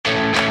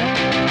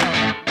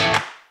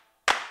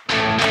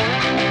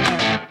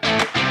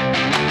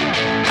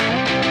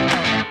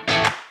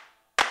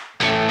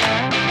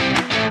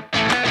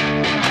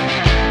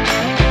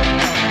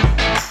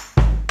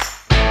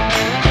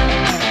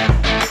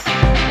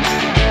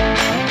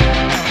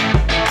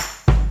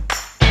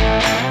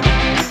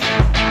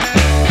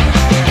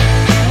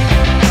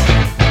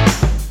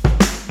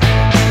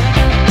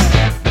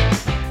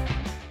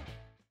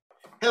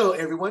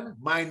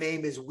My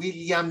name is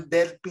William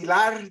del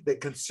Pilar, the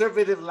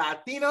conservative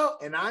Latino,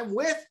 and I'm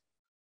with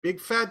Big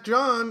Fat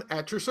John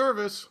at your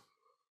service.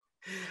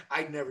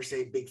 I'd never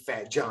say Big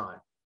Fat John.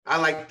 I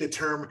like the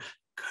term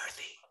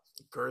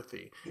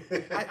girthy.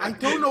 I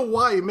don't know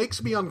why. It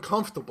makes me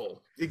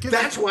uncomfortable.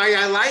 That's why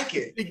I like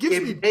it. It gives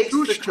me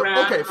douche joke.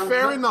 Okay,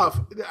 fair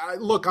enough.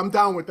 Look, I'm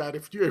down with that.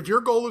 If your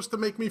goal is to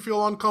make me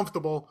feel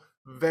uncomfortable,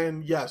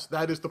 then yes,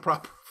 that is the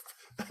proper phrase.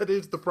 I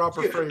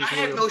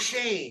have no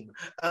shame.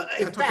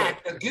 In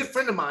fact, a good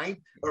friend of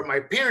mine, or my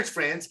parents'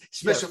 friends,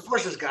 Special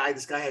Forces guy,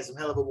 this guy has some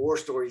hell of a war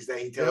stories that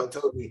he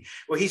told me.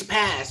 Well, he's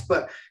passed,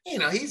 but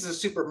he's a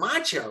super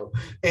macho.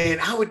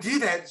 And I would do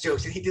that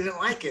jokes and he didn't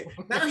like it.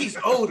 Now he's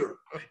older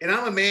and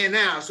I'm a man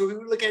now. So we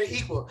would look at it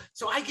equal.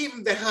 So I gave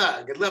him the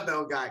hug. I love that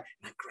old guy. And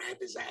I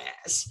grabbed his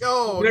ass.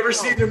 Never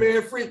seen a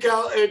man freak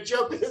out and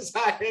jump as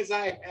high as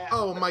I have.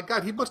 Oh my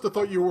God. He must have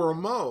thought you were a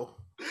Mo.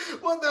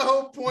 Well, the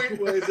whole point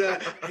was I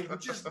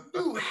just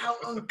knew how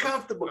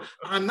uncomfortable.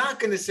 I'm not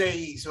going to say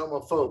he's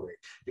homophobic.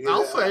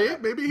 I'll say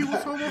it. Maybe he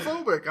was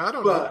homophobic. I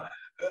don't know.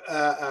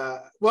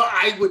 Well,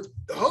 I would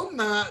hope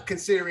not,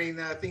 considering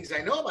things I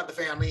know about the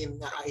family,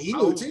 and he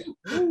would too.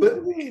 But I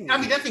mean,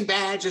 nothing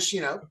bad. Just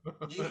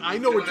I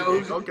know what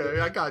you mean. Okay,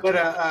 I got you.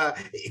 But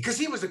because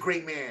he was a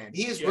great man,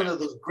 he is one of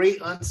those great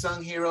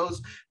unsung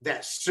heroes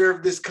that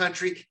served this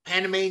country.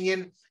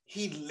 Panamanian.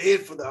 He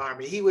lived for the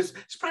Army.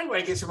 It's probably where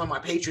I get some of my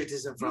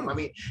patriotism from. I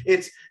mean,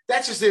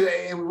 that's just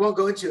it, and we won't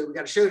go into it. We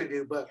got a show to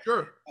do, but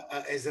sure.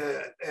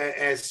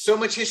 As so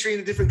much history in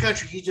a different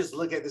country, you just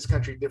look at this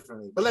country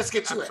differently. But let's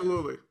get to it.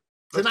 Absolutely.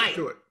 Tonight,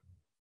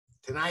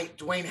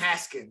 Dwayne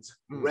Haskins,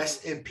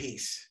 rest in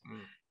peace.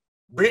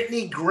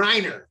 Brittany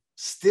Griner,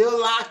 still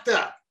locked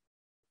up.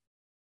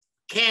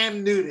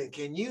 Cam Newton,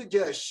 can you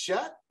just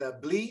shut the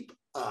bleep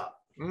up?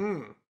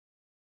 And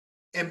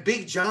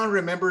Big John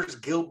remembers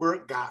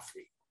Gilbert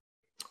Gottfried.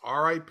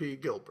 R.I.P.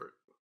 Gilbert.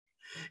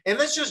 And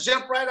let's just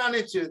jump right on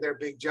into there,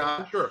 Big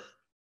John. Sure.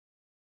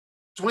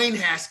 Dwayne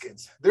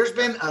Haskins. There's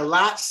been a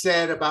lot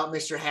said about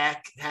Mr.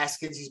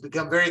 Haskins. He's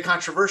become very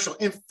controversial.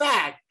 In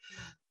fact,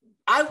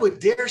 I would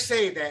dare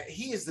say that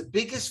he is the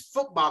biggest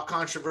football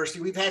controversy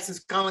we've had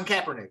since Colin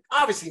Kaepernick.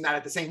 Obviously not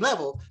at the same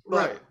level,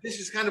 but This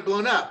is kind of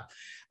blown up.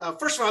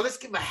 First of all, let's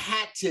give a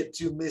hat tip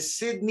to Miss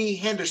Sydney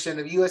Henderson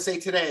of USA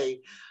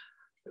Today,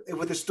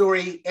 with the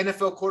story,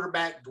 NFL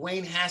quarterback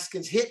Dwayne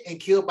Haskins hit and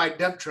killed by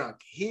dump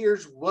truck.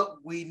 Here's what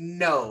we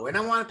know. And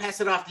I want to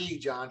pass it off to you,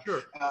 John.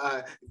 Sure.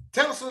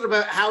 Tell us a little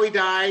about how he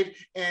died,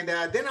 and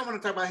then I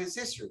want to talk about his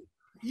history.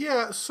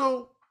 Yeah,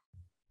 so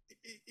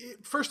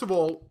first of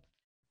all,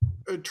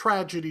 a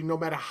tragedy, no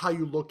matter how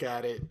you look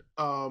at it.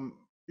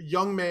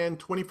 Young man,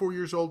 24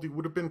 years old. He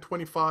would have been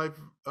 25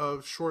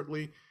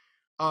 shortly.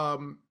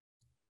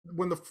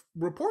 When the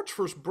reports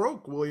first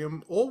broke,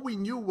 William, all we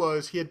knew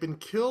was he had been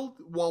killed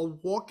while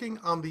walking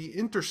on the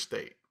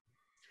interstate.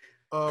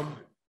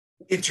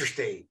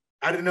 Interstate.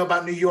 I didn't know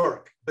about New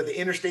York, but the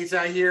interstates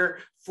out here,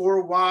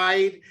 4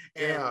 wide,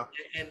 and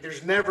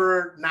there's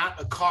never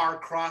not a car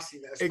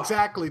crossing that spot.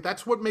 Exactly.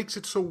 That's what makes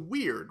it so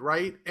weird,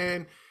 right?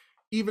 And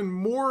even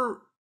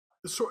more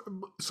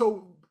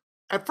so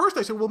at first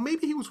I said, well,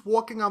 maybe he was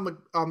walking on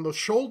the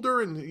shoulder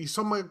and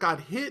someone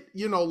got hit.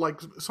 Like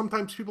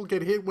sometimes people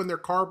get hit when their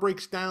car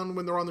breaks down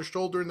when they're on their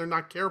shoulder and they're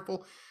not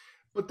careful.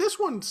 But this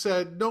one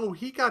said, no,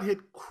 he got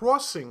hit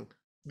crossing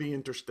the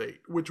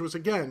interstate, which was,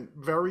 again,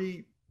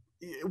 very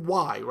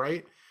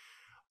right?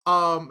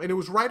 And it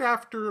was right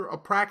after a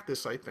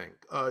practice, I think.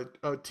 A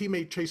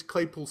teammate, Chase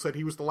Claypool, said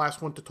he was the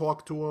last one to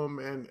talk to him.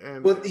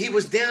 And well, he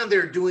was down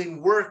there doing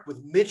work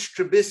with Mitch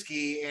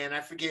Trubisky and I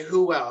forget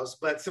who else,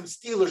 but some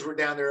Steelers were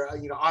down there,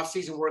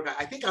 off-season work,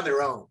 I think on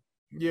their own.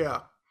 Yeah.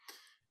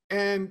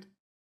 And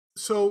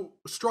so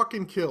struck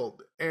and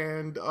killed.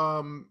 And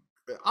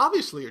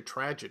obviously a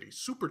tragedy,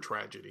 super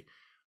tragedy.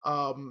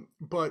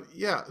 But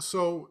yeah,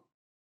 so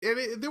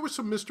there was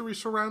some mystery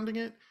surrounding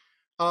it.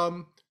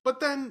 But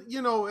then,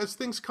 as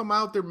things come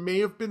out, there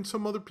may have been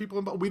some other people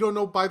involved. We don't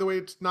know, by the way,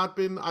 it's not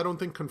been, I don't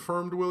think,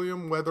 confirmed,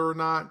 William, whether or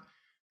not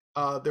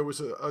there was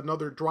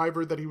another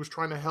driver that he was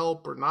trying to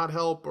help or not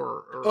help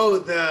or... Oh,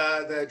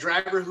 the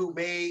driver who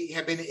may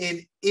have been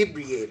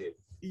inebriated.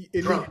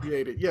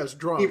 Inebriated, yes,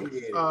 drunk.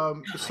 Inebriated.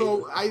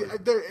 So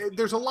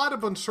there's a lot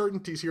of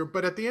uncertainties here,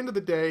 but at the end of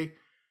the day,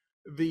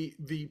 the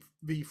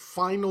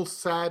final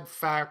sad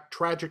fact,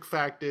 tragic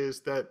fact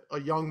is that a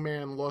young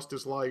man lost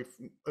his life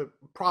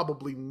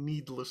probably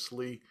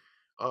needlessly.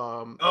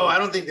 I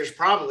don't think there's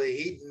probably.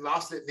 He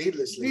lost it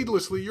needlessly.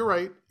 Needlessly, you're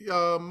right.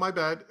 My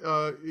bad.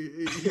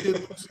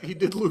 He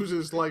did lose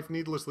his life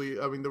needlessly.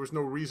 I mean, there was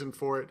no reason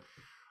for it.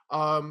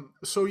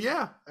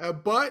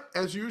 But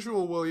as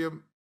usual,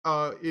 William,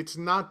 it's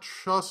not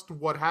just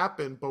what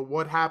happened, but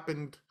what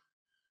happened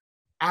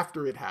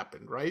after it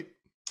happened, right?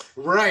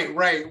 Right.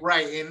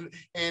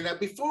 And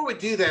before we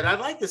do that, I'd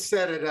like to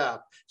set it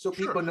up so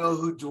people know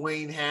who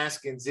Dwayne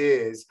Haskins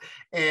is.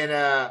 And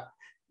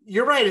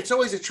You're right. It's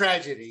always a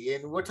tragedy,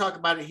 and we'll talk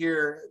about it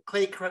here.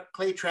 Clay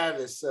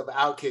Travis of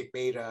Outkick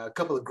made a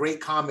couple of great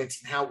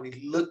comments on how we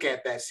look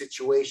at that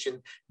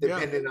situation, Yeah.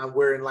 depending on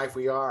where in life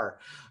we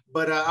are.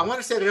 But I want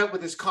to set it up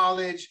with his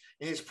college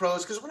and his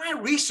pros, because when I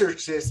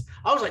researched this,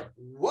 I was like,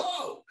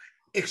 "Whoa,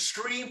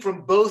 extreme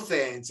from both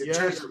ends in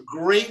terms Yes. of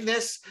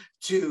greatness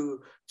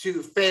to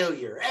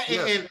failure."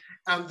 Yes. And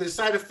on the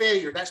side of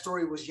failure, that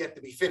story was yet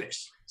to be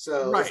finished.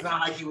 So Right. it's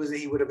not like he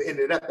would have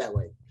ended up that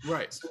way.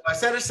 Right. So I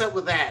set us up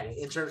with that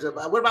in terms of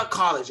what about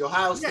college?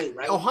 Ohio State,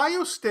 right?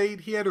 Ohio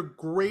State, he had a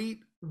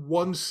great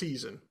one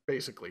season,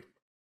 basically,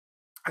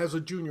 as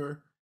a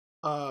junior.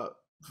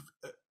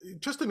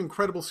 Just an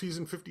incredible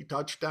season, 50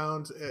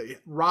 touchdowns,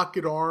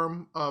 rocket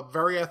arm,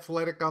 very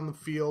athletic on the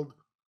field.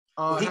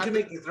 He can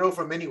make you throw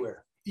from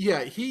anywhere.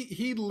 Yeah,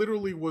 he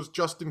literally was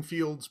Justin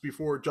Fields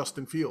before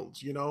Justin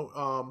Fields,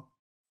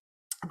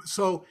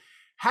 So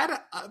had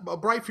a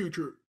bright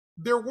future.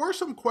 There were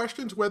some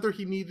questions whether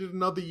he needed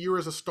another year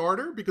as a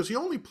starter because he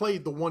only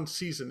played the one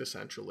season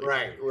essentially.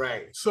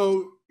 Right.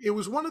 So it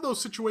was one of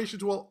those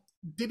situations. Well,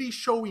 did he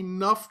show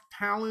enough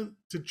talent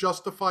to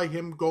justify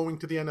him going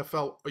to the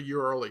NFL a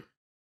year early?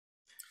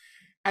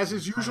 As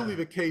is usually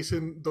the case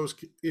in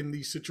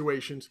these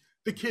situations,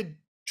 the kid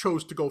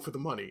chose to go for the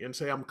money and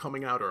say, I'm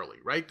coming out early,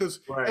 right?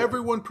 Because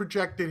everyone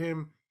projected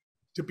him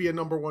to be a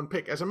number one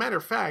pick. As a matter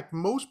of fact,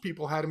 most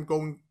people had him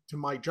going to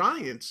my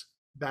Giants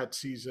that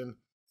season.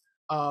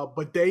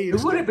 But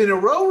it would have been a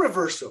role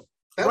reversal.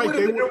 That would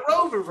have been a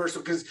role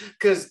reversal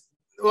because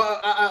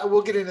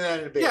we'll get into that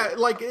in a bit. Yeah,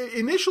 like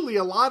initially,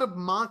 a lot of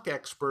mock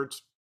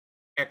experts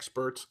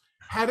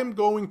had him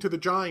going to the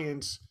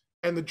Giants,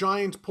 and the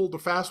Giants pulled the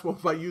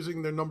fastball by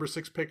using their number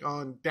 6 pick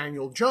on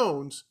Daniel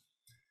Jones.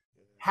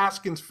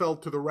 Haskins fell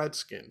to the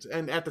Redskins,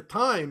 and at the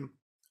time,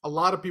 a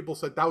lot of people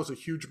said that was a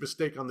huge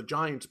mistake on the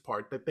Giants'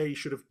 part, that they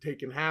should have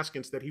taken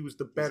Haskins, that he was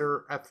the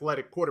better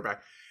athletic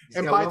quarterback.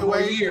 And by the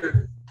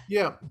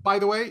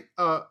way,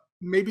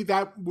 maybe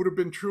that would have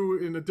been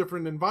true in a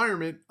different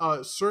environment.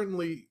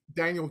 Certainly,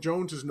 Daniel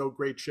Jones is no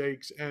great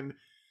shakes.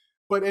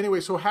 But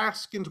anyway, so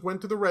Haskins went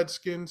to the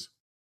Redskins,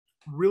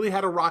 really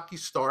had a rocky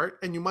start.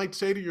 And you might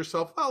say to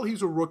yourself, well,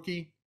 he's a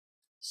rookie,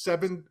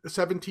 seven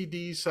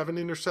TDs, 7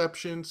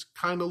 interceptions,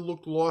 kind of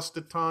looked lost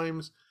at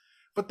times.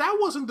 But that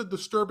wasn't the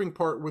disturbing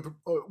part with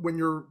when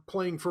you're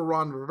playing for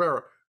Ron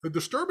Rivera. The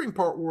disturbing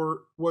part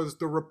was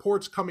the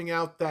reports coming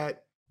out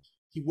that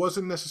he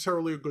wasn't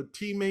necessarily a good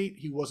teammate.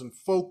 He wasn't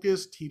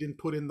focused. He didn't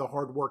put in the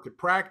hard work at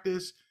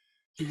practice.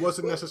 He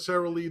wasn't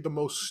necessarily the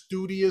most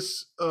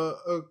studious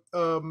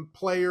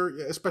player,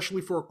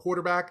 especially for a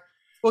quarterback.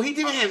 Well, he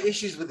didn't have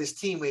issues with his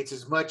teammates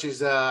as much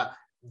as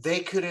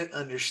they couldn't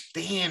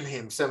understand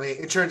him. So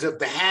in terms of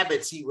the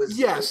habits he was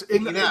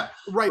picking up,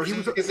 right?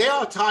 Because they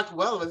all talked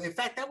well. In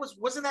fact, that was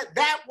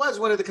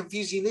one of the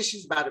confusing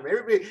issues about him.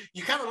 Everybody,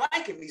 you kind of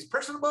like him. He's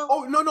personable.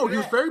 Oh no, he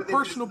was very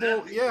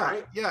personable.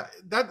 Again,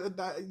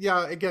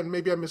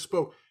 maybe I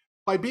misspoke.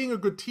 By being a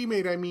good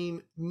teammate, I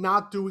mean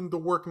not doing the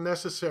work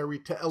necessary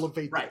to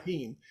elevate the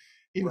team.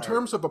 In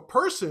terms of a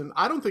person,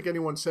 I don't think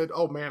anyone said,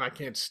 "Oh man, I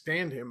can't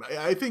stand him."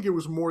 I think it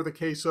was more the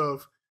case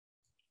of,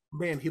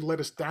 "Man, he let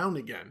us down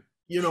again."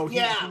 He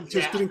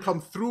just didn't come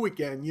through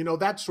again,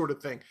 that sort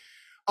of thing.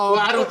 Well,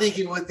 I don't think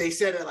they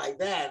said it like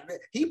that.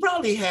 He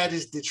probably had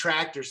his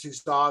detractors who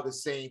saw the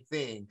same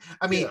thing.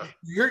 I mean,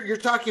 you're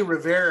talking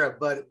Rivera,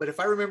 but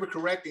if I remember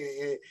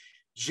correctly,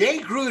 Jay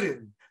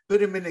Gruden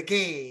put him in the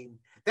game.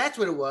 That's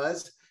what it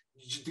was.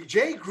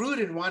 Jay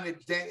Gruden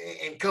wanted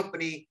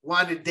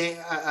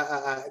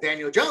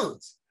Daniel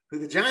Jones, who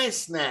the Giants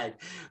snagged,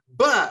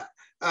 but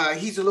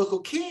he's a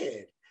local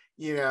kid.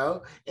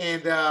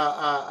 And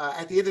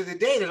at the end of the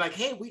day, they're like,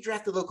 hey, we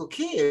draft a local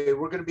kid.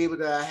 We're going to be able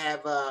to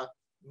have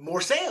more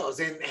sales.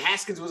 And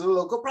Haskins was a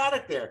local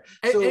product there.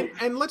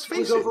 And let's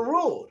face it,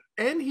 overruled.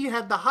 And he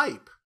had the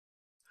hype.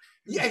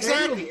 Yeah,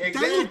 exactly.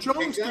 Daniel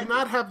Jones did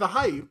not have the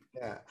hype.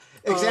 Yeah,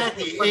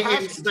 exactly.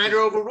 And Snyder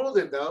overruled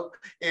him, though.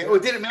 And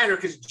it didn't matter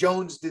because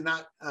Jones did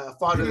not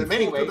father them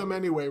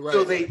anyway. Right.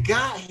 So they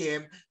got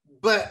him.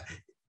 But,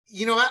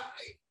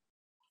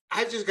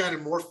 I just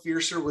gotten more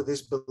fiercer with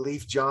this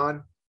belief,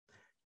 John.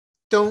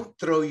 Don't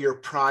throw your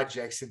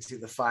projects into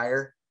the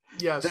fire.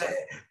 Yes.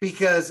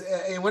 Because,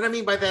 and what I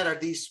mean by that are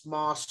these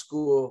small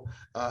school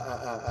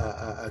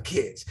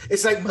kids.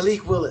 It's like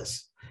Malik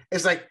Willis.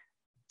 It's like,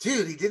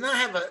 dude, he did not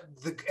have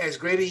as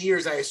great a year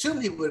as I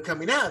assumed he would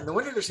coming out. No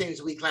wonder they're saying it's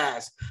a weak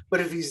class. But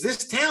if he's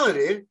this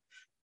talented,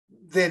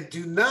 then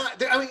do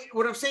not. I mean,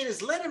 what I'm saying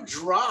is let him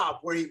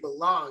drop where he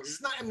belongs.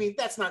 It's not. I mean,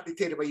 that's not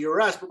dictated by you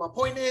or us. But my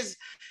point is,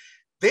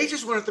 they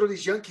just want to throw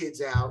these young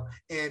kids out.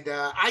 And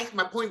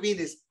my point being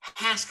is,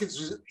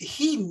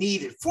 he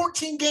needed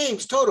 14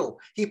 games total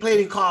he played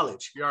in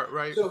college. Yeah,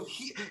 right. So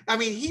he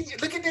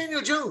look at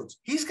Daniel Jones.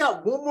 He's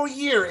got one more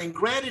year, and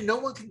granted, no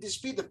one can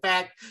dispute the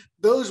fact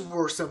those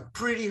were some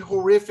pretty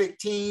horrific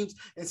teams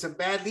and some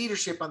bad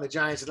leadership on the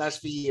Giants the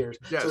last few years.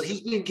 Yes. So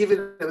he's been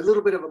given a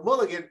little bit of a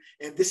mulligan,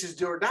 and this is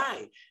do or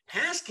die.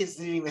 Haskins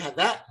didn't even have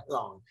that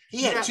long.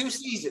 He had 2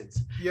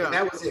 seasons. Yeah, and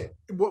that was it.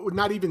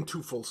 Not even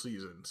 2 full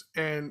seasons.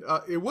 And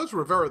it was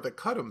Rivera that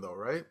cut him, though,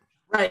 right?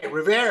 Right,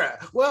 Rivera.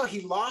 Well,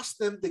 he lost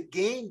them the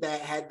game that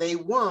had they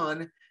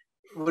won,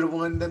 would have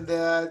won them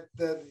the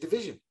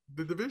division.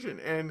 The division.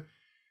 And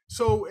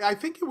so I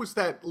think it was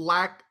that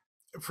lack,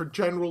 for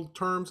general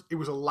terms, it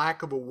was a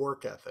lack of a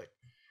work ethic.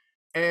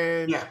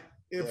 And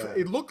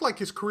it looked like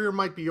his career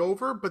might be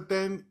over, but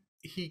then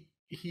he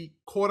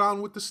caught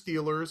on with the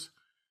Steelers.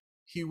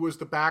 He was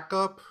the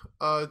backup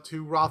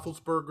to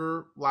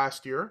Roethlisberger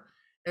last year.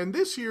 And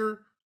this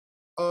year,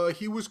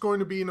 he was going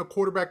to be in a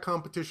quarterback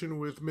competition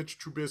with Mitch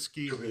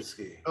Trubisky.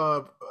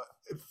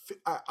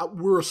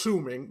 We're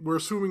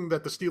assuming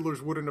that the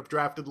Steelers wouldn't have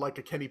drafted like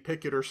a Kenny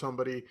Pickett or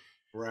somebody.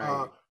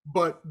 Right.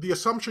 But the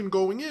assumption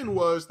going in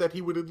was that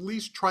he would at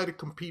least try to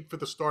compete for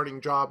the starting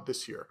job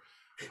this year.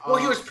 Well,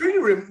 he was pretty,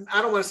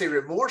 I don't want to say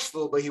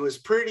remorseful, but he was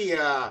pretty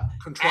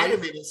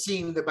adamant, it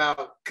seemed,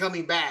 about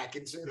coming back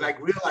and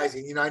like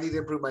realizing, I need to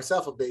improve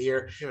myself a bit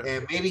here. Yeah.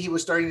 And maybe he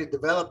was starting to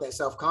develop that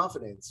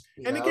self-confidence.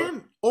 And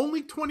again,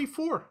 only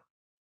 24.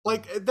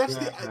 Like that's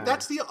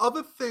the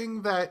other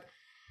thing that,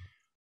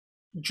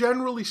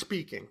 generally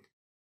speaking,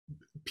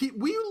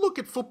 we look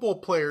at football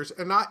players,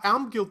 and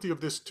I'm guilty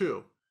of this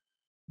too,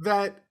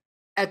 that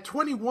at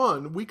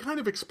 21, we kind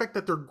of expect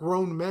that they're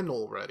grown men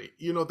already,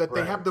 that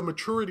they have the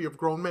maturity of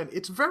grown men.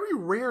 It's very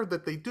rare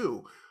that they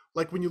do.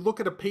 Like when you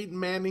look at a Peyton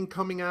Manning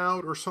coming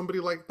out or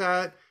somebody like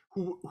that,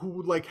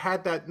 who like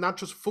had that, not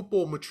just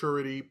football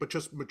maturity, but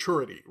just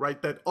maturity,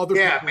 right? That other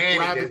people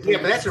gravitate.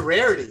 Yeah, but that's a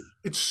rarity.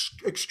 It's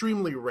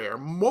extremely rare.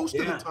 Most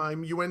of the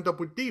time, you end up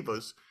with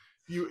divas.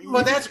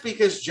 That's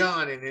because,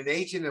 John, and an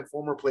agent and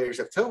former players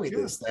have told me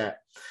this,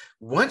 that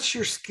once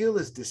your skill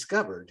is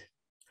discovered,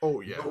 no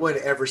one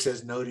ever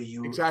says no to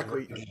you.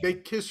 Exactly. They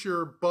kiss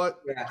your butt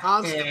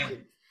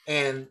constantly.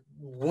 And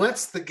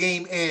once the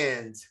game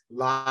ends,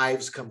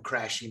 lives come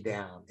crashing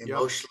down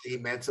emotionally,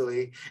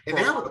 mentally. And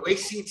now with the way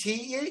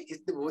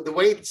CTE, the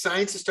way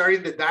science is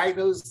starting to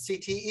diagnose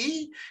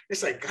CTE,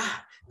 it's like, God,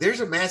 there's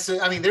a massive,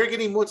 they're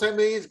getting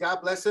multi-millions.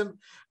 God bless them.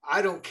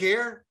 I don't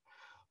care.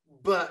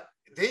 But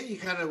then you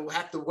kind of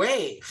have to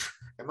weigh,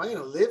 am I going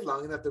to live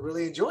long enough to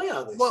really enjoy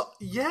all this? Well,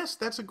 yes,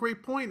 that's a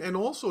great point. And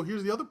also,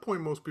 here's the other point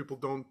most people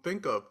don't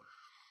think of.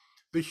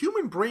 The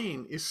human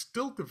brain is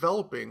still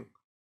developing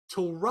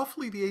till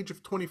roughly the age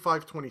of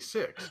 25,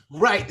 26.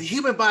 Right. The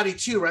human body,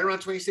 too, right around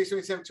 26,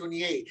 27,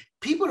 28.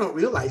 People don't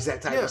realize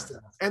that type of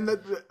stuff. And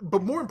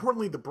but more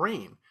importantly, the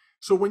brain.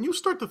 So when you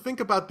start to think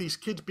about these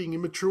kids being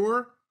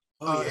immature,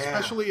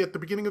 especially at the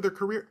beginning of their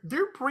career,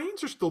 their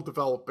brains are still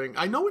developing.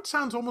 I know it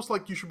sounds almost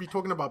like you should be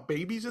talking about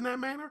babies in that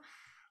manner,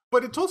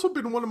 but it's also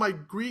been one of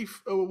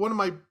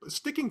my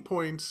sticking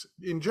points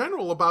in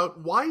general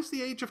about why is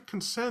the age of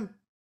consent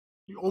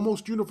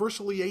almost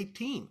universally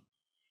 18?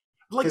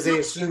 Because they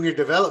assume your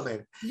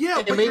development.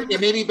 Yeah. And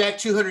maybe back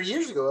 200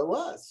 years ago it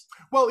was.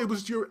 Well,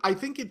 I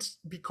think it's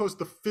because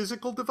the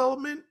physical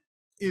development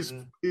is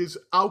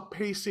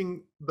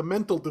outpacing the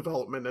mental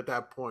development at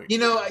that point.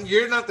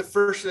 You're not the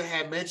first to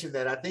have mentioned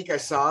that. I think I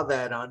saw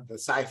that on the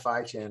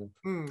Sci-Fi Channel.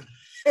 I'm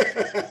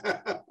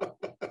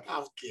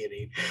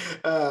kidding.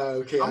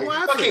 Okay. I'm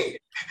laughing. Okay.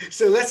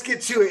 So let's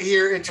get to it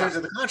here in terms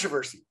of the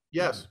controversy.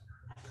 Yes.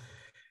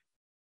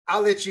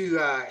 I'll let you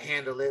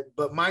handle it,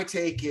 but my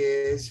take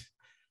is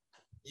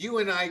you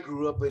and I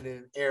grew up in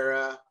an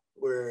era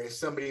where if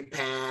somebody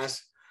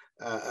passed,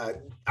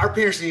 our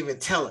parents didn't even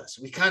tell us.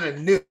 We kind of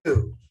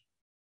knew.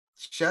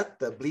 Shut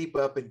the bleep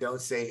up and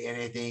don't say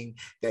anything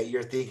that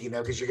you're thinking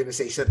of because you're going to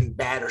say something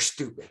bad or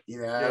stupid,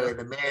 and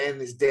the man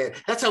is dead.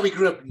 That's how we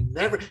grew up.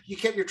 You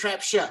kept your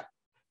trap shut,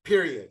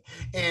 period.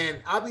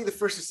 And I'll be the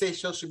first to say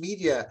social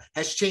media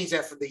has changed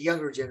that for the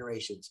younger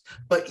generations.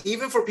 But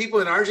even for people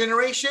in our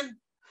generation,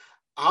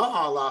 I'll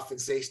haul off and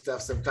say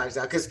stuff sometimes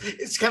now because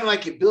it's kind of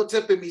like it built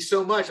up in me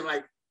so much. I'm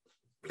like,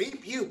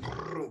 bleep you.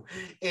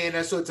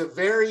 And so it's a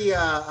very,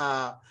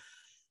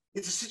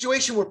 it's a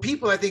situation where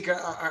people, I think,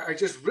 are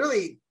just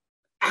really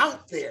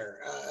out there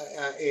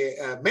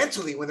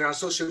mentally when they're on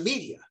social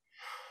media.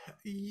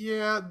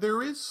 Yeah,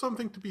 there is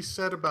something to be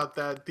said about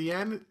that.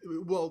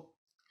 Well,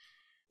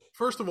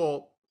 first of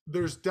all,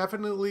 there's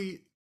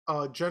definitely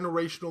a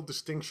generational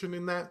distinction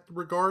in that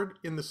regard,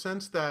 in the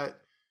sense that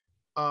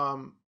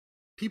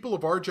people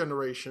of our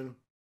generation,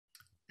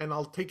 and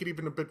I'll take it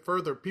even a bit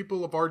further,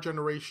 people of our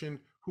generation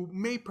who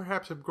may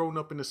perhaps have grown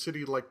up in a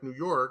city like New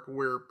York,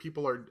 where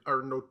people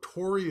are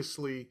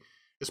notoriously,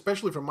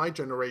 especially from my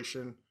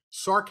generation,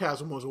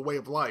 sarcasm was a way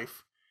of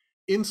life.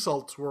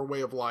 Insults were a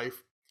way of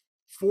life.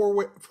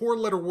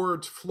 Four-letter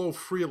words flow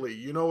freely.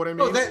 You know what I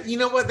mean?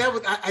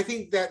 I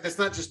think that's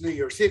not just New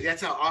York City.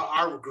 That's how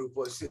our group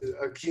was.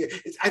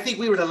 I think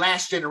we were the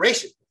last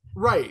generation.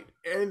 Right.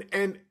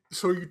 And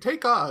so you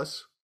take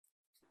us,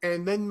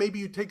 and then maybe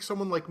you take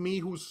someone like me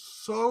who's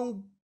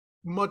so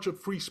much a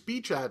free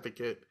speech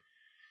advocate,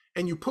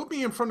 and you put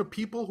me in front of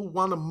people who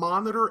want to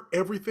monitor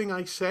everything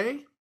I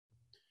say.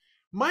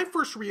 My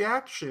first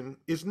reaction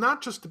is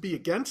not just to be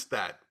against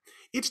that,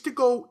 it's to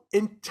go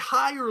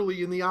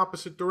entirely in the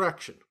opposite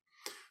direction.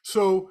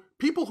 So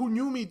people who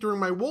knew me during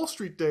my Wall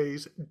Street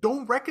days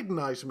don't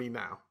recognize me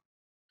now.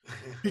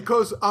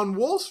 Because on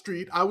Wall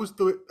Street, I was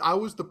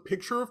the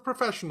picture of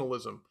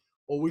professionalism.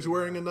 Always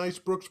wearing a nice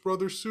Brooks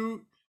Brothers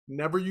suit,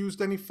 never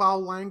used any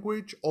foul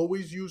language,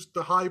 always used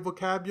the high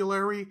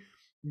vocabulary,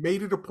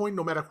 made it a point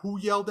no matter who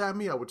yelled at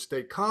me, I would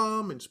stay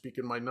calm and speak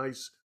in my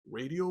nice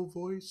radio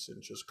voice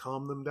and just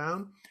calm them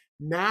down.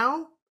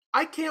 Now,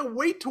 I can't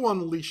wait to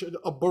unleash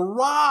a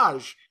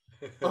barrage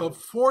of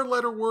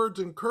four-letter words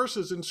and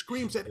curses and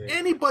screams at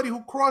anybody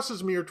who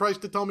crosses me or tries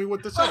to tell me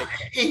what to say.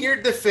 In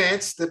your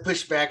defense, to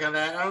push back on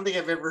that, I don't think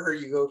I've ever heard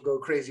you go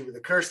crazy with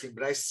the cursing,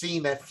 but I've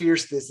seen that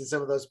fierceness in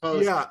some of those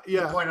posts. Yeah.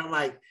 To the point I'm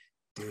like,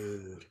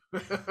 dude.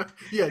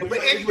 Yeah. But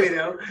anyway,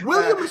 though,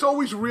 William is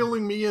always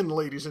reeling me in,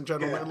 ladies and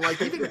gentlemen. Yeah. Like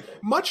even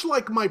much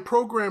like my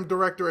program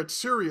director at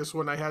Sirius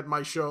when I had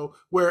my show,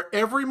 where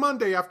every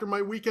Monday after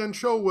my weekend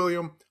show,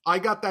 William, I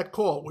got that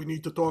call. We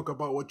need to talk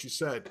about what you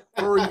said.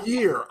 For a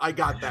year, I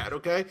got that.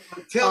 Okay.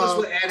 Tell us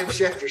what Adam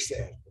Schefter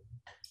said.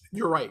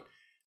 You're right.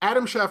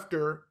 Adam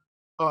Schefter,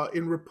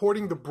 in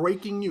reporting the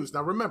breaking news.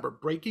 Now remember,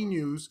 breaking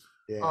news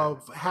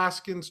of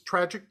Haskins'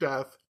 tragic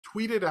death,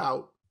 tweeted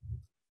out.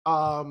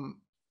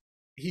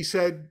 He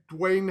said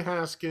Dwayne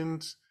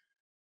Haskins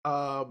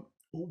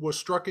was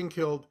struck and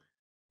killed,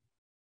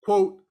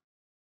 quote,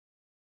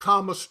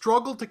 comma,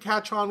 struggled to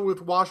catch on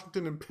with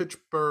Washington and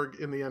Pittsburgh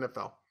in the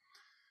NFL.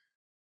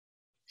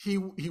 He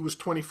was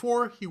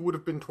 24. He would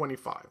have been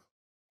 25.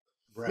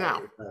 Right,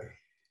 now,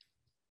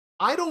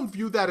 I don't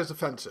view that as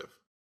offensive.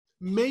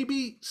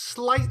 Maybe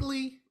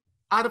slightly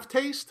out of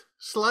taste,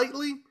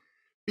 slightly,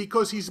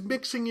 because he's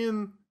mixing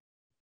in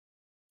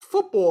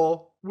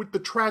football with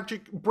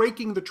the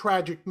breaking the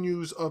tragic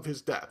news of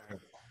his death.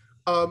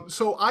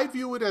 So I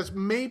view it as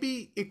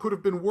maybe it could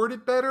have been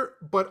worded better,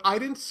 but I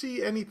didn't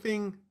see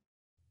anything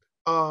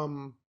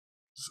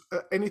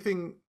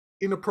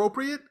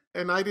inappropriate,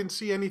 and I didn't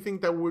see anything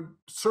that would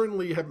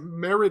certainly have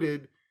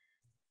merited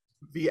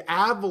the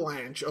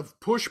avalanche of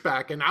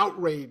pushback and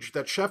outrage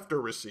that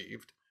Schefter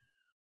received.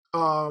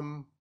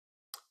 So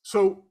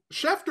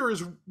Schefter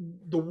is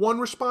the one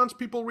response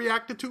people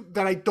reacted to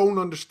that I don't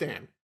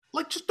understand.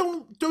 Like, just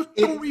don't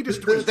read his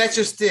tweets. That's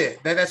just it.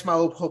 That's my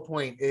whole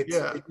point. It's,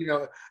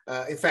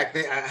 in fact,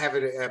 I have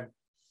it.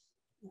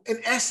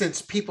 In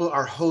essence, people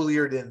are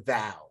holier than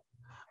thou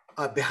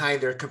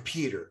behind their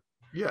computer.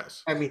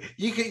 Yes. I mean,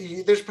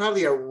 there's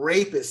probably a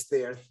rapist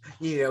there,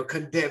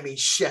 condemning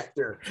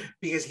Schefter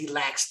because he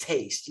lacks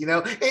taste, and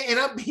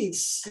I'm being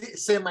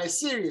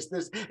semi-serious.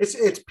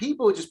 It's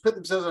people who just put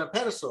themselves on a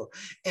pedestal.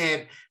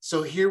 And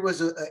so here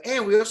was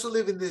and we also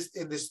live in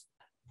this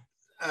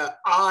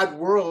odd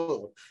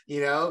world,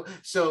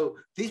 so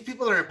these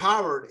people are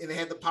empowered and they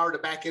have the power to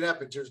back it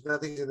up, and there's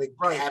nothing that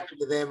happen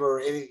to them or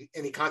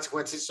any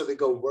consequences, so they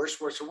go worse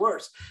and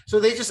worse.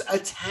 So they just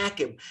attack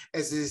him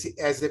as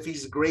if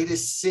he's the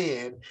greatest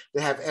sin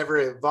that have ever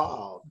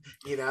evolved,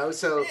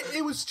 so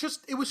it was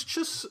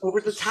just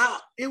over the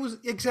top. It was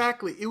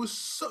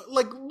so,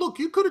 like, look,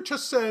 you could have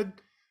just said,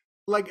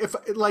 like, if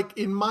like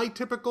in my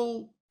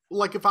typical,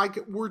 like, if I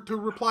were to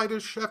reply to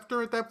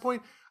Schefter at that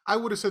point, I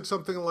would have said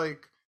something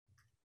like,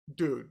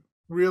 dude,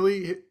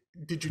 really?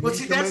 Did you? Well,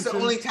 see, that's the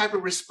only type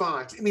of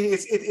response. I mean,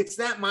 it's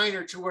that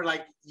minor to where,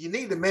 like, you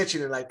need to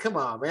mention it. Like, come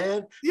on,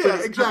 man. Yeah,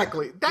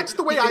 exactly. That's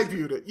the way I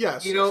viewed it.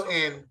 Yes.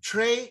 And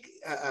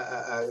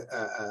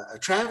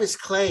Travis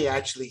Clay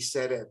actually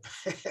said it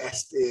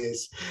best.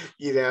 Is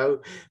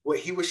what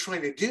he was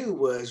trying to do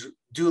was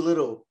do a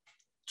little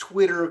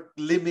Twitter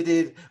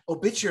limited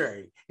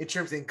obituary in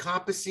terms of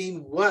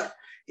encompassing what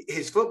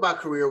his football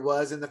career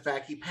was and the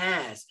fact he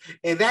passed.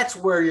 And that's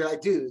where you're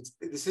like, dude,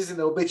 this isn't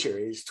an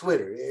obituary, it's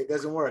Twitter. It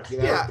doesn't work,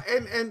 Yeah,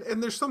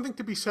 and there's something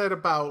to be said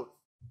about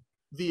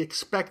the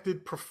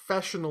expected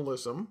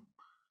professionalism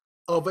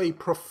of a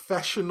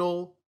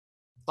professional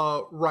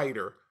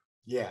writer,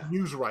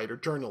 news writer,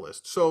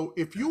 journalist. So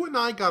if you and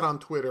I got on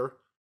Twitter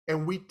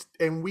and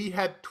we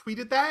had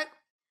tweeted that,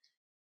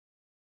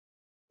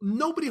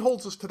 nobody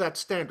holds us to that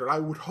standard, I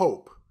would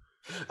hope.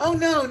 Oh,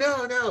 no.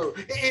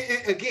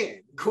 And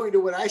again, going to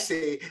what I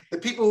say, the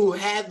people who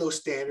had those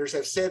standards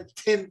have said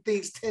 10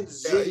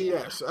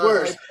 zillion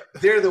worse.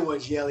 They're the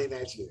ones yelling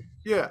at you.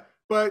 Yeah.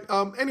 But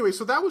anyway,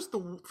 so that was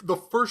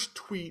the first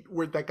tweet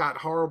that got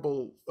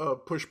horrible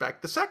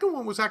pushback. The second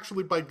one was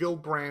actually by Gil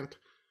Brandt,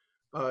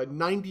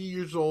 90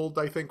 years old,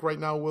 I think, right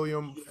now,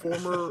 William,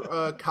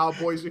 former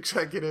Cowboys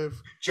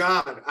executive.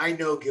 John, I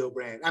know Gil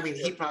Brandt. I mean,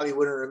 he probably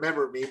wouldn't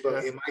remember me,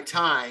 but in my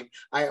time,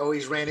 I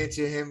always ran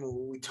into him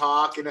when we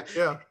talk. And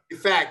in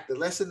fact, the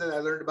lesson that I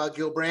learned about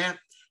Gil Brandt,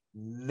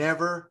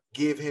 never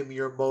give him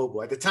your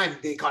mobile. At the time,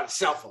 they called it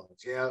cell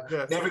phones. Yeah.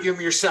 Never give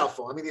him your cell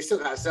phone. I mean, they still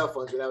got cell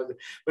phones,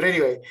 but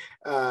anyway.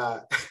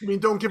 You mean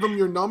don't give him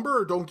your number,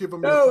 or don't give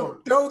him your phone? No,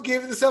 don't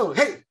give him the cell phone.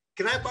 Hey,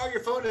 can I borrow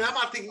your phone? And I'm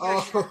not thinking.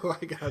 Oh,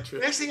 I got you.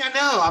 Next thing I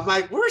know, I'm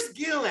like, where's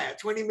Gil at?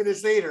 20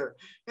 minutes later,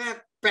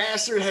 that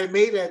bastard had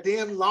made a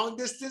damn long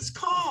distance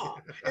call,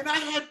 and I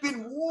had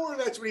been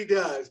warned that's what he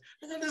does.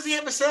 Does he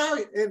have a cell?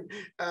 And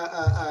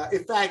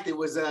in fact, it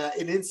was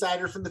an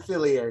insider from the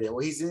Philly area.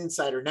 Well, he's an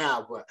insider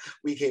now, but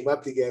we came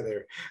up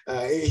together.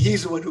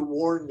 He's the one who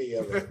warned me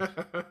of it.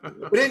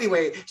 But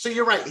anyway, so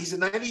you're right. He's a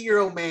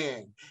 90-year-old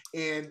man,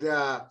 and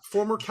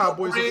former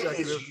Cowboys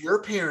executive. Is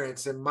your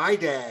parents and my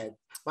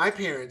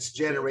parents'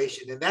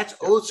 generation, and that's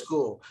old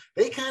school.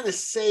 They kind of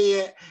say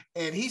it,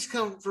 and he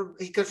comes from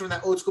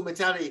that old school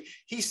mentality.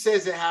 He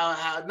says it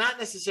how not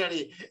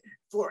necessarily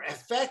for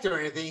effect or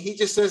anything. He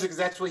just says it because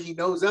that's what he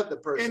knows of the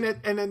person.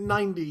 And at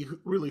 90,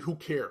 really, who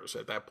cares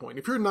at that point?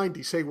 If you're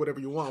 90, say whatever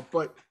you want.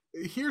 But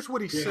here's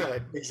what he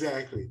said.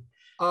 Exactly.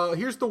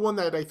 Here's the one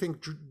that I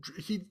think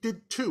he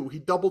did too. He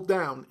doubled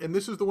down, and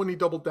this is the one he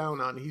doubled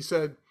down on. He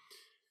said,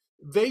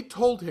 they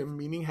told him,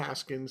 meaning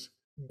Haskins,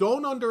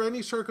 don't under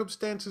any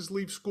circumstances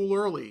leave school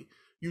early.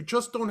 You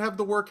just don't have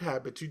the work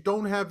habits. You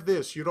don't have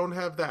this. You don't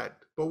have that.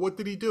 But what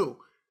did he do?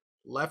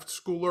 Left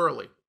school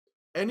early.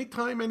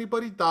 Anytime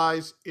anybody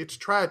dies, it's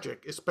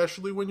tragic,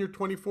 especially when you're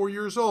 24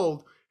 years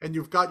old and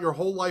you've got your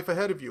whole life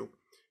ahead of you.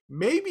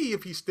 Maybe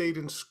if he stayed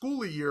in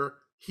school a year,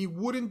 he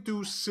wouldn't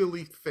do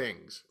silly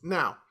things.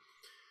 Now,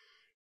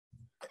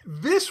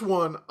 this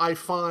one I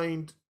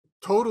find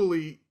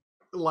totally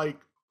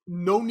like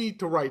no need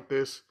to write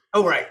this.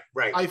 Oh, right.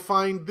 I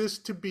find this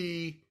to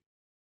be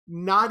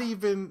not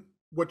even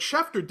what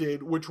Schefter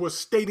did, which was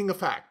stating a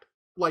fact.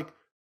 Like,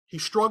 he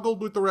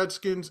struggled with the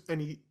Redskins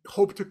and he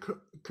hoped to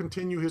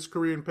continue his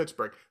career in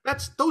Pittsburgh.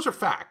 Those are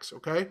facts,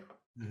 okay?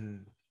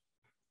 Mm-hmm.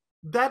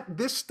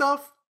 This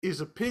stuff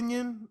is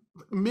opinion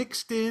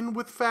mixed in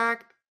with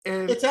fact,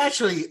 and it's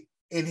actually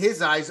in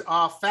his eyes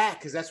all fact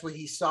because that's what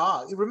he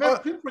saw. Remember,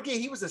 people forget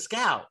he was a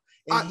scout.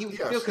 And he was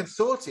still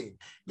consulting.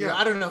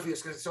 I don't know if he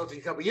was consulting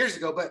a couple of years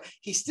ago, but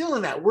he's still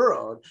in that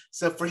world.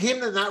 So for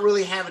him to not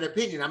really have an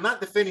opinion, I'm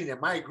not defending him.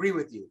 I agree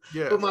with you.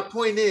 Yeah. But my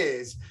point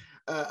is,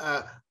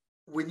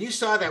 when you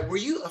saw that, were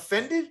you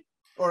offended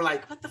or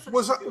like, what the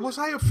fuck? Was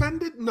I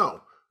offended?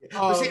 No.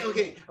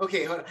 Okay,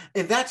 hold on.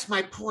 And that's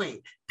my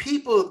point.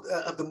 People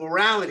of the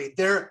morality,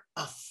 they're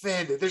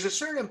offended. There's a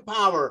certain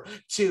power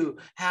to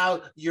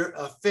how you're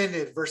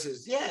offended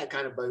versus,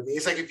 kind of bugged me.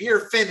 It's like if you're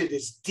offended,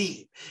 it's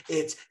deep.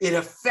 It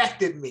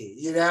affected me,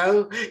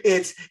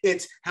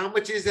 It's how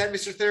much is that,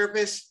 Mr.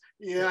 Therapist?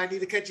 I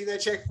need to cut you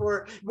that check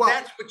for. Well,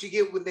 that's what you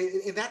get when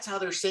and that's how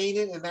they're saying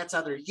it, and that's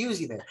how they're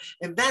using it.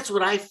 And that's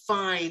what I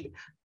find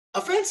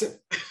offensive.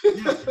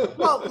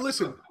 Well,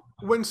 listen.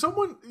 When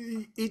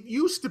it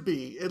used to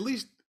be, at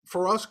least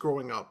for us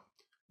growing up,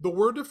 the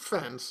word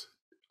offense,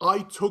 I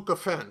took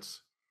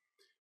offense.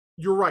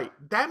 You're right.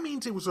 That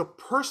means it was a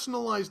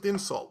personalized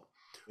insult.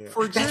 Yeah.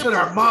 For example, that's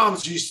what our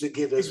moms used to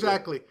give us.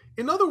 Exactly.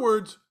 In other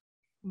words,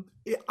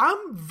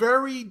 I'm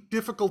very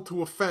difficult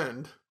to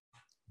offend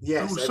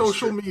through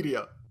social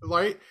media,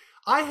 right?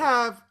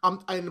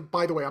 And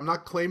by the way, I'm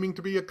not claiming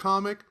to be a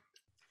comic,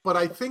 but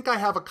I think I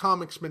have a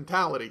comic's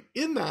mentality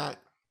in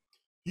that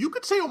you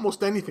could say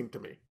almost anything to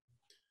me.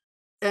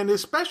 And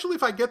especially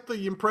if I get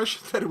the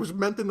impression that it was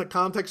meant in the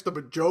context of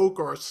a joke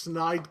or a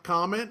snide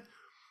comment,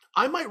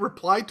 I might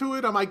reply to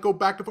it. I might go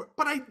back to forth,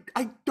 but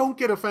I don't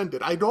get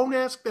offended. I don't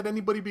ask that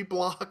anybody be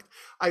blocked.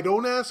 I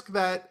don't ask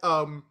that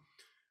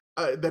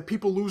that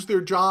people lose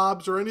their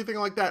jobs or anything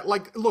like that.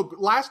 Like, look,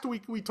 last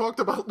week we talked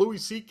about Louis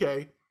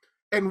C.K.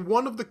 and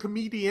one of the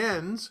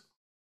comedians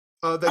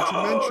that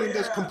you mentioned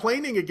as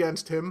complaining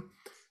against him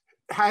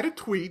had a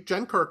tweet.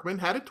 Jen Kirkman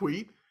had a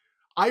tweet.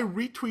 I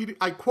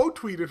quote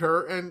tweeted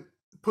her and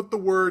put the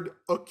word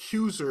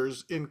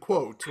accusers in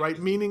quotes, right?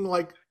 Meaning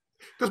like,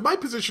 because my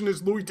position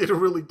is Louis didn't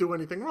really do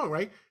anything wrong,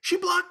 right? She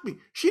blocked me.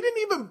 She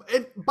didn't even,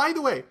 and by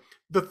the way,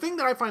 the thing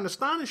that I find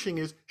astonishing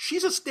is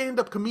she's a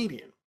stand-up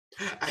comedian.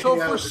 So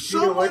for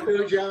someone, you know what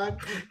though, John?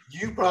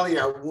 You probably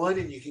are one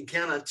and you can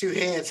count on two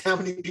hands how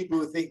many people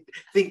would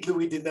think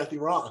Louis did nothing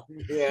wrong.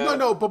 Yeah.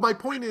 No, but my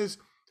point is,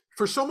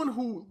 for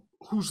someone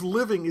whose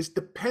living is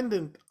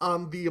dependent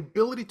on the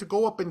ability to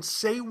go up and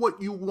say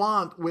what you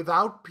want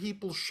without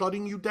people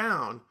shutting you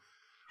down,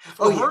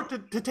 for her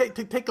to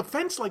take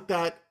offense like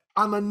that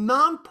on a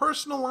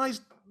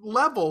non-personalized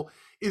level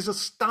is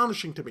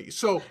astonishing to me.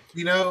 So,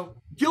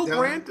 Gil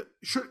Brandt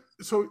should,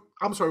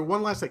 I'm sorry,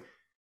 one last thing.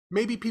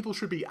 Maybe people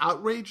should be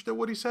outraged at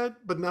what he said,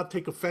 but not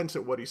take offense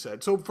at what he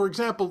said. So, for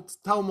example,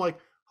 tell him like,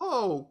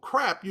 oh,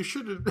 crap, you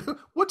should have,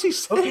 what's he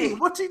saying? Okay.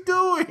 What's he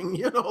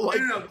doing?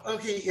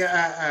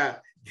 Okay,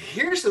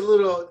 here's a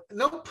little,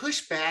 no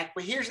pushback,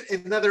 but here's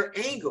another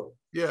angle.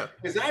 Yeah.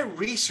 Because I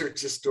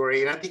researched this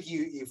story, and I think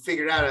you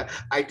figured out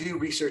I do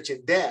research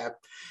in depth.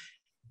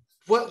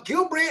 What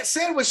Gil Brandt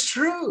said was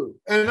true.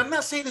 And I'm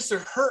not saying this to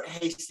hurt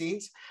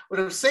Hastings. What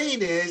I'm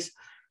saying is,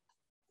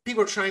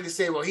 people are trying to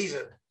say, well,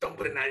 don't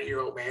put a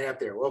 90-year-old man up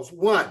there. Well, for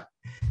one,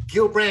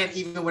 Gil Brandt,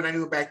 even when I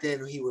knew him back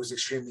then, he was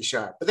extremely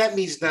sharp. But that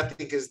means nothing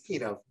because,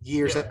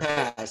 years have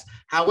passed.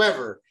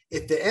 However,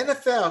 if the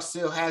NFL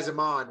still has him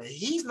on, and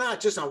he's not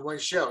just on one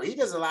show, he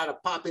does a lot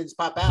of pop-ins,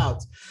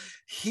 pop-outs,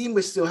 he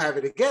must still have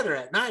it together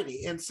at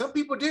 90. And some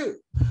people do.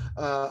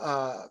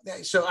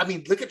 So, I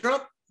mean, look at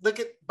Trump, look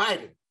at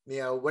Biden.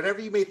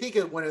 Whatever you may think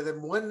of one of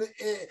them,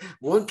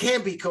 one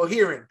can be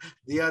coherent,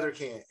 the other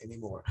can't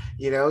anymore.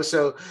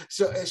 So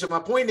my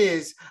point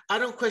is, I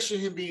don't question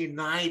him being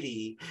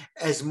 90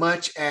 as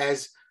much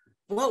as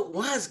what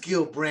was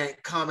Gil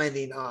Brandt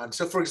commenting on.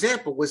 So, for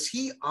example, was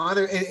he on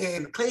there?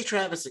 And Clay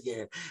Travis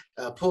again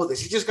pulled this.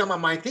 He just got my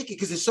mind thinking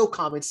because it's so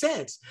common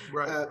sense.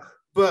 Right.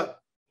 But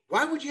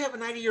why would you have a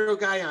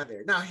 90-year-old guy on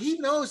there? Now, he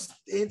knows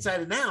the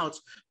inside and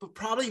outs, but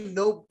probably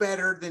no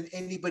better than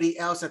anybody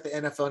else at the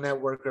NFL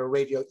Network or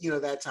radio,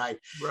 that type.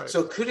 Right.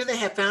 So couldn't they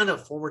have found a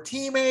former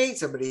teammate,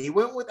 somebody he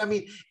went with? I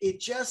mean, it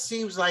just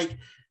seems like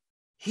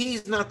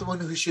he's not the one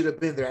who should have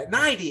been there. At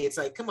 90, it's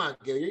like, come on,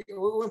 Gil,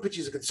 we're going to put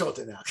you as a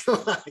consultant now.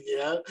 Come on,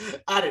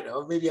 I don't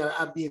know. Maybe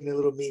I'm being a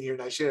little mean here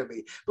and I shouldn't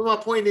be. But my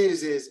point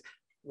is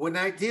when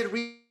I did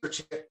research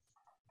it,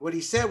 what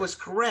he said was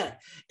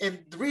correct. And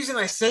the reason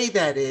I say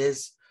that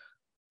is,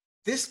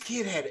 this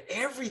kid had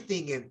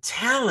everything in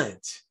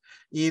talent,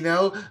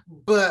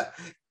 but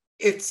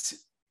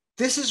this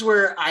is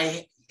where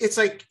it's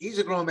like he's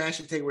a grown man,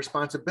 should take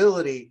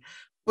responsibility.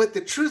 But the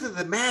truth of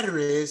the matter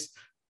is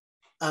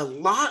a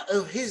lot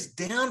of his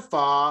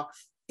downfall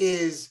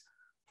is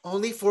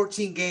only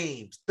 14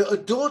 games. The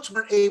adults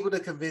weren't able to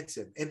convince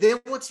him. And then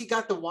once he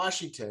got to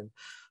Washington,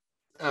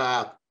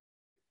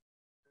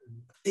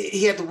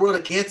 he had the world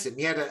against him.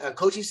 He had a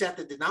coaching staff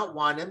that did not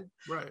want him,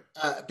 right?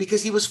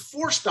 Because he was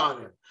forced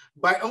on him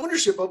by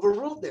ownership,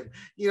 overruled him.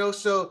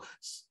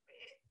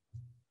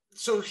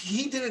 So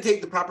he didn't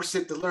take the proper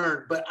step to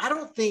learn. But I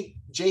don't think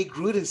Jay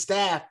Gruden's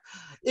staff.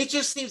 It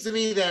just seems to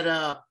me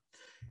that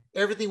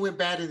everything went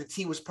bad and the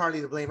team was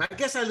partly to blame. I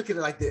guess I look at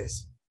it like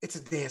this: it's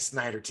a Dan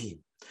Snyder team.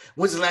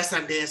 When's the last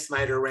time Dan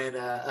Snyder ran?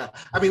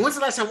 When's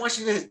the last time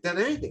Washington has done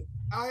anything?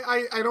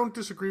 I don't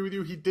disagree with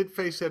you. He did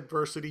face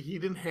adversity. He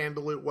didn't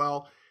handle it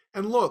well.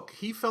 And look,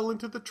 he fell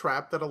into the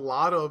trap that a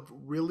lot of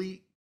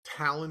really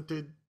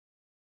talented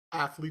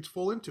athletes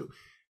fall into.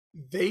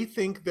 They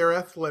think their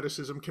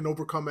athleticism can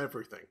overcome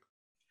everything.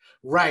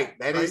 Right.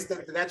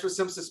 That's what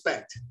some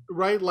suspect.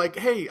 Right. Like,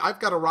 hey, I've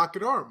got a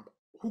rocket arm.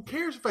 Who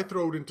cares if I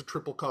throw it into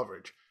triple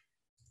coverage?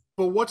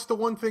 But what's the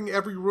one thing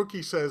every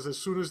rookie says as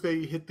soon as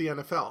they hit the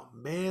NFL?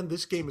 Man,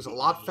 this game is a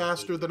lot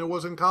faster than it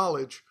was in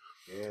college.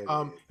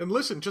 Yeah, and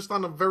listen, just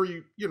on a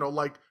very,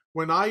 like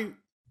when I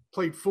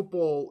played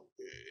football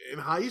in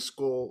high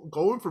school,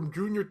 going from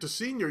junior to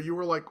senior, you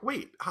were like,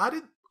 wait, how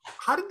did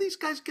these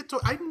guys get to?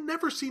 I've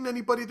never seen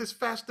anybody this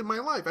fast in my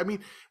life. I mean,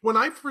 when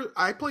I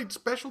played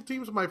special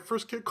teams, my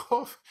first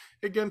kickoff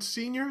against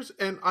seniors,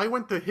 and I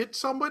went to hit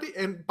somebody,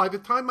 and by the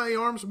time my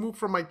arms moved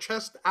from my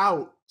chest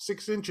out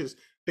 6 inches,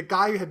 the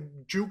guy had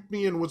juked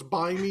me and was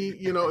by me.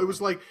 It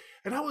was like,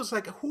 and I was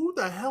like, who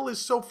the hell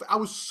is I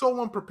was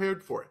so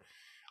unprepared for it.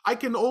 I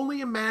can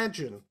only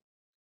imagine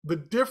the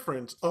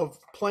difference of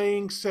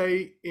playing,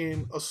 say,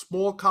 in a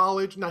small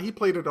college. Now, he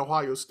played at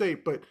Ohio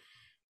State, but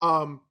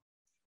and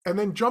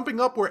then jumping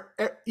up where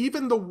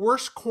even the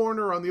worst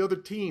corner on the other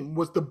team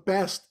was the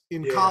best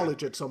in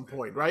college at some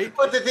point, right?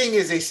 But the thing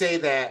is, they say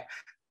that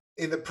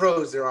in the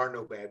pros, there are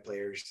no bad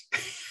players.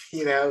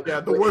 Yeah,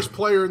 the worst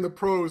player in the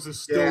pros is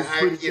still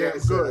pretty damn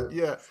good.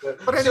 Yeah.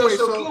 But anyway,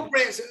 so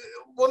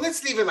well,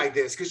 let's leave it like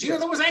this, because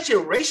there was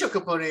actually a racial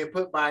component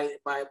put by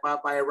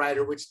a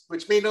writer, which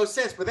made no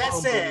sense. But that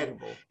said,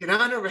 in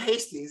honor of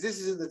Hastings, this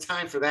isn't the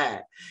time for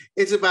that.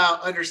 It's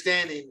about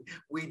understanding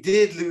we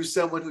did lose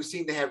someone who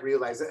seemed to have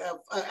realized.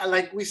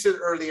 Like we said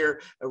earlier,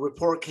 a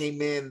report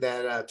came in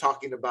that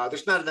talking about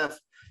there's not enough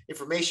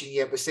information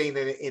yet, but saying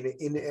that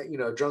in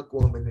a drunk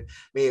woman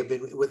may have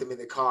been with him in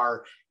the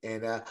car.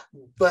 And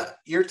but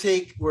your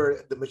take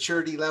where the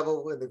maturity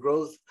level and the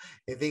growth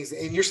and things,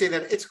 and you're saying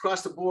that it's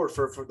across the board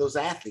for those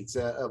athletes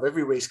of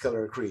every race,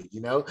 color, or creed,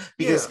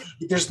 because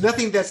there's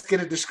nothing that's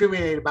going to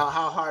discriminate about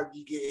how hard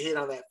you get hit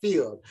on that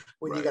field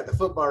when you got the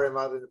football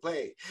involved in the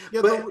play.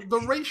 Yeah, but the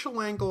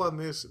racial angle on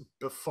this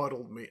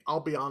befuddled me. I'll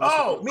be honest.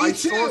 Oh, me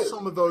too. I saw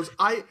some of those.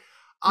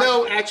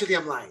 No, actually,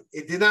 I'm lying.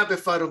 It did not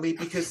befuddle me,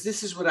 because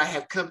this is what I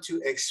have come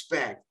to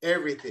expect.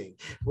 Everything.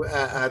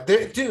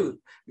 Dude,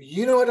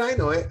 you know what? I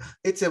know it.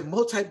 It's a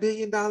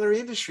multi-billion-dollar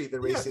industry,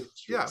 the race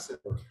industry. Yeah. So,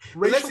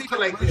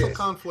 racial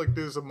conflict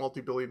is a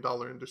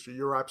multi-billion-dollar industry.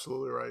 You're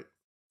absolutely right.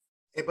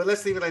 But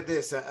let's leave it like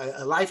this.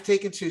 A life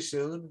taken too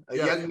soon, a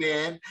young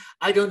man.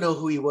 I don't know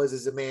who he was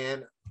as a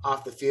man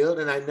off the field,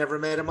 and I never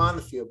met him on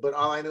the field, but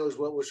all I know is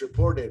what was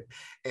reported.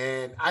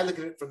 And I look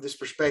at it from this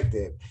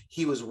perspective.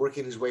 He was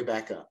working his way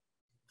back up.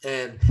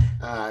 And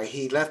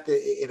he left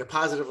it in a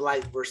positive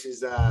light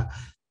versus,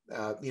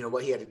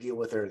 what he had to deal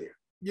with earlier.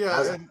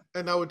 Yeah,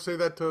 and I would say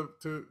that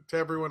to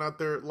everyone out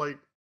there, like,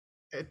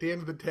 at the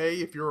end of the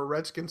day, if you're a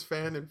Redskins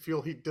fan and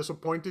feel he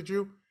disappointed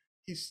you,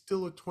 He's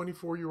still a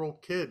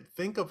 24-year-old kid.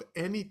 Think of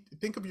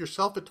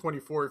yourself at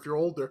 24 if you're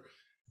older.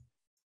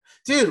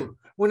 Dude,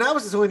 when I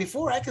was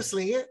 24, I could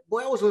sling it.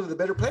 Boy, I was one of the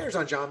better players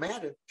on John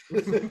Madden.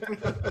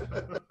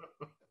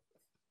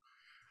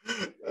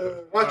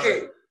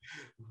 Okay.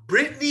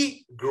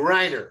 Brittany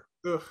Griner.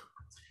 Ugh.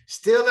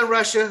 Still in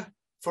Russia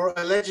for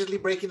allegedly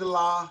breaking the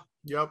law.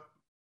 Yep.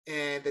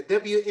 And the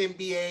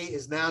WNBA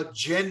is now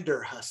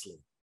gender hustling.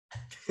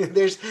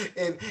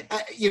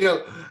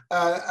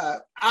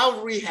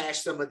 I'll rehash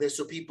some of this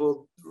so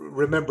people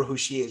remember who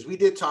she is. We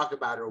did talk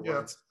about her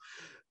once.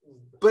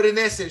 But in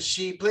essence,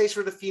 she plays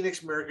for the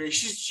Phoenix Mercury.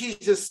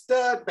 She's a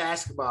stud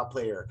basketball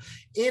player.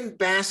 In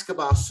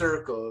basketball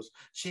circles,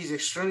 she's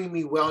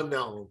extremely well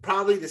known.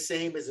 Probably the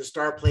same as a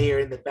star player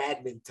in the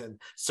badminton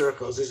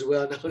circles is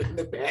well known in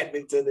the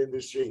badminton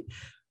industry.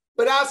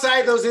 But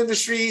outside those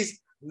industries,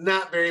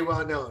 not very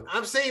well known.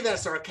 I'm saying that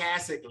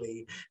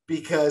sarcastically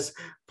because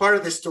part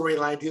of the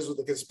storyline deals with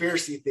the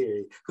conspiracy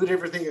theory. Who'd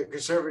ever think a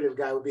conservative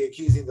guy would be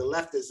accusing the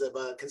leftists of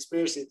a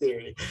conspiracy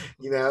theory,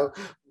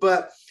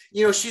 But,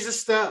 she's a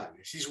stud.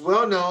 She's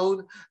well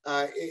known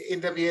in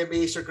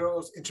WNBA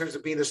circles in terms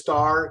of being a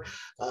star,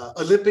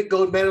 Olympic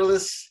gold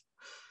medalist.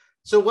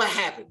 So what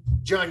happened?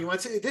 John, you want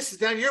to say this is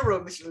down your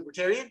road, Mr.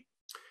 Libertarian?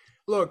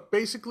 Look,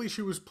 basically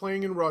she was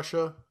playing in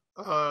Russia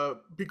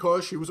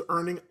because she was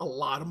earning a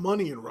lot of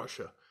money in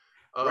Russia.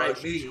 Right,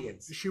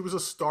 she was a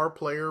star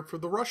player for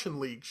the Russian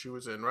league she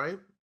was in, right?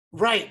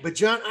 Right, but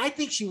John, I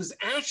think she was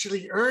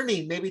actually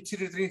earning maybe 2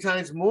 to 3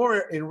 times more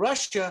in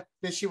Russia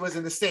than she was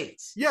in the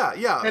States. Yeah.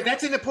 Now,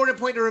 that's an important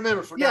point to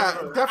remember.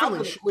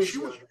 Definitely.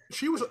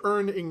 She was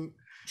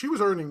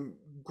earning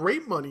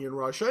great money in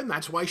Russia, and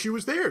that's why she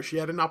was there. She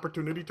had an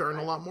opportunity to earn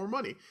a lot more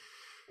money.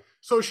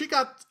 So she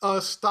got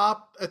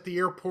stopped at the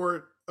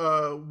airport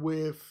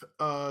with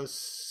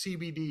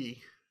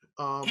CBD,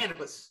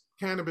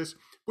 cannabis,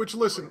 which,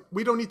 listen,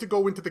 we don't need to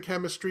go into the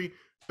chemistry.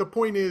 The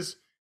point is,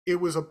 it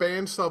was a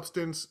banned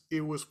substance.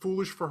 It was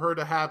foolish for her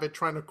to have it,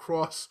 trying to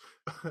cross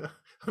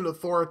an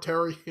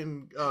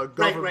authoritarian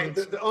government.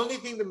 Right. The only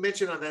thing to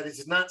mention on that is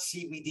it's not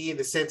CBD in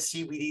the sense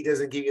CBD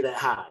doesn't give you that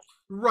high.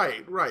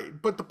 Right.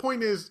 But the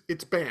point is,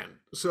 it's banned.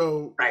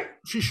 So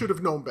she should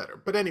have known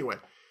better. But anyway.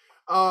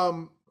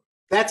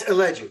 That's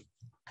alleged.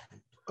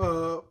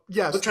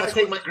 Yes. Don't try to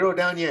take my girl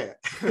down yet.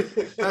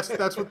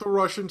 that's what the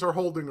Russians are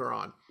holding her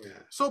on. Yeah.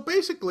 So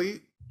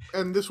basically,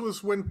 and this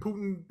was when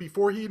Putin,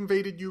 before he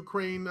invaded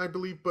Ukraine, I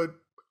believe, but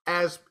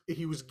as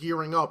he was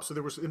gearing up, so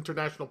there was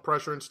international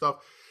pressure and stuff.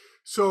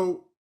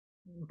 So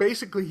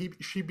basically,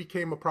 she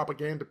became a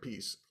propaganda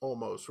piece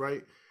almost,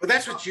 right? Well,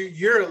 that's what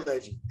you're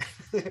alleging.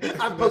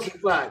 I'm poking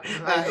fun.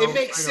 It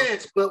makes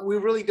sense, but we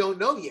really don't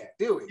know yet,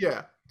 do we?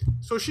 Yeah.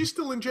 So she's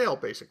still in jail,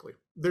 basically.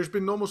 There's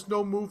been almost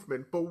no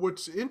movement. But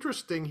what's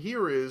interesting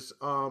here is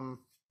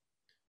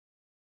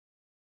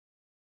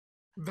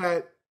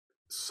that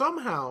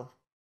somehow,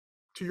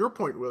 to your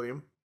point,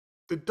 William,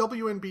 the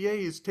WNBA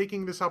is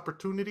taking this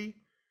opportunity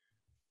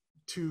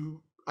to,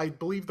 I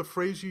believe the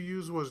phrase you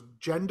used was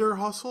gender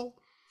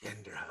hustle.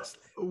 Gender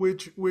hustling.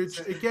 Which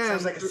again...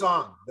 Sounds like a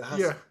song. The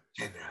hustle. Yeah.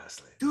 Gender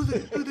hustling. Do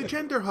the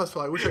gender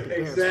hustle. I wish I could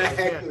dance.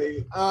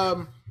 Exactly.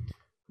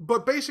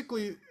 But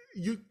basically...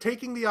 you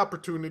taking the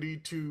opportunity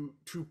to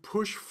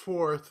push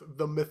forth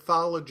the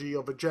mythology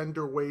of a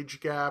gender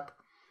wage gap.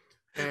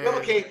 Well,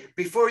 okay,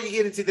 before you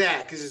get into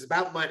that, because it's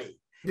about money.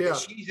 Yeah,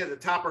 she's at the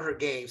top of her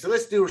game. So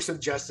let's do her some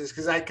justice,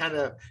 because I kind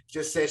of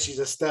just said she's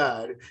a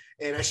stud,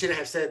 and I shouldn't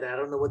have said that. I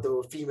don't know what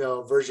the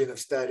female version of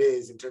stud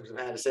is in terms of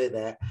how to say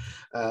that.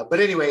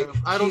 But anyway,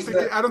 I don't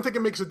think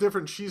it makes a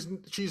difference.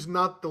 She's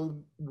not the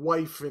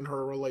wife in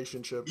her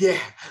relationship. Yeah,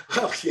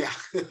 oh yeah.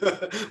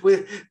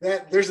 With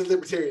that, there's a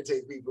libertarian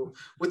take, people.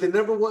 With the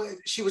number one,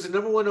 she was a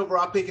number 1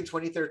 overall pick in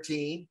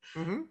 2013.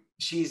 Mm-hmm.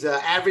 She's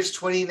averaged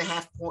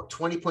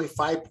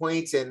 20.5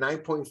 points and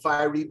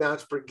 9.5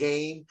 rebounds per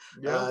game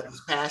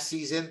this past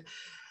season.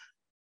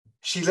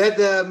 She led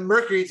the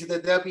Mercury to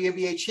the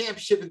WNBA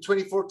championship in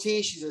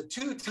 2014. She's a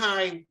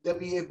 2-time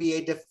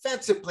WNBA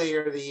Defensive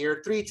Player of the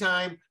Year,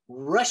 3-time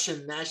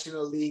Russian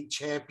National League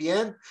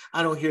champion.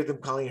 I don't hear them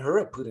calling her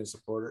a Putin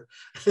supporter.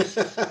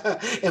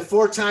 And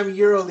 4-time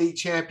EuroLeague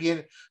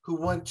champion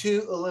who won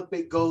 2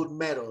 Olympic gold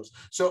medals.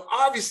 So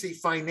obviously,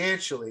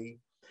 financially,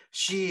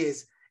 she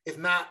is, if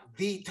not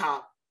the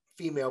top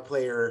female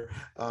player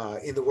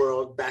in the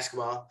world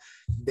basketball,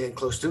 then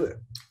close to it.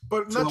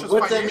 But not so just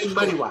what does that mean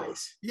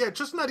money-wise? Yeah,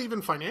 just not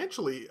even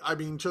financially. I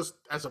mean, just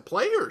as a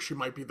player, she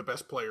might be the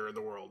best player in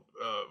the world.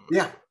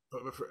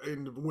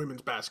 In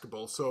women's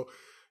basketball. So,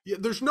 yeah,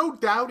 there's no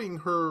doubting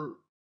her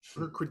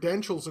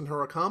credentials and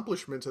her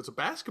accomplishments as a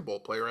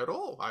basketball player at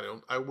all.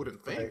 I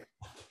wouldn't think.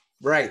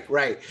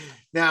 Right.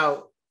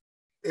 Now,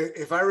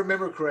 if I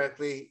remember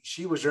correctly,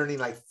 she was earning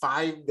like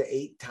 5 to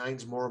 8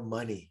 times more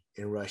money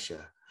in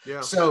Russia.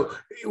 Yeah. So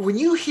when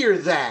you hear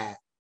that,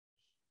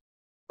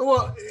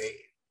 well,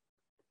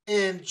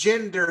 and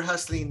gender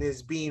hustling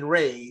is being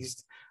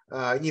raised,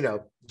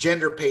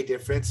 gender pay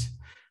difference.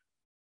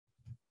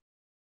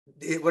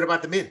 What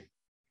about the men?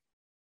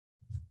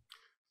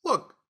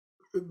 Look,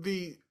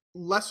 the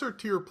lesser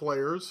tier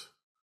players,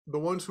 the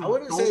ones I who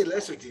wouldn't say don't.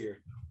 lesser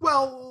tier.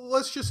 Well,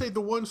 let's just say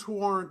the ones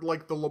who aren't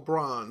like the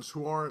LeBrons,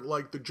 who aren't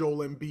like the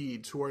Joel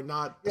Embiids, who are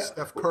not the Yeah.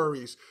 Steph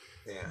Currys.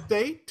 Yeah.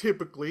 They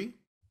typically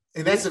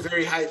And that's a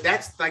very high.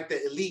 That's like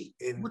the elite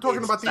we're in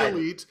talking about the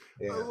society. elites.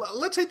 Yeah.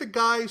 Let's say the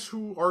guys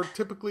who are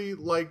typically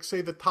like,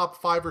 say, the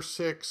top 5 or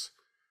 6,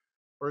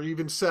 or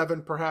even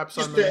 7, perhaps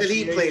Just on an the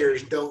elite NBA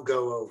players team. don't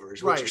go over,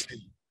 is what you're Right.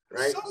 saying,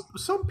 right?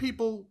 Some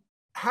people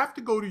have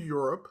to go to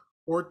Europe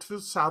or to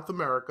South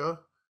America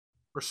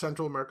or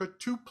Central America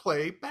to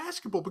play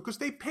basketball because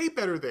they pay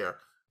better there.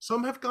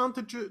 Some have gone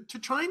to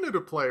China to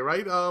play,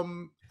 right?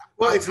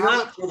 Well, it's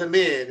not for the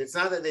men. It's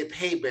not that they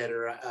pay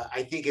better.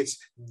 I think it's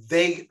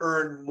they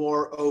earn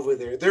more over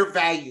there. They're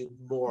valued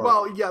more.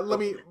 Well, yeah. Let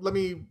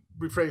me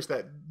rephrase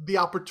that. The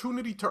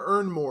opportunity to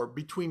earn more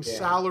between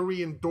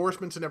salary,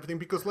 endorsements, and everything.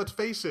 Because let's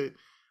face it,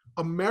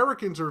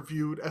 Americans are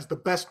viewed as the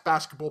best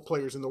basketball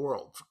players in the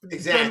world.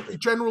 Exactly.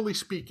 Generally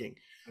speaking.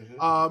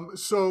 Mm-hmm.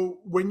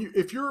 So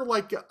if you're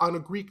like on a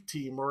Greek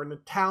team or an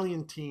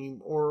Italian team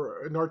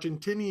or an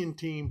Argentinian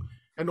team,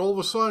 and all of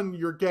a sudden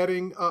you're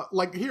getting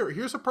like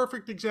here's a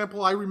perfect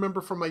example I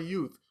remember from my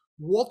youth.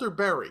 Walter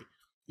Berry,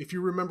 if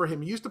you remember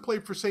him, he used to play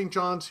for St.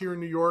 John's here in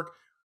New York.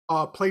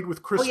 Played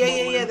with Chris. Oh yeah,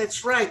 Mullin. yeah.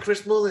 That's right.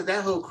 Chris Mullin,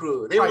 that whole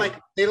crew. They were like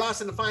they lost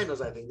in the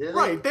finals, I think. Didn't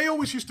Right. They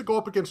always used to go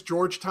up against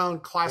Georgetown,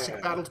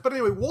 classic battles. But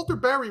anyway, Walter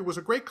Berry was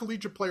a great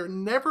collegiate player.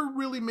 Never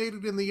really made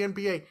it in the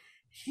NBA.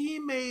 He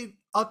made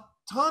a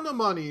ton of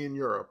money in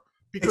Europe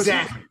because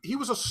he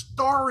was a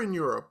star in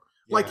Europe.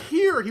 Yeah. Like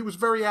here, he was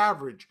very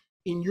average.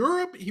 In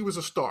Europe, he was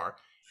a star.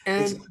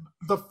 And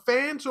the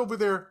fans over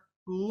there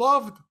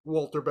loved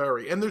Walter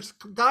Berry. And there's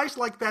guys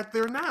like that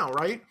there now,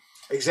 right?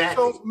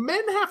 Exactly. So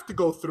men have to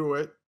go through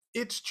it.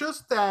 It's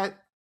just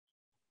that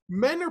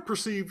men are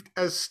perceived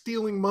as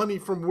stealing money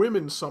from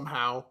women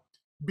somehow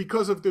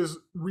because of this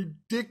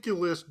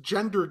ridiculous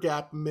gender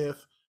gap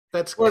myth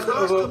that's hold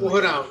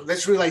on.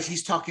 Let's realize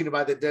he's talking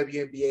about the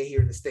WNBA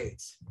here in the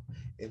States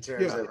in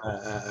terms of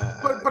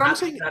but I'm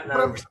saying not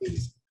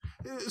overseas.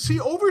 See,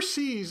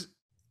 overseas,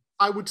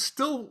 I would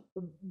still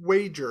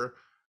wager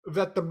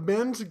that the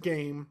men's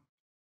game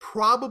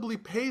probably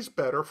pays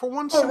better for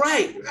one. Oh,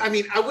 right. I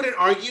mean, I wouldn't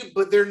argue,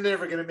 but they're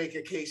never going to make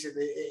a case in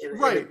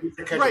right.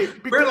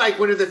 We're like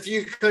one of the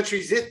few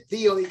countries, if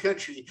the only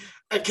country,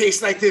 a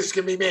case like this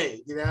can be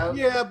made. You know?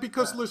 Yeah,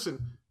 because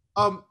listen,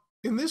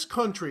 in this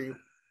country,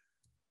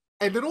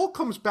 and it all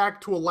comes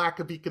back to a lack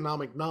of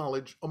economic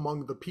knowledge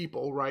among the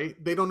people,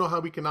 right? They don't know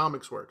how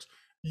economics works.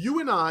 You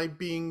and I,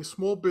 being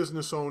small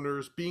business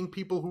owners, being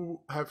people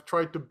who have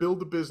tried to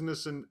build a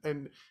business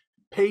and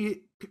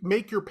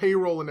make your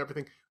payroll and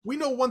everything, we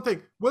know one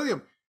thing.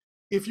 William,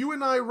 if you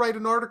and I write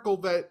an article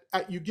that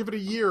you give it a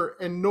year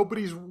and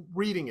nobody's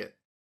reading it,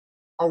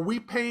 are we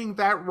paying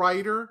that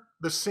writer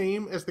the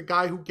same as the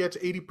guy who gets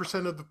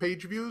 80% of the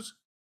page views?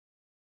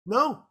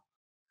 No.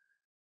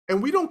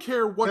 And we don't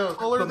care what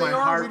color they are. My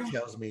heart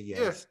tells me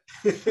yes.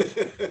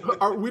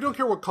 Yeah. We don't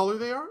care what color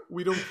they are.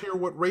 We don't care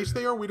what race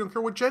they are. We don't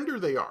care what gender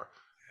they are.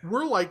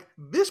 We're like,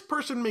 this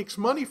person makes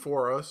money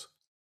for us.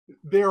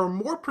 They are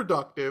more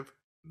productive.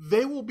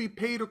 They will be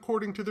paid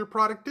according to their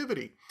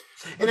productivity.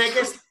 And I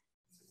guess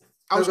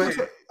I was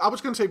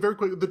going to say very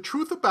quickly, the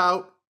truth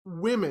about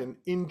women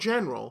in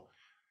general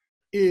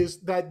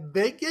is that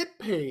they get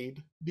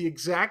paid the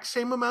exact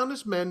same amount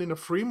as men in a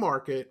free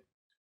market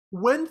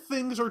when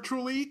things are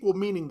truly equal,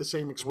 meaning the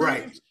same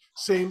experience,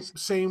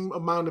 same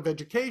amount of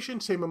education,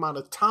 same amount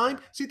of time.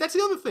 See, that's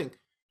the other thing.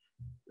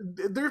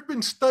 There have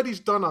been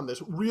studies done on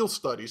this, real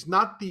studies,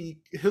 not the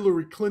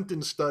Hillary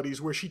Clinton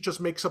studies where she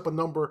just makes up a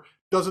number,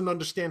 doesn't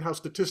understand how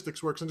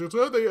statistics works, and says,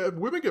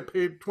 women get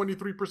paid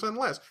 23%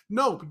 less.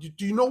 No,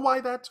 do you know why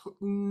that's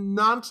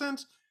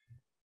nonsense?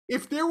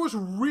 If there was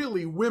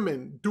really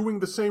women doing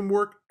the same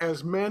work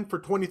as men for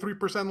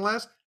 23%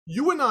 less,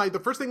 you and I, the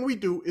first thing we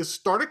do is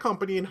start a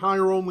company and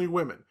hire only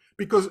women.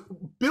 Because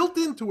built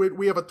into it,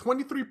 we have a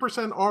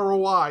 23%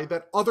 ROI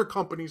that other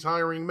companies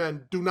hiring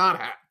men do not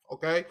have.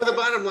 Okay. But the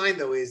bottom line,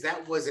 though, is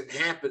that wasn't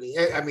happening.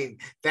 I mean,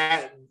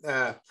 that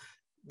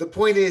the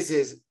point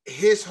is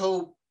his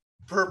whole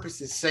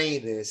purpose is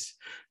saying this.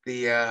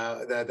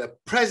 The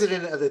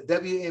president of the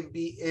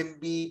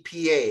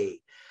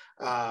WNBPA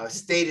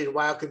stated,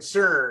 while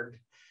concerned,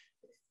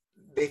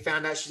 they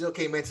found out she's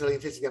okay mentally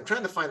and physically. I'm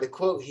trying to find the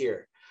quote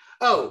here.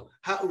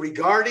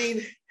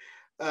 Regarding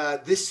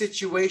this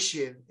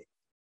situation,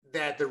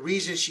 that the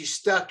reason she's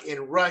stuck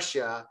in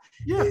Russia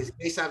is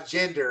based off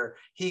gender.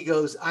 He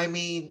goes, I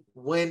mean,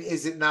 when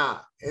is it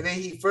not? And then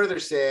he further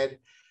said,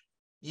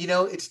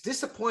 it's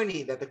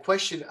disappointing that the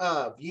question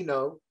of,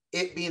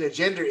 it being a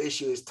gender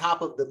issue is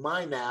top of the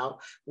mind now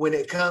when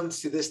it comes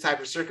to this type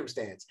of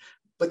circumstance.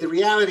 But the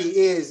reality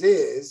is,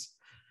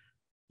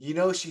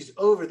 she's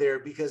over there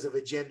because of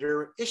a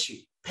gender issue,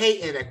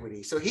 pay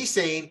inequity. So he's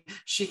saying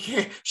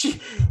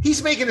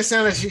he's making it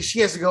sound like she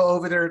has to go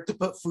over there to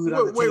put food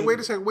on the table. Wait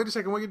a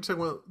second.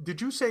 Well, did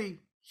you say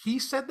he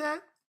said that?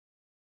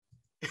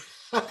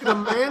 Did a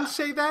man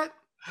say that?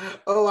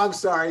 Oh, I'm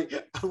sorry.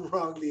 I'm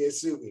wrongly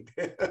assuming.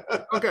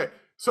 Okay.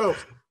 So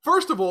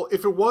First of all,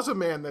 if it was a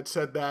man that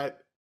said that,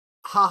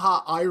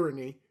 haha,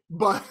 irony.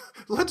 But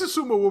let's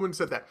assume a woman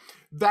said that.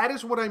 That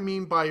is what I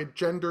mean by a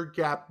gender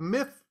gap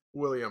myth,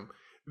 William.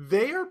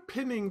 They are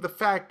pinning the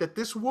fact that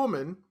this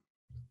woman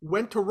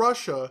went to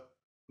Russia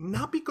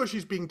not because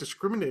she's being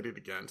discriminated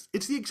against.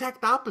 It's the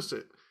exact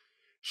opposite.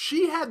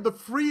 She had the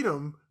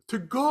freedom to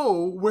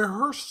go where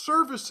her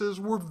services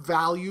were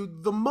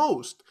valued the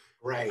most.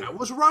 Right. That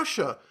was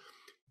Russia.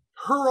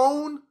 Her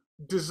own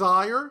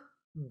desire,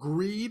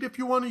 greed, if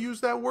you want to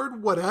use that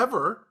word,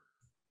 whatever,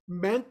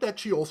 meant that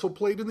she also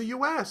played in the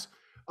U.S.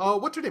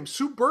 What's her name?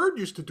 Sue Bird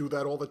used to do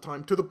that all the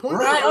time, to the point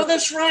right. Oh,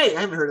 that's right.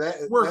 I haven't heard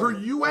that. Where her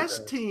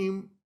U.S.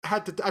 team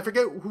had to, I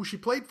forget who she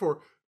played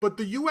for, but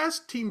the U.S.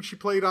 team she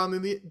played on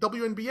in the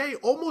WNBA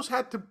almost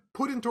had to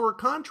put into her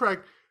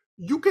contract,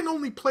 you can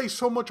only play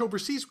so much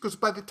overseas because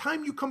by the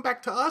time you come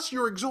back to us,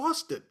 you're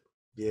exhausted.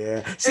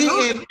 Yeah.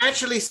 See, and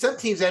actually, some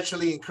teams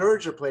actually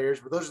encourage their players,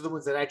 but those are the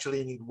ones that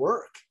actually need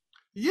work.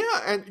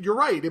 Yeah, and you're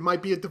right. It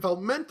might be a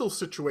developmental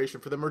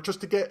situation for them, or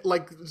just to get,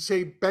 like,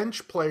 say,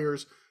 bench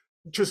players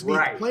just need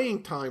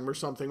playing time or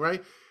something,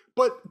 right?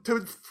 But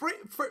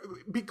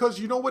because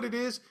you know what it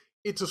is?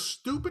 It's a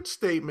stupid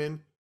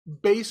statement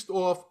based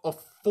off a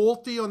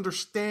faulty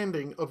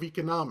understanding of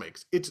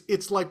economics.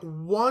 It's like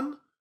one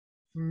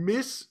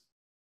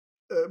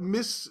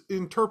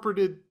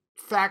misinterpreted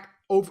fact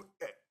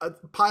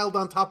piled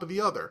on top of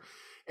the other,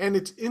 and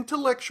it's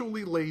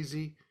intellectually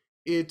lazy.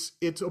 It's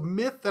a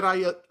myth that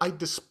I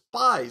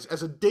despise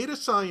as a data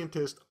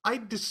scientist. I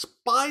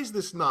despise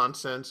this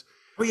nonsense.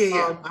 Oh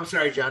yeah. I'm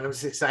sorry, John. I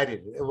was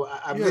excited.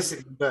 I'm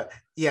listening, but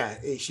yeah,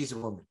 she's a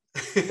woman.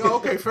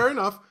 Okay, fair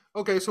enough.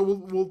 Okay, so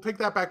we'll take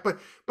that back. But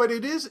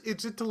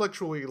it's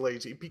intellectually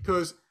lazy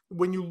because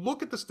when you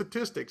look at the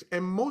statistics,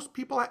 and most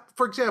people,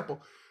 for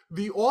example,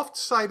 the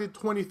oft-cited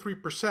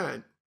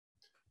 23%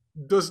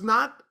 does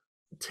not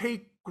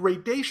take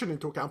gradation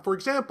into account. For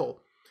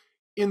example,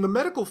 in the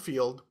medical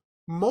field,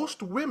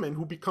 most women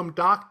who become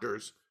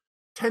doctors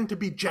tend to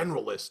be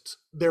generalists.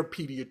 They're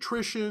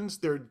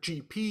pediatricians, they're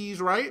GPs,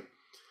 right?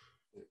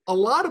 A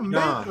lot of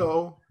men,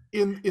 though,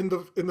 in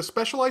the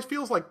specialized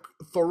fields like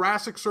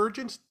thoracic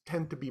surgeons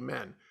tend to be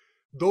men.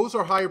 Those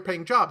are higher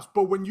paying jobs.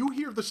 But when you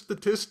hear the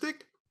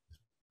statistic,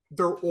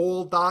 they're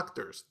all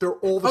doctors. They're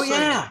all the same.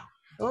 Yeah.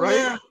 Right?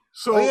 Yeah.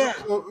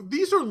 So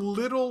these are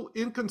little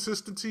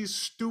inconsistencies,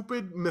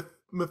 stupid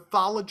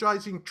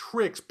mythologizing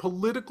tricks,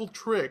 political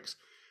tricks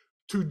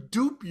to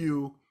dupe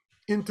you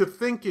into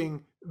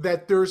thinking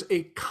that there's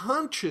a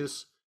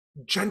conscious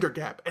gender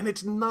gap, and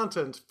it's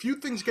nonsense. Few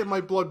things get my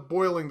blood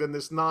boiling than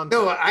this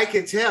nonsense. No, I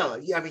can tell.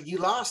 Yeah, I mean, you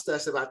lost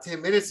us about 10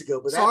 minutes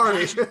ago, but that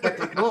passion kept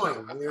it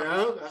going. You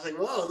know, I was like,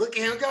 "Whoa, look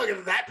at him go!"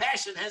 That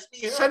passion has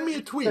me. Send me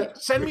a tweet.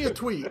 Send me a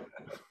tweet.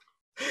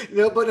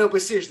 No, but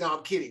seriously, no,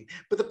 I'm kidding.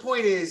 But the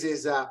point is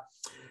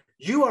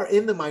you are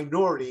in the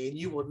minority, and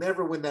you will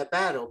never win that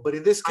battle. But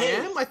in this case, I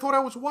am. I thought I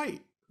was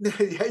white.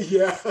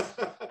 yeah.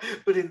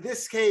 But in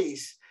this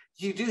case,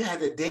 you do have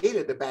the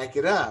data to back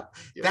it up.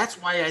 Yeah.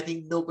 That's why I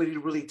think nobody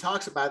really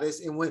talks about this.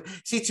 And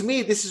to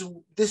me, this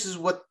is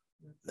what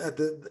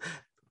the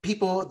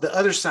people, the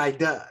other side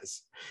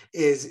does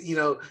is, you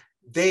know,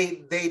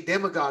 they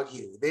demagogue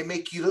you. They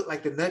make you look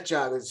like the nut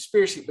job and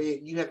conspiracy,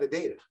 but you have the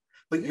data,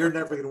 but you're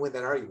never going to win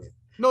that argument.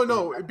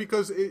 No,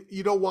 because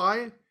you know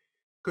why?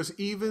 Because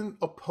even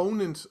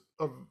opponents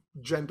of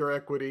gender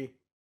equity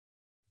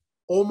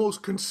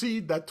almost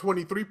concede that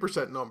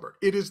 23% number.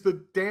 It is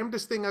the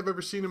damnedest thing I've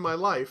ever seen in my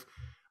life.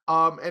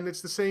 And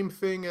it's the same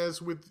thing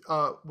as with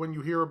when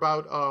you hear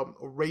about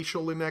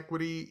racial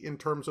inequity in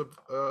terms of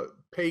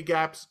pay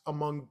gaps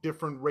among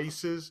different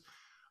races.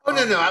 Oh,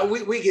 no,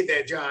 we get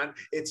that, John.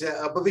 It's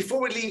but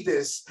before we leave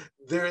this,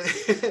 there,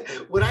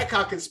 what I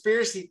call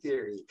conspiracy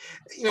theory.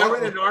 You know, I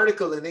read an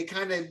article and they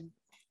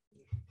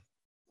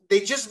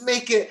just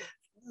make it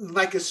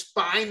like a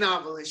spy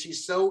novel, and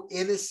she's so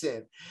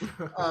innocent.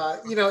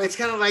 You know, it's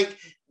kind of like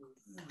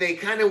they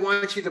kind of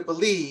want you to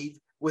believe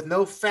with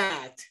no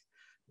fact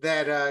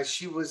that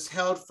she was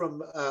held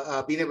from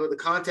being able to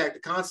contact the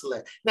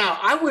consulate. Now,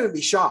 I wouldn't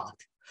be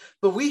shocked,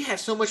 but we have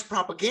so much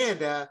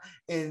propaganda,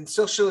 and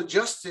social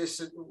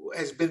justice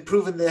has been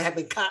proven to have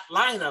been caught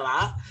lying a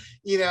lot.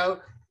 You know,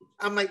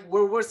 I'm like,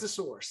 where's the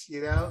source?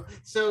 You know,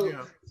 so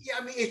yeah,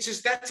 I mean, it's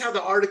just that's how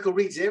the article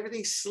reads.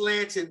 Everything's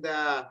slanted,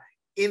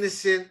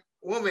 innocent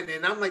woman,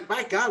 and I'm like,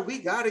 my God, we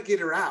got to get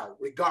her out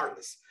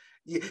regardless.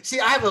 See,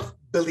 I have a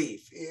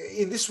belief,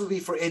 and this would be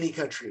for any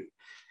country.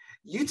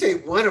 You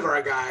take one of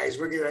our guys,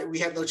 we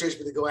have no choice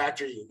but to go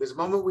after you. Because the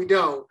moment we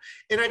don't,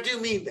 and I do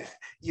mean that,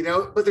 you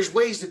know, but there's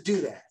ways to do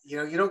that. You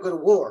know, you don't go to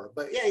war,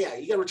 but yeah,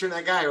 you got to return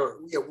that guy, or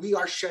we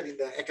are shutting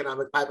the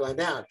economic pipeline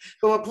down.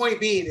 But my point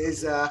being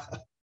is,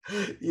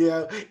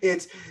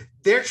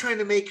 they're trying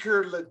to make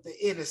her look the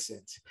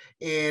innocent,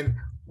 and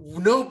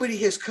nobody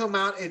has come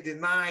out and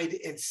denied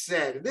and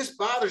said, and this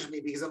bothers me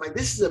because I'm like,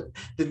 this is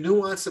the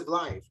nuance of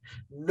life.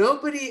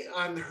 Nobody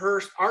on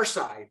our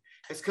side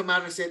has come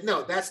out and said,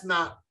 no, that's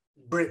not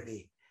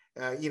Brittany.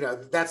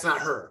 that's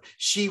not her.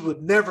 She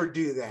would never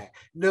do that.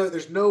 No,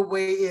 there's no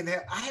way in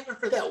hell. I haven't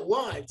heard that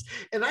once.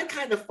 And I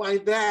kind of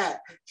find that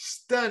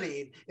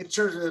stunning in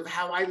terms of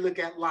how I look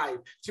at life.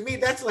 To me,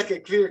 that's like a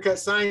clear-cut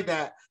sign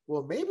that,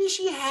 well, maybe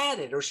she had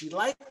it, or she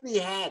likely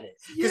had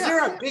it. Because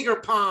there are bigger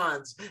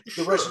ponds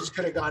the Russians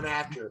could have gone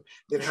after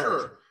than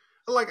her.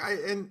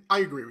 I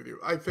agree with you.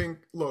 I think,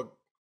 look,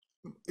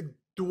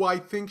 do I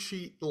think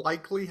she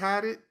likely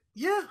had it?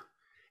 Yeah.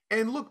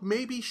 And look,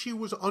 maybe she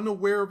was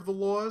unaware of the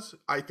laws.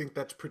 I think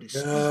that's pretty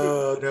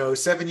stupid. No,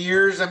 7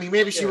 years. I mean,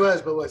 maybe she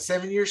was, but what,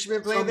 7 years she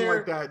been playing something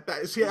there? Like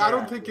that. See, I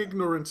don't think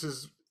ignorance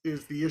is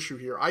the issue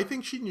here. I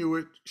think she knew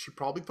it. She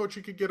probably thought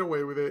she could get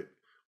away with it,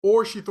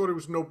 or she thought it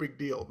was no big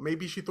deal.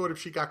 Maybe she thought if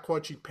she got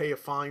caught, she'd pay a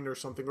fine or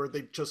something, or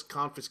they'd just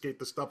confiscate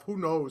the stuff. Who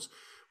knows?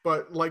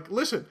 But like,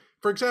 listen,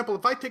 for example,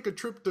 if I take a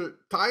trip to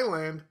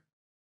Thailand,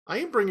 I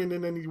ain't bringing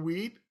in any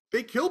weed.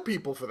 They kill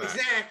people for that.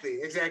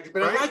 Exactly.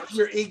 But right? I like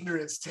your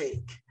ignorance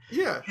take.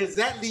 Yeah. Because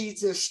that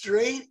leads us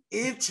straight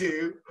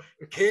into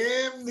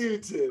Cam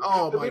Newton.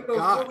 Oh, my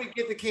God. Before we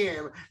get to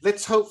Cam,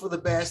 let's hope for the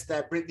best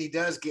that Brittany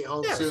does get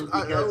home soon.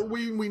 Because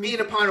we being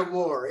upon a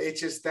war,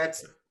 it's just,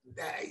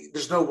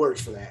 there's no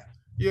words for that.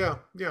 Yeah.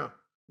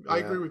 I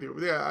agree with you.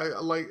 Yeah,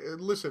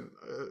 listen,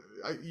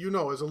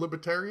 as a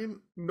libertarian,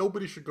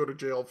 nobody should go to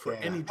jail for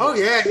any drug. Oh,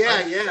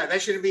 yeah.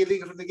 That shouldn't be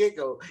illegal from the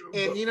get-go.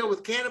 And,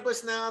 with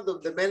cannabis now,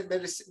 the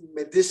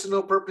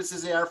medicinal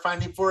purposes they are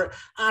finding for it,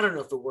 I don't know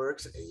if it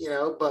works,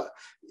 but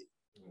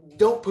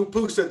don't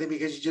poo-poo something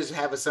because you just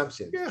have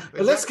assumptions. Yeah, exactly.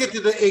 But let's get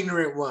to the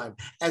ignorant one,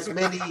 as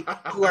many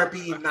who are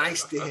being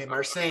nice to him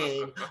are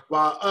saying,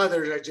 while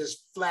others are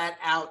just flat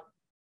out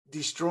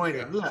destroying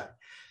him. Look,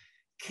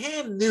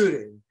 Cam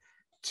Newton,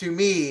 to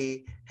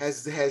me,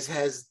 has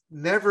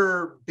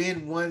never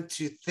been one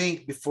to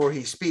think before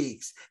he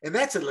speaks. And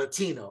that's a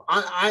Latino.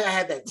 I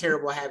had that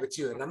terrible habit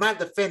too. And I'm not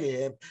defending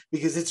him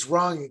because it's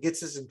wrong. It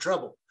gets us in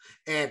trouble.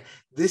 And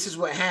this is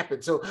what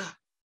happened. So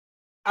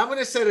I'm going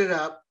to set it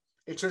up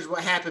in terms of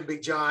what happened,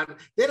 Big John.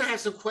 Then I have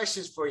some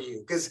questions for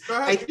you because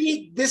I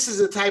think this is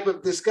a type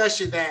of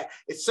discussion that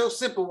it's so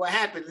simple. What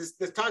happened?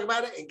 Let's talk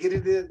about it and get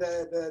into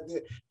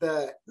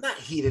the not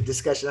heated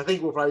discussion. I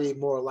think we'll probably be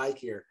more alike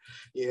here,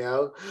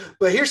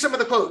 But here's some of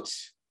the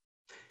quotes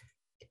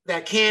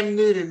that Cam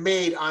Newton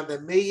made on the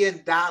 $1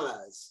 million.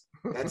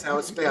 That's how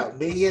it's spelled. $1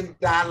 million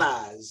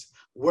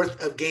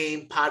worth of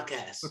game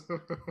podcast.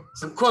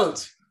 Some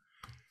quotes.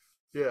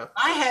 Yeah.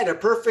 I had a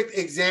perfect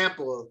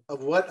example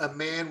of what a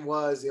man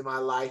was in my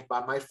life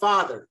by my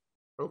father.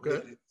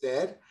 Okay. He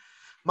said,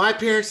 my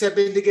parents have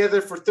been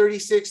together for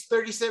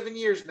 37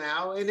 years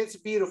now, and it's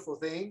a beautiful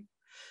thing.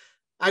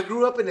 I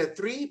grew up in a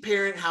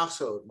 3-parent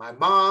household, my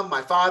mom,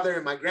 my father,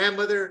 and my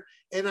grandmother,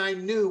 and I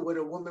knew what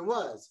a woman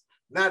was.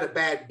 Not a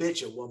bad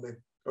bitchy woman,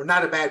 or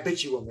not a bad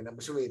bitchy woman. I'm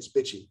assuming it's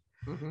bitchy.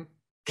 Mm-hmm.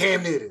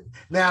 Cam Newton.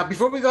 Now,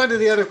 before we go into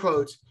the other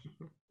quotes,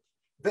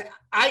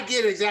 I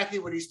get exactly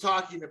what he's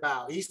talking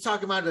about. He's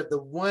talking about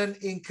the one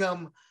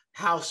income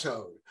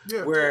household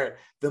where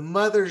the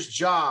mother's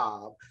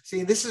job.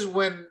 See, this is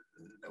when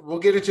we'll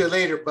get into it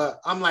later, but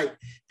I'm like,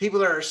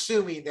 people are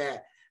assuming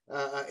that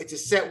it's a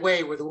set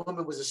way where the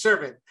woman was a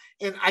servant.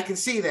 And I can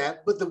see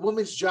that, but the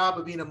woman's job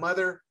of being a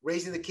mother,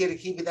 raising the kid and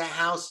keeping that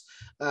house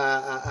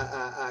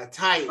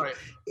tight,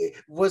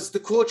 was the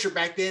culture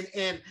back then.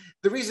 And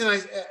the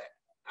reason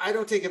I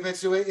don't take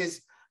offense to it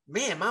is,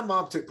 man, my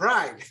mom took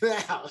pride in the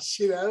house,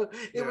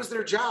 it was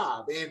their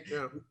job. And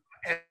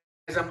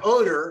as I'm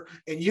older,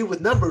 and you with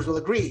numbers will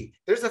agree,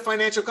 there's a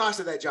financial cost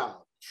of that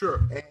job.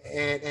 Sure.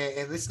 And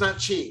it's not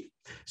cheap.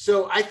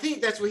 So I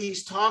think that's what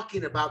he's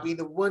talking about, being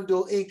the one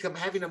dual income,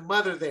 having a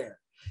mother there,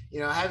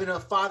 having a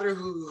father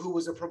who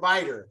was a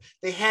provider.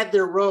 They had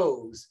their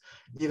roles,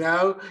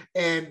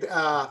 and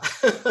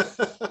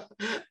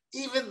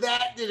even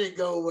that didn't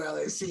go well,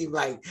 it seemed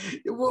like.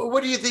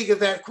 What do you think of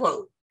that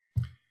quote?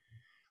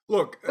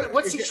 Look,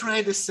 what's he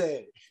trying to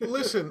say?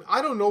 Listen,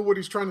 I don't know what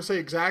he's trying to say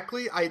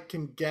exactly. I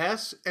can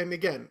guess. And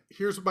again,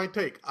 here's my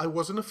take. I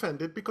wasn't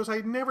offended because I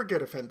never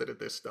get offended at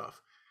this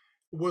stuff.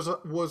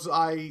 Was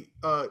I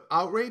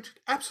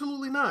outraged?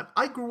 Absolutely not.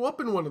 I grew up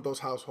in one of those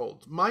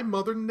households. My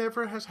mother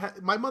never has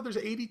had. My mother's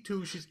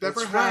 82. She's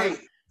never had.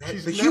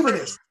 She's a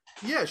humanist.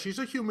 Yeah, she's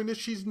a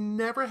humanist. She's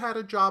never had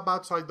a job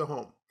outside the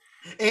home.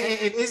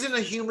 And isn't a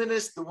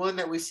humanist the one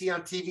that we see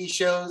on TV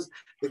shows?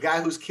 The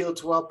guy who's killed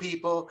 12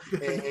 people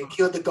and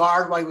killed the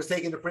guard while he was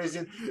taken to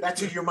prison.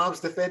 That's who your mom's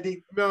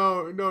defending?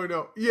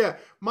 No. Yeah,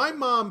 my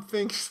mom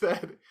thinks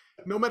that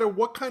no matter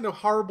what kind of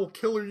horrible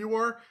killer you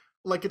are,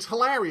 like, it's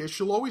hilarious.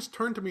 She'll always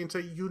turn to me and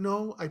say,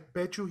 I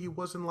bet you he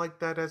wasn't like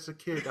that as a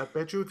kid. I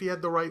bet you if he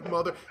had the right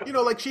mother.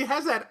 Like, she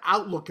has that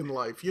outlook in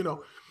life,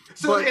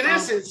 So in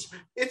essence,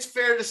 it's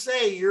fair to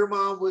say your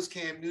mom was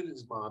Cam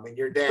Newton's mom and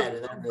your dad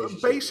in that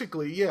relationship.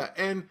 Basically, yeah.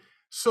 And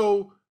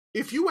so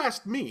if you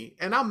asked me,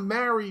 and I'm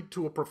married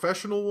to a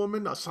professional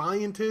woman, a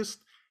scientist,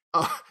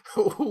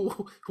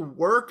 who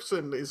works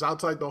and is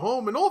outside the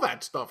home and all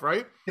that stuff,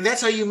 right? And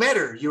that's how you met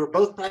her. You were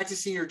both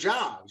practicing your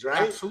jobs,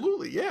 right?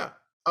 Absolutely, yeah.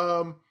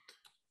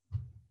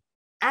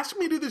 Ask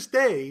me to this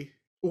day,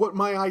 what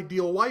my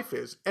ideal wife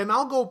is. And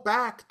I'll go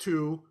back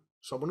to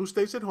someone who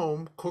stays at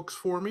home, cooks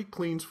for me,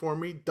 cleans for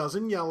me,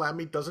 doesn't yell at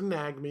me, doesn't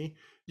nag me,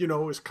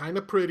 is kind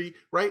of pretty,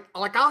 right?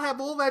 Like I'll have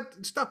all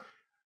that stuff.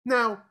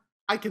 Now,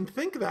 I can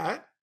think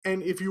that,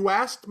 and if you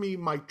asked me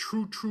my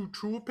true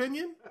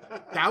opinion,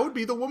 that would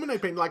be the woman I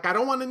paint. Like, I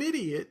don't want an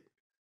idiot,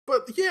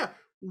 but yeah,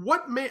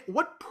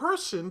 what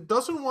person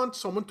doesn't want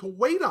someone to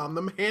wait on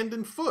them hand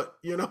and foot?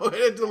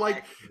 It's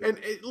like,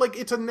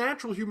 it's a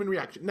natural human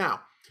reaction.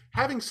 Now,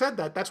 having said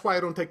that, that's why I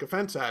don't take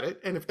offense at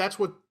it. And if that's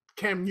what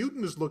Cam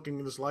Newton is looking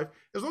in his life,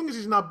 as long as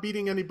he's not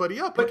beating anybody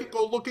up, he could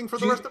go looking for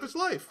the rest of his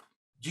life.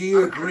 Do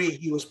you agree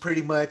he was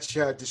pretty much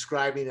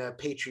describing a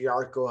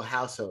patriarchal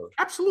household?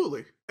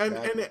 Absolutely.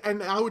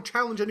 And I would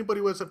challenge anybody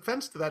who has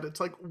offense to that.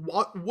 It's like,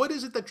 what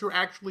is it that you're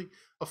actually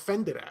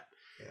offended at?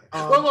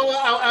 Yeah.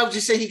 Well, I'll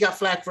just say he got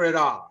flack for it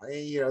all.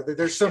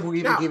 There's some who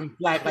even give him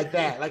flack like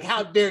that. Like,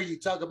 how dare you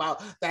talk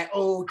about that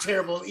old,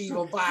 terrible,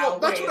 evil, vile? Well,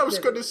 that's what I was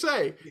going to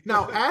say.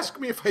 Now, ask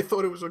me if I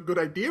thought it was a good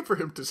idea for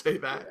him to say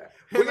that.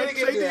 Yeah. And I'd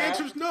say the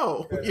answer is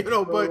no.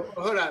 But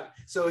hold on.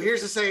 So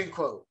here's the saying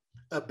quote: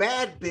 "A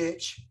bad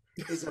bitch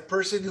is a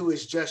person who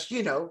is just,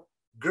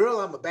 girl,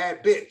 I'm a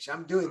bad bitch.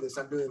 I'm doing this.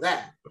 I'm doing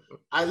that.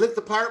 I look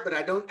the part, but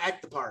I don't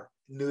act the part,"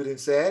 Newton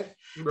said.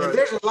 Right. And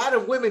there's a lot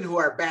of women who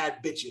are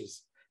bad bitches.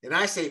 And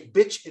I say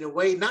bitch in a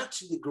way not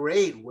to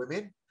degrade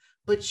women,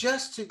 but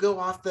just to go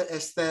off the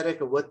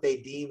aesthetic of what they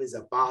deem as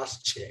a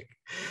boss chick.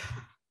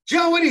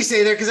 Joe, what do you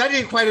say there? Because I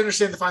didn't quite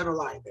understand the final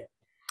line there.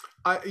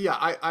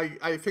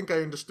 I think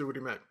I understood what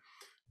he meant.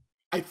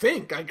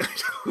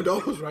 Who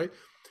knows, right?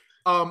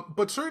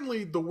 But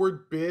certainly the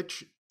word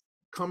bitch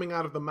coming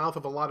out of the mouth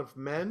of a lot of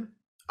men,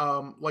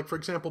 like for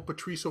example,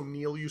 Patrice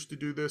O'Neal used to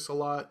do this a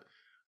lot.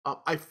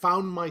 I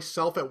found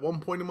myself at one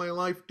point in my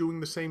life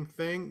doing the same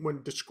thing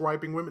when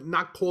describing women,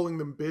 not calling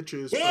them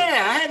bitches.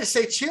 Yeah, I had to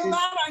say, chill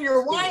out on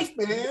your wife,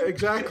 man.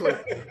 Exactly.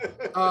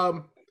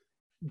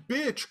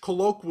 Bitch,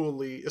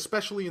 colloquially,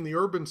 especially in the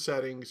urban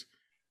settings,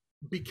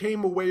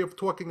 became a way of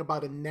talking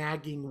about a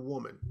nagging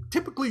woman.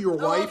 Typically your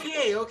wife,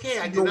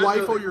 your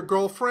wife or your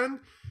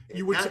girlfriend,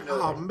 you would say,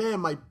 "Oh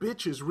man, my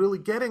bitch is really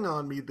getting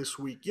on me this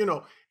week,"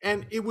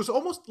 and it was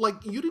almost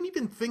like you didn't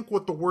even think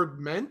what the word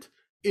meant.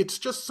 It's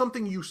just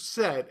something you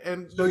said.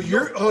 And so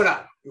hold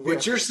on.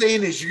 What you're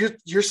saying is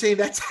you're saying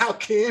that's how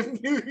Cam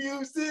Newton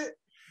used it?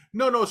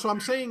 No. So I'm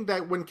saying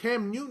that when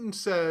Cam Newton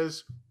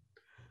says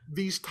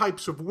these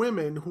types of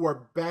women who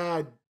are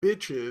bad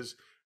bitches,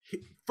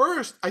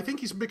 first, I think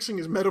he's mixing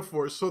his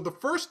metaphors. So the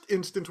first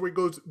instance where he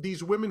goes,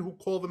 these women who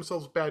call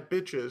themselves bad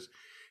bitches,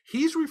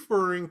 he's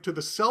referring to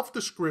the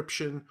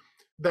self-description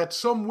that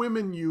some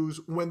women use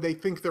when they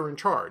think they're in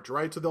charge,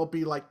 right? So they'll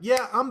be like,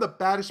 "Yeah, I'm the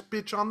baddest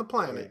bitch on the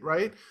planet,"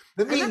 right?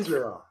 The mean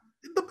girl.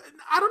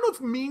 I don't know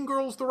if mean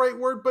girl's the right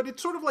word, but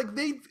it's sort of like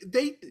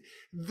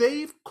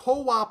they've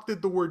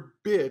co-opted the word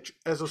bitch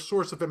as a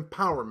source of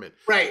empowerment.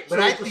 Right, but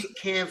I think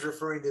Cam's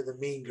referring to the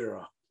mean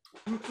girl.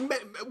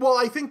 Well,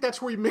 I think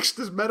that's where he mixed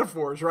his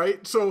metaphors,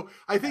 right? So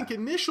I think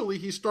initially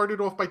he started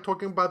off by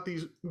talking about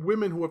these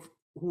women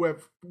who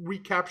have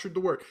recaptured the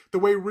word. The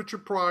way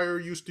Richard Pryor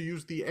used to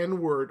use the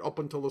N-word up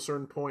until a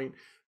certain point,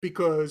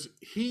 because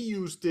he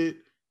used it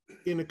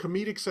in a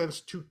comedic sense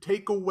to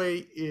take away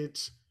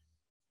its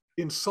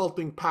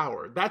insulting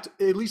power. At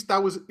least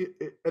that was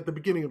at the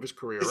beginning of his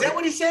career. Is that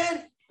what he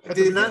said? I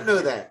did not know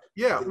that.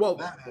 Yeah, well,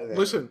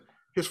 listen,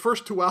 his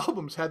first two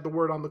albums had the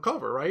word on the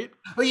cover, right?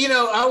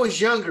 Well, I was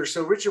younger,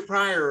 so Richard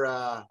Pryor.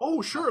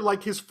 Oh, sure.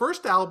 Like his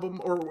first album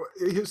or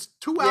his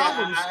two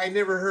albums. I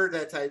never heard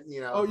that type.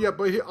 Oh yeah,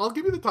 but I'll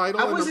give you the title.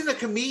 I wasn't a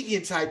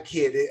comedian type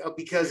kid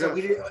because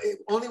we didn't,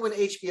 only when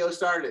HBO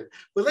started.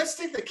 But let's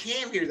take the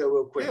Cam here though,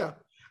 real quick.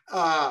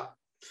 Yeah.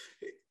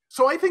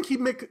 So I think he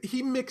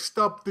mixed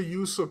up the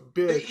use of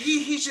bitch.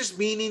 He's just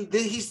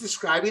he's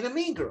describing a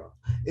mean girl.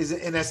 Is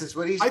in essence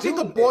what he's doing. I think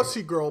a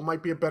bossy girl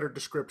might be a better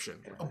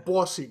description. A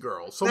bossy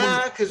girl.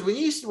 Because when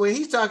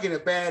he's talking a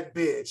bad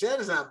bitch, that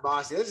is not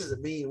bossy. That's just a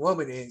mean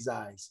woman in his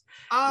eyes.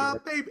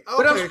 Baby. Okay.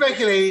 But I'm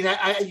speculating.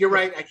 You're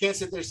right. I can't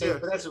sit there saying,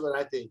 but that's what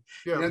I think.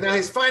 Yeah. Now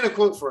his final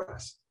quote for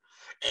us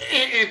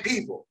and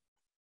people.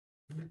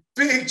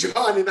 Big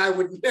John and I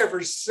would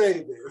never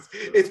say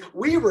this.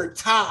 We were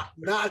taught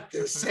not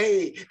to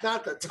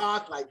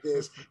talk like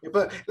this.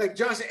 But like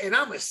John said, and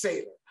I'm a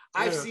sailor.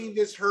 I've seen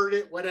this, heard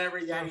it, whatever,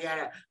 yada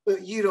yada.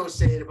 But you don't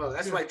say it about.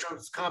 That's why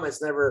Trump's comments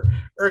never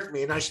irked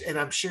me, and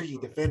I'm sure you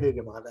defended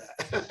him on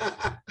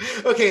that.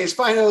 Okay, his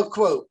final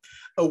quote: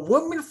 "A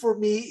woman for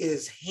me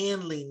is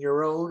handling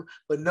your own,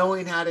 but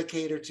knowing how to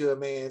cater to a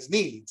man's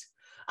needs."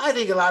 I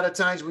think a lot of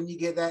times when you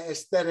get that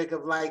aesthetic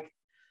of like,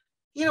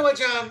 you know what,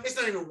 John, it's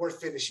not even worth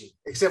finishing,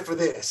 except for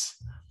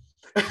this.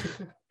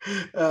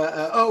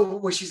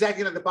 When she's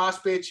acting like the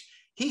boss bitch,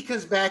 he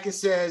comes back and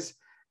says,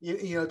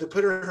 to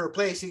put her in her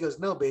place, he goes,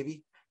 "No,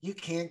 baby, you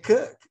can't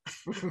cook.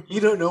 You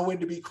don't know when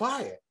to be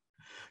quiet.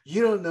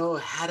 You don't know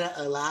how to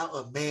allow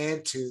a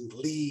man to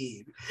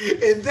lead."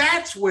 And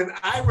that's when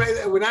I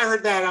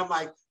heard that, I'm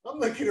like, I'm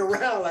looking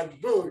around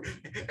like, boom,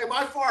 am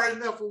I far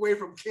enough away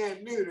from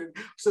Cam Newton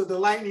so the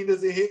lightning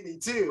doesn't hit me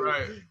too?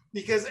 Right.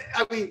 Because,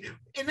 I mean,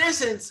 in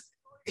essence,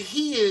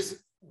 he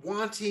is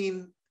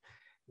wanting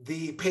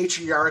the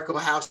patriarchal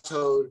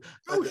household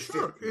Oh, of the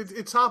sure. 50s.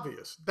 It's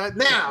obvious.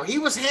 Now, he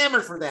was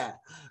hammered for that.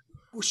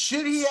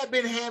 Should he have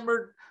been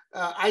hammered?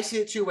 I see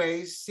it two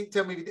ways.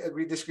 Tell me if you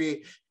agree,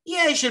 disagree.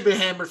 Yeah, he should have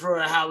been hammered for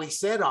how he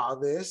said all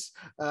this.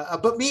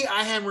 But me,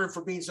 I hammer him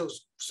for being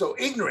so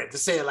ignorant, to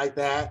say it like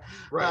that.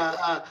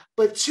 Right.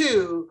 But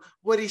two,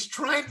 what he's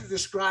trying to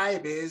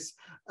describe is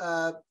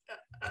a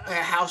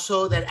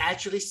household that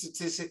actually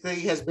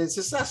statistically has been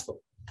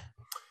successful.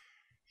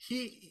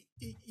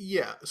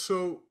 Yeah.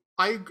 So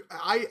I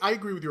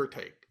agree with your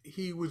take.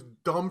 He was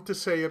dumb to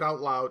say it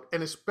out loud,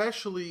 and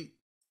especially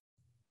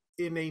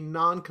in a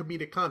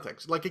non-comedic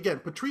context. Like, again,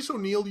 Patrice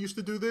O'Neal used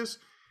to do this.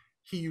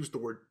 He used the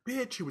word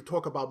bitch. He would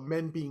talk about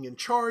men being in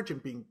charge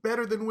and being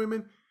better than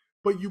women.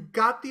 But you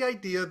got the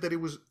idea that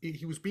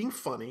he was being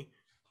funny.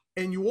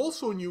 And you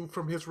also knew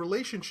from his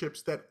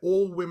relationships that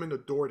all women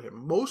adored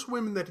him. Most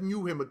women that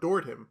knew him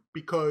adored him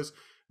because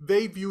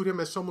they viewed him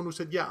as someone who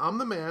said, yeah, I'm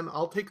the man.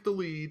 I'll take the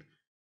lead.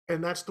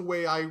 And that's the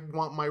way I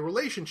want my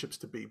relationships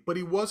to be. But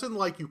he wasn't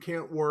like, you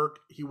can't work.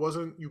 He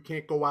wasn't, you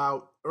can't go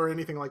out or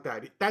anything like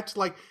that. That's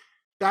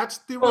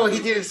the. Well, he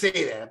didn't say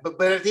that, but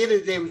at the end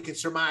of the day, we can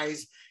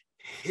surmise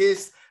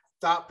his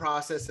thought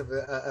process of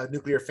a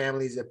nuclear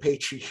family is a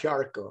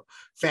patriarchal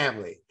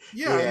family.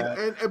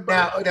 Yeah.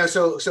 Now,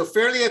 so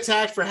fairly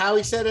attacked for how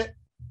he said it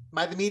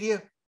by the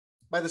media,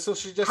 by the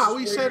social justice. How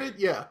he said it,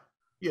 yeah.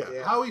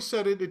 How he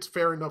said it, it's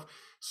fair enough.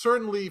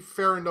 Certainly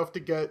fair enough to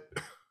get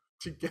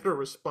a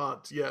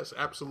response. Yes,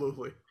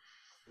 absolutely.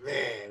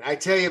 Man, I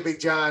tell you, Big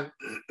John,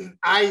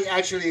 I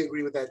actually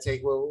agree with that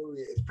take. Well,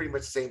 it's pretty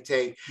much the same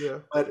take. Yeah.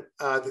 But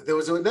there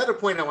was another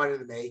point I wanted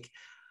to make.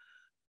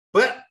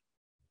 But,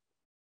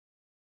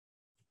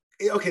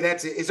 okay,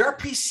 that's it. Is our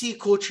PC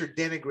culture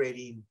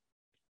denigrating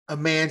a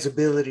man's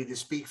ability to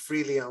speak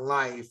freely on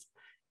life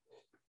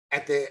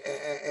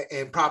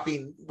and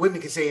propping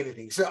women can say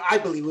anything? So I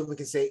believe women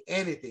can say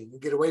anything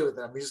and get away with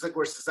it. I mean, just like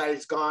where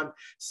society's gone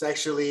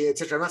sexually,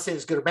 etc. I'm not saying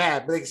it's good or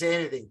bad, but they can say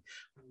anything.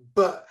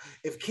 But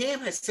if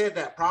Cam had said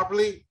that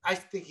properly, I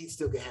think he'd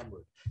still get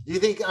hammered. Do you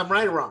think I'm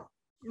right or wrong?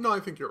 No, I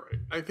think you're right.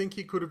 I think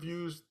he could have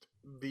used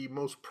the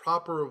most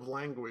proper of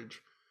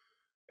language.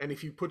 And if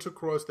he puts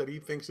across that he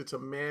thinks it's a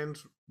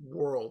man's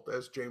world,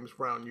 as James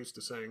Brown used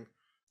to sing,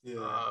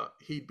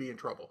 he'd be in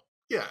trouble.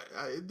 Yeah,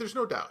 there's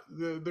no doubt.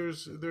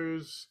 There's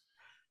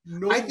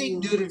no. I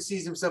think Newton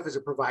sees himself as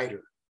a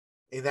provider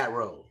in that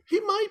role. He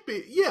might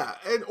be, yeah.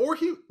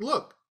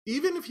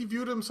 Even if he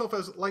viewed himself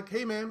as like,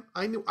 hey man,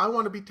 I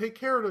want to be taken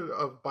care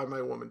of by my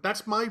woman.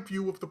 That's my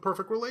view of the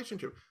perfect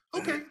relationship.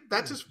 Okay,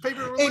 that's his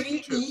favorite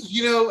relationship. And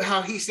you know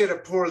how he said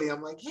it poorly.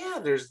 I'm like, yeah,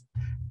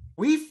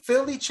 we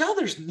fill each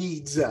other's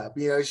needs up.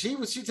 You know,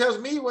 she tells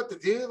me what to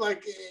do.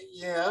 Like,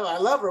 yeah, I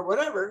love her,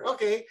 whatever.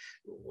 Okay,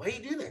 why do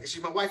you do that? Because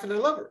she's my wife and I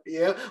love her.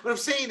 Yeah. What I'm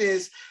saying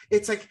is,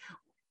 it's like,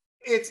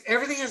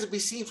 everything has to be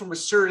seen from a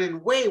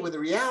certain way, when the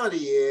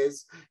reality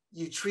is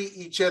you treat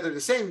each other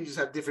the same. You just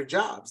have different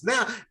jobs.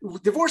 Now,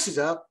 divorce is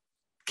up.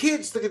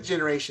 Kids, look at the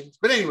generations.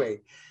 But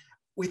anyway,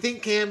 we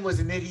think Cam was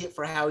an idiot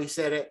for how he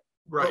said it.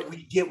 Right. But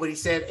we get what he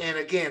said. And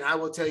again, I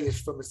will tell you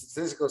from a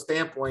statistical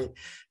standpoint,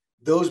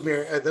 those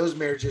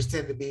marriages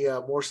tend to be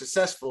more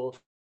successful.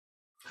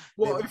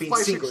 Well, if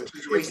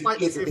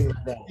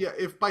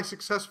by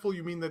successful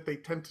you mean that they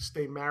tend to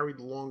stay married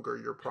longer,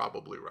 you're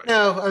probably right.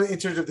 No, in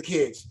terms of the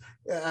kids.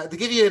 To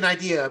give you an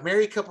idea,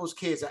 married couples'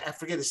 kids, I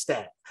forget the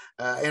stat,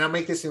 and I'll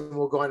make this, and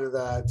we'll go on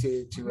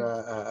to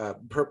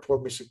poor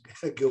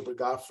Mr. Gilbert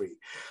Gottfried.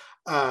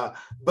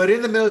 But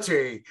in the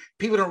military,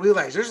 people don't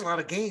realize there's a lot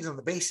of gangs on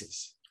the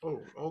bases.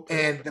 Oh,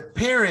 okay. And the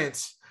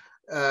parents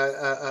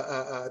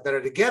that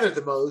are together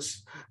the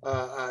most,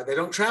 they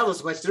don't travel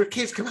as much, their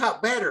kids come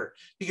out better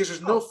because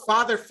there's no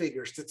father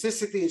figure.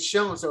 Statistically, it's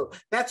shown. So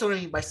that's what I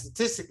mean by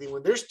statistically.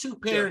 When there's two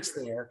parents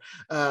there,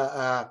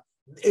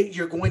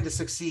 you're going to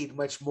succeed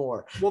much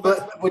more. Well,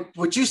 but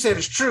what you said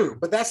is true,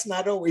 but that's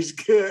not always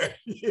good.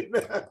 You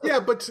know? Yeah,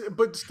 but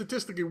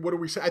statistically, what do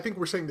we say? I think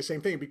we're saying the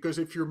same thing, because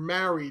if you're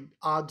married,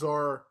 odds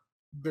are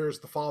there's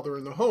the father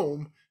in the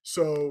home.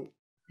 So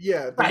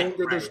yeah, the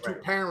longer there's two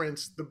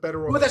parents, the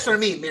better. Well, that's what I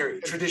mean.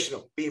 Married,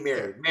 traditional, being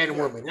married, man and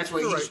woman. That's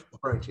what he's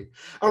referring to.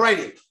 All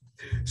righty.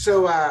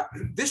 So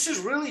this is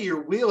really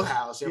your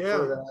wheelhouse. And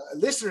for the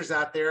listeners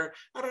out there,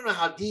 I don't know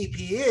how deep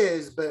he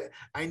is, but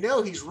I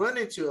know he's run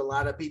into a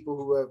lot of people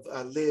who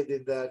have lived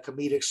in the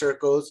comedic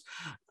circles.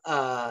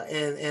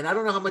 And I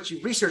don't know how much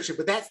you've researched it,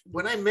 but that's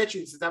when I met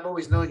you, since I've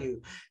always known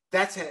you,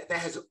 that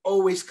has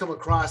always come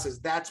across as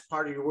that's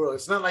part of your world.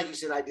 It's not like you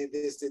said, I did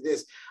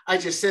this. I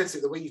just sensed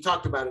it the way you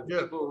talked about it,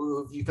 people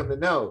who you come to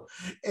know.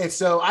 And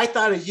so I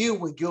thought of you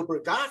when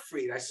Gilbert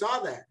Gottfried, I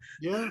saw that.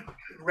 Yeah.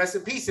 Rest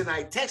in peace. And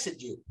I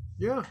texted you.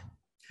 Yeah.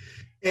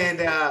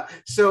 And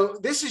so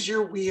this is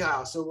your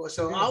wheelhouse.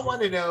 So I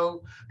want to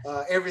know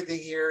everything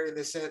here in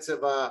the sense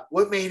of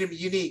what made him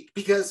unique,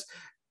 because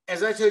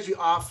as I told you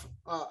off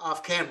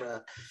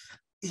camera,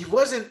 he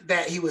wasn't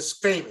that he was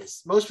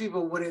famous. Most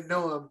people wouldn't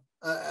know him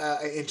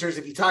in terms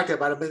of you talked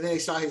about him, but then they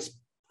saw his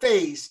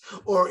face,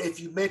 or if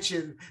you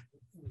mention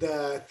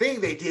the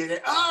thing they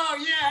did, oh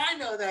yeah, I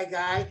know that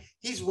guy.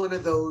 He's one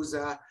of those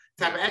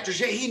type of actors.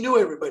 Yeah, he knew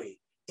everybody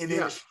in the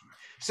industry.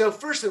 So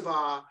first of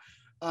all,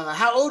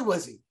 how old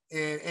was he,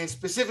 and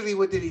specifically,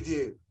 what did he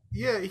do?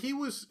 Yeah, he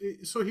was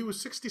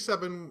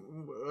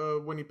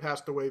 67 when he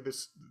passed away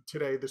this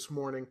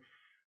morning.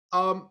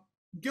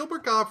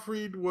 Gilbert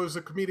Gottfried was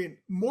a comedian.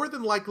 More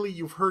than likely,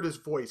 you've heard his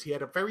voice. He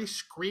had a very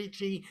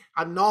screechy,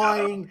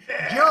 annoying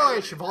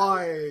Jewish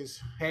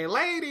voice. Hey,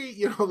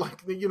 lady,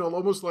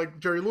 almost like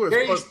Jerry Lewis.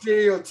 Very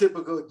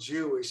stereotypical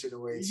Jewish in a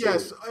way.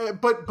 Yes,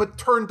 but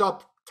turned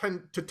up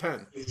 10 to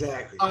 10.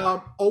 Exactly.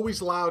 Always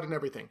loud and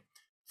everything.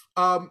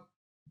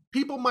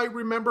 People might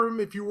remember him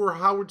if you were a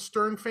Howard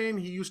Stern fan.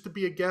 He used to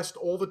be a guest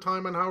all the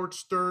time on Howard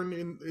Stern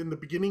in the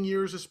beginning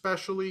years,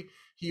 especially.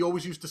 He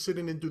always used to sit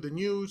in and do the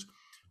news.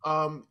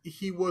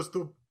 He was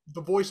the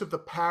voice of the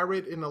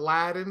parrot in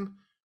Aladdin.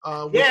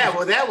 Well,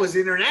 that was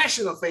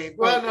international fame.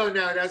 Well,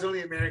 no, that was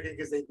only American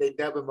because they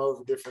dub him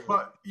over differently.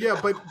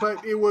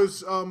 But it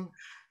was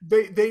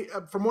they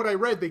from what I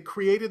read, they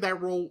created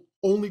that role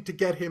only to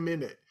get him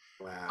in it.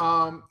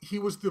 Wow. He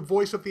was the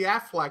voice of the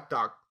Aflac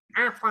doc.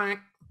 Aflac.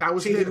 That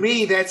was to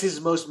me, that's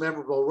his most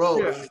memorable role.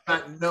 Yeah. But he's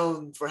not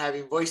known for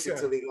having voiced it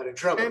until he got in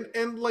trouble.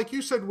 And like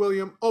you said,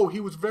 William,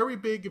 he was very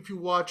big if you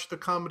watch the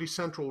Comedy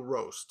Central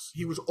roasts.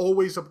 He was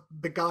always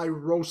the guy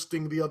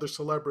roasting the other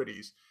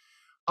celebrities.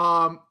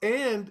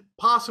 And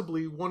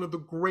possibly one of the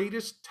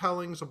greatest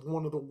tellings of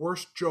one of the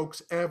worst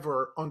jokes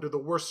ever under the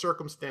worst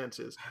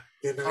circumstances.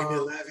 The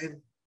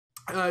 9/11?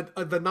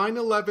 The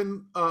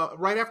 9/11,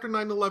 right after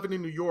 9/11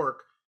 in New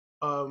York,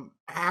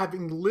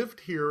 having lived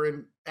here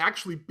and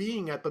actually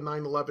being at the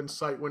 9/11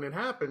 site when it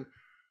happened,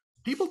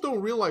 people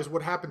don't realize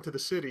what happened to the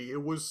city.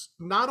 It was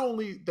not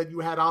only that you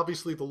had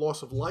obviously the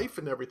loss of life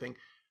and everything,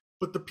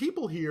 but the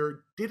people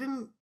here they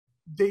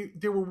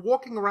were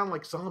walking around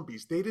like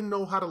zombies. They didn't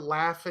know how to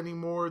laugh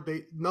anymore.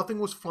 Nothing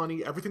was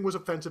funny. Everything was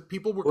offensive.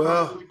 People were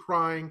constantly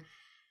crying.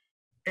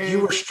 And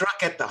you were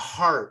struck at the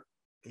heart.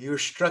 You were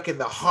struck in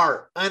the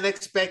heart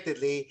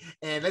unexpectedly.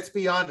 And let's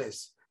be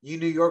honest, you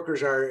New York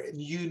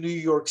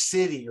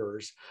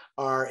Cityers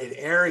are an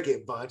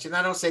arrogant bunch. And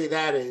I don't say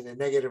that in a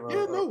negative or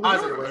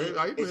positive way.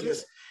 I admit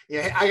it.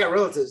 Yeah, I got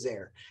relatives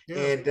there.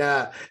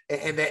 Yeah.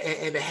 And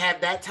to have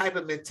that type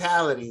of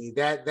mentality,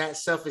 that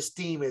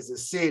self-esteem as a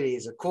city,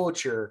 as a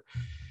culture,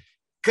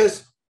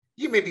 because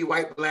you may be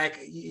white, black,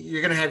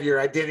 you're going to have your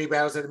identity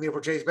battles that the media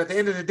portrays, but at the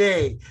end of the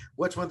day,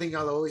 what's one thing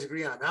y'all always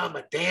agree on? I'm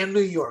a damn New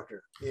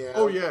Yorker. Yeah.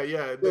 Oh,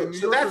 yeah.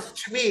 So that's,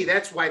 to me,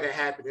 that's why that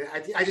happened.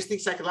 I just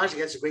think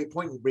psychologically that's a great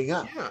point you bring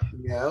up. Yeah.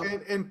 You know?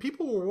 And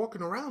people were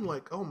walking around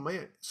like, oh,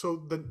 man.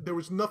 So there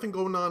was nothing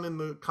going on in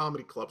the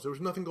comedy clubs. There was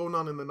nothing going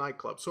on in the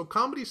nightclubs. So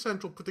Comedy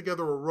Central put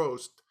together a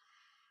roast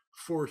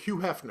for Hugh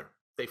Hefner.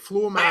 They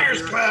flew him out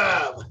here.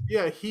 Club.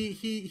 Yeah,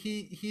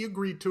 he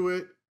agreed to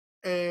it.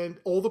 And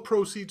all the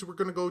proceeds were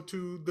going to go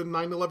to the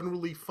 9/11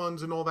 relief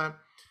funds and all that.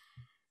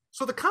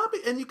 So the comedy,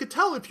 and you could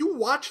tell if you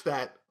watch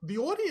that, the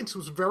audience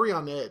was very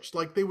on edge.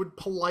 Like they would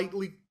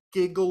politely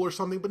giggle or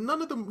something, but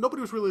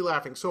nobody was really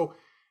laughing. So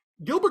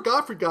Gilbert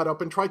Gottfried got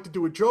up and tried to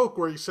do a joke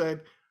where he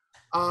said,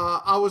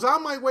 I was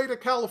on my way to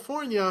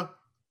California,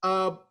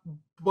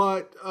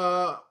 but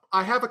I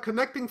have a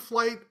connecting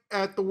flight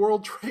at the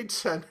World Trade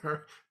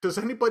Center. Does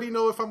anybody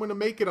know if I'm going to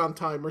make it on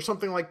time or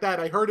something like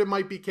that? I heard it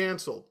might be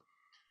canceled.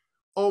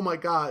 Oh my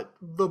God,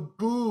 the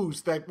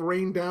boos that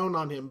rained down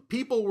on him.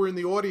 People were in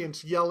the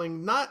audience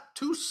yelling, not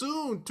too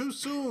soon,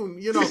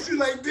 you know.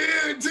 Like,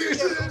 dude, too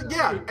soon.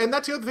 Yeah, and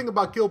that's the other thing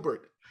about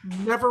Gilbert.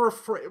 Never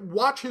afraid.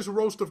 Watch his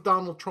roast of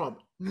Donald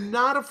Trump.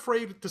 Not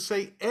afraid to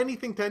say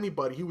anything to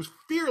anybody. He was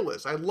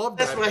fearless. I love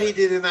that. That's why he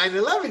did a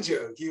 9/11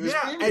 joke. He was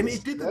fearless. And he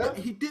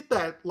did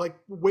that, like,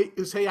 wait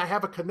to say, I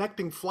have a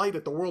connecting flight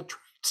at the World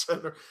Trade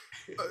Center.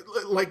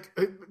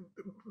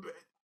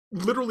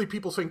 Literally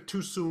people saying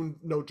too soon,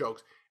 no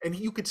jokes. And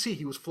you could see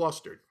he was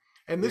flustered.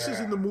 And this is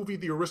in the movie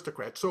The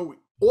Aristocrat. So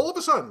all of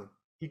a sudden,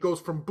 he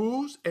goes from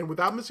booze, and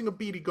without missing a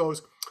beat, he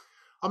goes,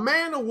 a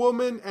man, a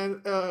woman,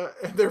 and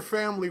their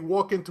family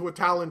walk into a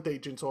talent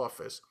agent's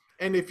office.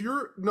 And if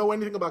you know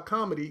anything about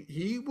comedy,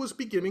 he was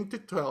beginning to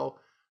tell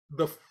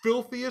the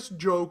filthiest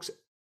jokes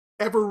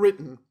ever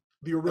written,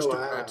 The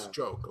Aristocrat's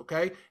joke,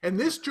 okay? And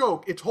this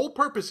joke, its whole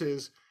purpose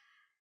is,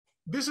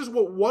 this is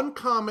what one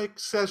comic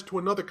says to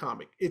another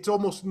comic. It's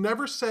almost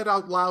never said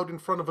out loud in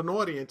front of an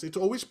audience. It's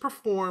always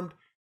performed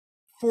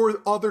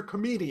for other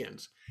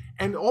comedians.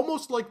 And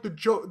almost like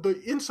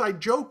the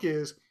inside joke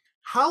is,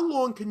 how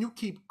long can you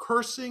keep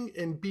cursing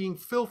and being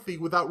filthy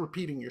without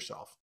repeating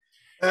yourself?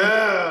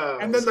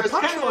 And then the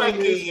punchline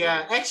is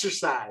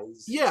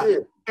exercise. Yeah.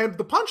 Too. And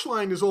the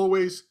punchline is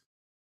always,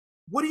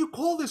 what do you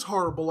call this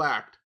horrible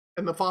act?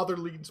 And the father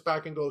leans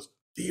back and goes,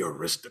 The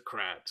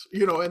Aristocrats,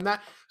 you know, and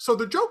that, so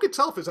the joke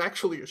itself is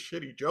actually a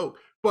shitty joke,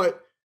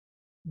 but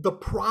the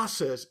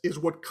process is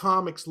what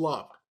comics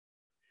love.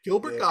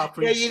 Gilbert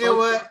Gottfried. Yeah, you know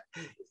what?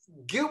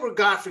 Gilbert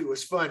Gottfried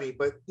was funny,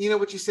 but you know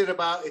what you said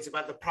about it's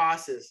about the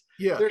process.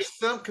 Yeah. There's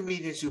some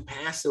comedians who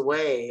pass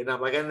away, and I'm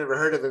like, I never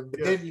heard of him. But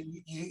Yeah.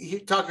 then you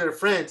talk to their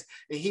friends,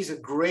 and he's a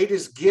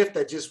greatest gift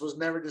that just was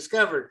never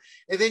discovered.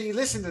 And then you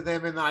listen to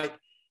them, and like,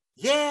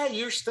 yeah,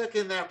 you're stuck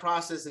in that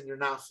process, and you're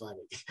not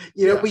funny,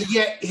 you know. But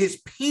yet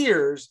his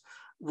peers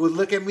would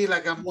look at me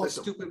like I'm a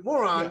stupid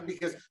moron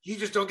because you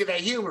just don't get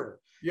that humor.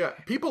 Yeah,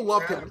 people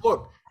loved him.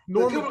 Look.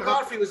 Gilbert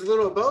Gottfried was a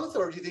little of both,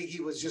 or do you think he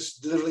was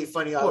just literally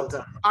funny all the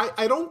time?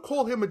 I don't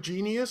call him a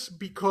genius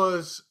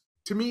because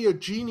to me, a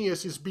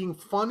genius is being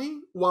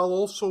funny while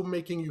also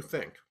making you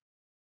think.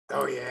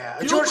 Oh,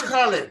 yeah. George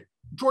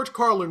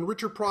Carlin,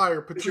 Richard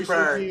Pryor, Patrice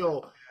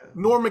O'Neal,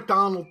 Norm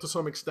Macdonald to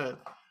some extent.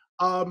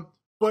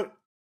 But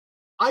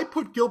I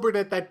put Gilbert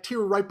at that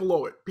tier right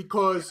below it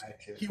because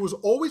he was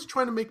always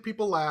trying to make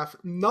people laugh.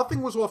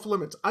 Nothing was off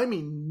limits. I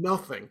mean,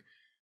 nothing.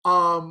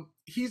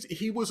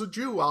 He was a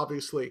Jew,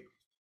 obviously.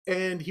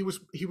 And he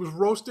was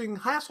roasting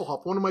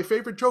Hasselhoff, one of my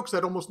favorite jokes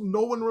that almost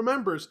no one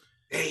remembers.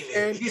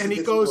 David, and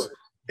he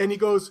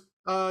goes,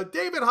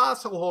 David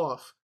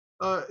Hasselhoff.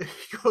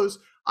 He goes,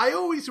 I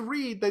always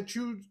read that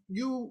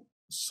you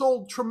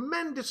sold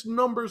tremendous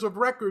numbers of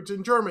records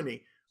in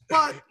Germany,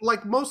 but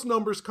like most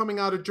numbers coming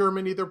out of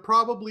Germany, they're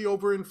probably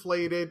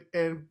overinflated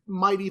and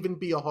might even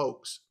be a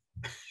hoax.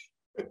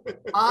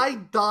 I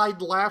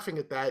died laughing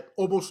at that.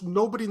 Almost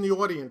nobody in the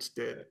audience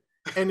did.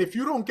 And if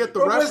you don't get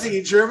the reference, was he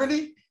in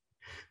Germany?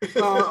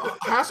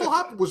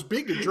 Hasselhoff was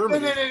big in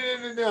Germany.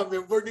 No. I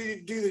mean, where did he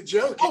do the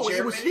joke? Oh,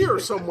 it was here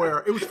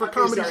somewhere. It was for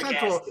Comedy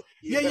Central.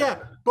 Yeah.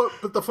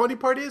 But the funny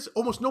part is,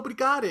 almost nobody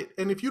got it.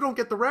 And if you don't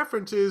get the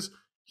references,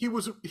 he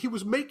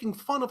was making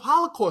fun of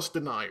Holocaust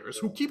deniers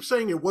who keep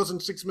saying it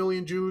wasn't 6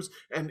 million Jews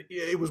and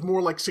it was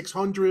more like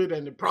 600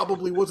 and it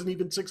probably wasn't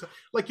even 600.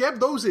 Like you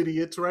have those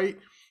idiots, right?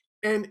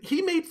 And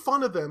he made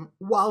fun of them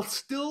while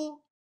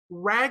still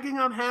ragging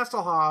on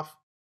Hasselhoff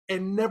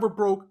and never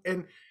broke.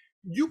 And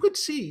you could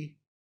see.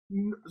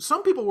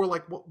 Some people were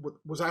like, what,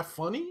 was that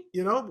funny?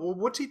 You know,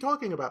 what's he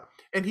talking about?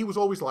 And he was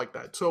always like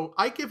that. So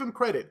I give him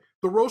credit.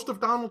 The roast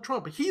of Donald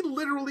Trump, he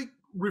literally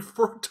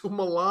referred to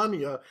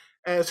Melania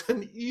as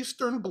an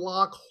Eastern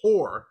Bloc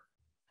whore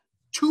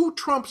to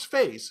Trump's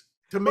face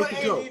to make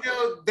a joke. You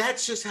know,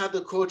 that's just how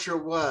the culture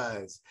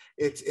was.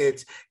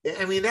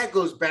 I mean, that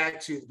goes back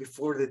to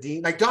before the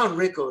Dean, like Don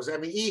Rickles. I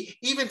mean,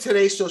 even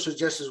today's social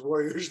justice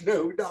warriors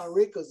know who Don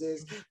Rickles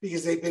is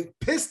because they've been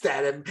pissed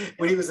at him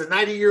when he was a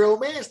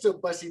 90-year-old man still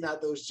busting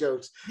out those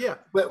jokes. Yeah.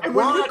 But and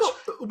when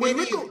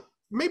Rickles,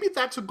 maybe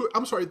that's a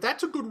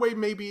good way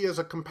maybe as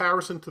a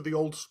comparison to the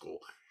old school.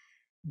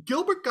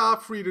 Gilbert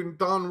Gottfried and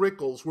Don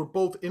Rickles were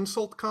both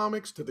insult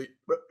comics to the,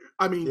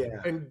 I mean,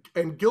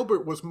 and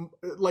Gilbert was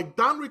like,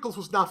 Don Rickles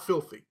was not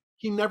filthy.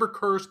 He never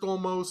cursed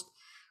almost.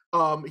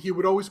 He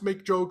would always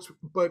make jokes,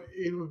 but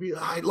it would be,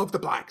 I love the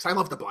blacks,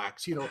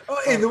 you know.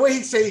 Oh, and the way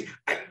he'd say,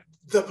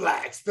 the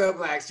blacks,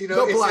 you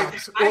know. The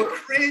blacks. Like, I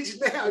cringe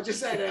now,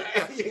 just at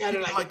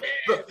it like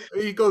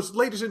he goes,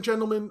 ladies and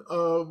gentlemen,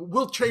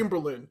 Wilt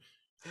Chamberlain.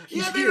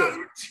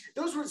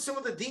 Those were some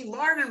of the Dean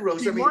Martin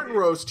roasts. Martin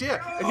roast, yeah.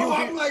 And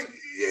I'm like,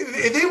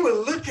 and they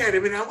would look at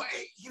him, and I'm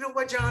like, you know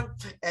what, John?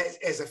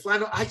 As a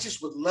flannel, I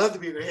just would love to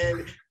be in their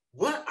head.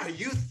 What are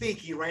you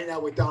thinking right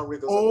now with Don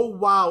Rickles? Oh,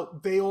 wow.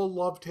 They all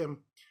loved him.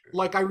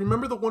 Like, I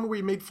remember the one where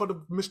he made fun of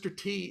Mr.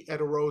 T at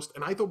a roast,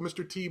 and I thought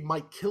Mr. T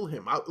might kill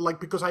him,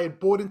 because I had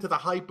bought into the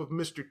hype of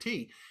Mr.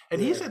 T.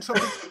 And he said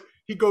something,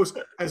 he goes,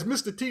 as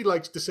Mr. T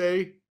likes to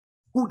say,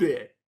 who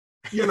dare?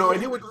 You know, and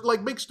he would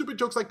like make stupid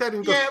jokes like that.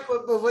 And goes,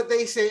 but what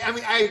they say, I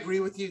mean, I agree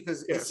with you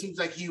because it seems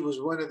like he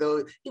was one of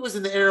those. He was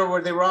in the era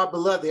where they were all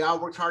beloved. They all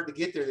worked hard to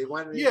get there. They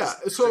wanted.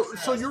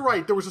 So you're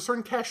right. There was a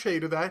certain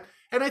cachet to that,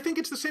 and I think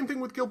it's the same thing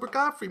with Gilbert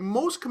Gottfried.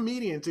 Most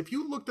comedians, if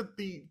you looked at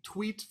the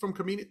tweets from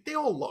comedians, they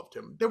all loved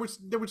him. There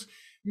was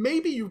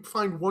maybe you'd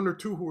find one or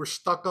two who were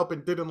stuck up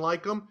and didn't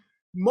like him.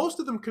 Most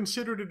of them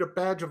considered it a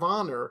badge of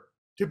honor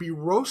to be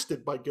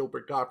roasted by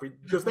Gilbert Gottfried.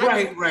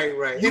 Right.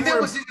 And that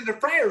was even the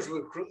Friars,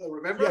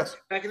 remember? Yes.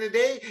 Back in the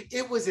day,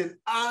 it was an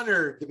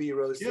honor to be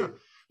roasted.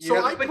 Yeah.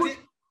 So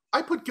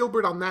I put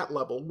Gilbert on that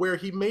level where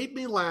he made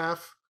me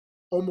laugh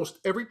almost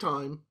every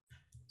time.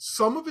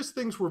 Some of his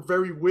things were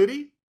very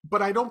witty,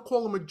 but I don't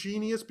call him a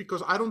genius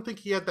because I don't think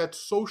he had that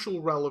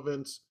social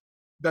relevance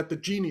that the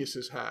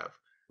geniuses have.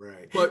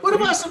 Right. But what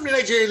about somebody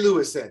like Jerry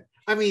Lewis then?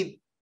 I mean,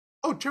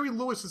 oh, Jerry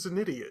Lewis is an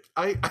idiot.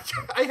 I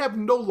have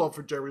no love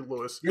for Jerry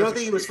Lewis. You don't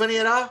think he was funny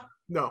at all?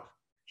 No.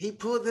 He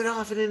pulled it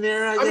off in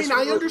there. I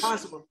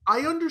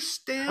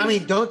understand. I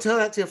mean, don't tell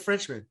that to a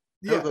Frenchman.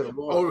 Yeah.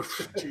 Oh,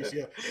 jeez,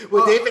 yeah.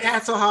 Well, David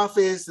Hasselhoff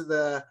is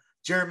the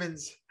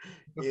Germans.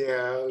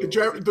 Yeah.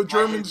 The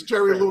Germans,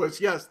 Jerry Lewis.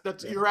 Yes,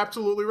 you're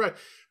absolutely right.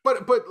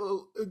 But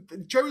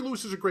Jerry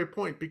Lewis is a great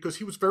point because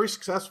he was very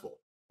successful.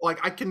 Like,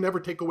 I can never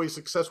take away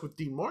success with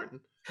Dean Martin.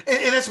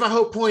 And that's my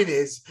whole point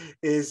is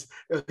he's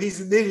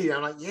an idiot.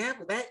 I'm like, yeah,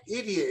 but that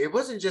idiot, it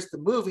wasn't just the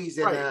movies.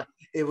 And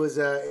it was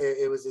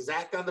his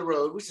act on the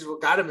road, which is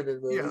what got him into the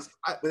movies.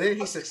 Yeah. But then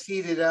he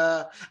succeeded.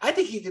 I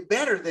think he did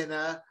better than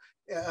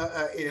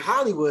in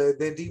Hollywood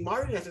than D.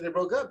 Martin after they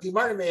broke up. D.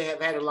 Martin may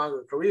have had a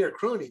longer career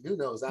crooning. Who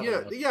knows? I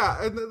don't know.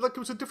 Yeah, and like it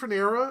was a different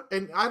era,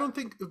 and I don't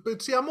think.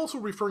 But see, I'm also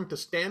referring to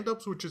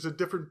stand-ups, which is a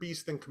different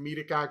beast than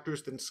comedic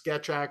actors, than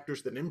sketch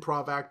actors, than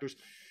improv actors.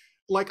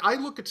 Like I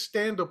look at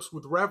stand-ups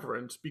with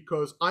reverence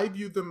because I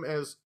view them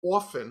as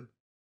often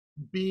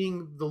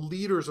being the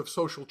leaders of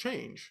social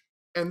change,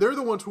 and they're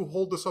the ones who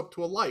hold us up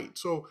to a light.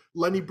 So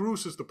Lenny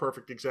Bruce is the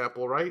perfect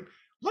example, right?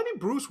 Lenny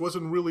Bruce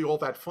wasn't really all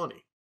that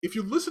funny. If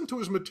you listen to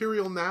his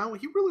material now,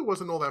 he really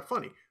wasn't all that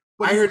funny.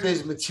 But I heard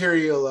his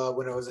material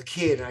when I was a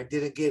kid, and I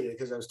didn't get it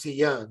because I was too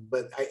young.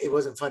 But it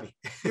wasn't funny.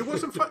 It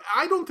wasn't fun.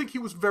 I don't think he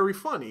was very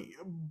funny,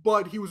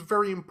 but he was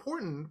very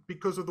important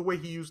because of the way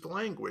he used the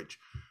language.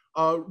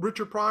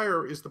 Richard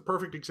Pryor is the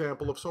perfect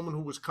example of someone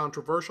who was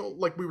controversial.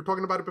 Like we were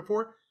talking about it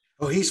before.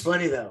 Oh, he's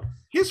funny though.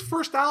 His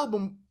first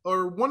album,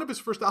 or one of his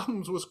first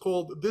albums, was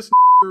called "This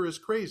is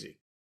Crazy."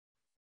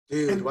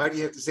 Dude, why do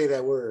you have to say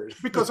that word?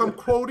 Because I'm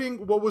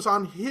quoting what was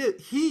on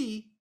his.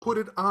 He put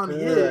it on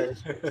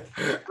his,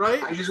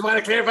 right? I just want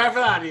to clarify for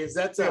the audience.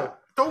 That's all.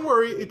 Don't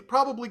worry, it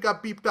probably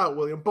got beeped out,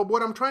 William. But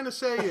what I'm trying to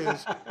say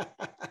is,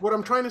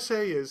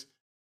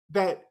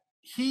 that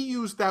he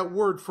used that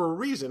word for a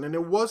reason, and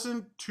it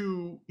wasn't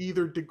to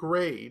either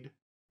degrade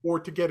or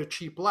to get a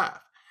cheap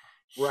laugh.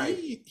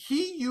 Right.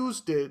 He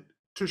used it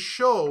to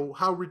show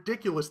how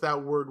ridiculous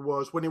that word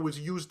was when it was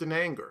used in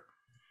anger,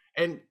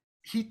 and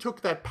he took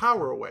that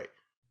power away.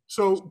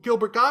 So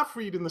Gilbert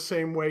Gottfried, in the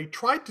same way,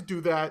 tried to do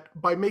that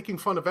by making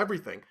fun of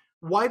everything.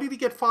 Why did he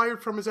get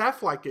fired from his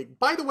Aflac gig?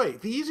 By the way,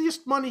 the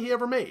easiest money he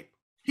ever made.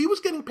 He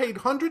was getting paid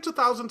hundreds of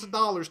thousands of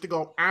dollars to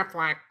go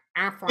Aflac.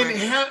 And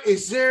how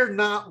is there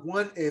not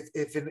one?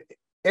 If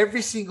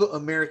every single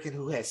American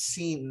who has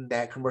seen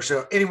that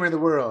commercial anywhere in the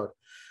world,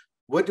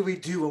 what do we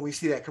do when we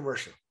see that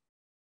commercial?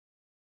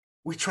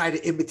 We try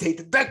to imitate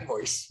the duck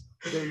voice.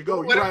 There you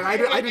go. You're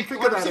right. I didn't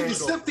think of that angle.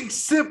 Something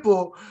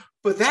simple,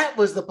 but that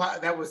was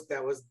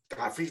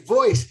Gottfried's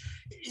voice.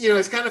 You know,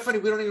 it's kind of funny.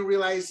 We don't even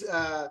realize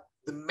the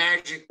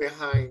magic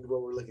behind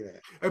what we're looking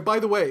at. And by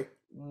the way,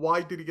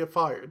 why did he get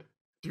fired?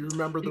 Do you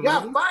remember the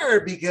reason? He got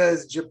fired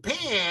because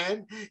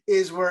Japan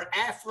is where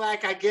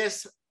Aflac, I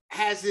guess,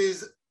 has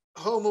his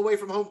home away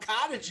from home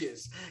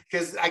cottages.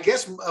 Because I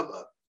guess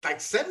like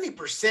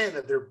 70%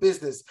 of their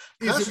business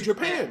is in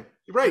Japan.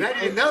 Right. And I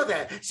didn't know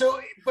that.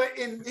 So, but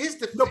in his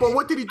defense, no, but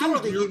what did he do? I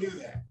don't think he knew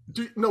that.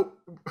 No,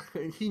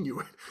 he knew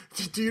it.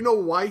 Do you know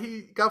why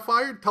he got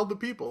fired? Tell the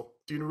people.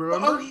 Do you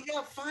remember? Oh, he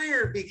got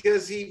fired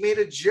because he made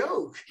a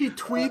joke. He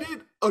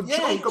tweeted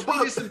joke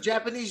about some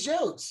Japanese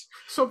jokes.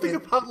 Something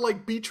about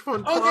like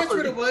beachfront property. That's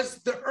what it was.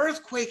 The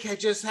earthquake had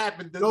just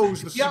happened. No, it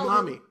was the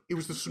tsunami. It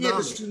was the tsunami. Yeah,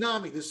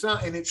 the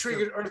tsunami. And it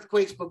triggered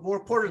earthquakes, but more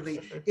importantly,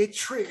 it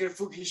triggered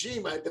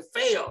Fukushima to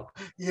fail.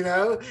 You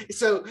know?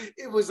 So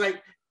it was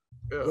like,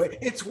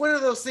 it's one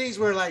of those things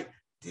where like,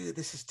 dude,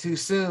 this is too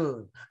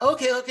soon.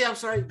 Okay, I'm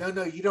sorry.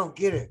 No, you don't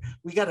get it.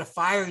 We got to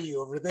fire you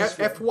over this.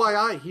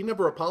 FYI, he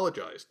never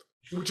apologized,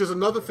 which is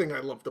another thing I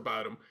loved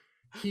about him.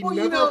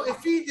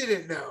 If he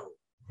didn't know,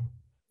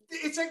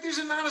 it's like there's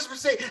an honest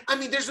mistake. I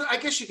mean, I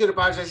guess you could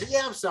apologize.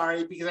 Yeah, I'm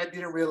sorry because I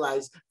didn't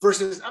realize.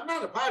 Versus, I'm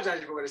not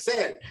apologizing for what I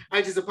said.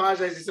 I just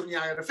apologize to something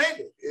I got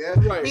offended. Yeah,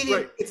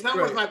 meaning it's not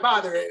worth my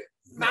bother.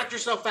 Knock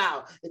yourself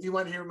out if you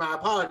want to hear my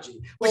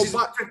apology, which is a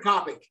different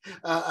topic.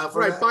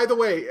 By the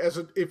way,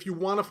 if you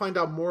want to find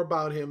out more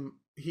about him,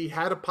 he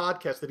had a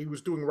podcast that he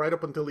was doing right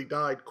up until he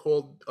died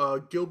called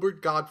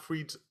Gilbert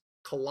Gottfried's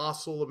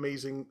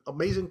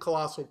Amazing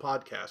Colossal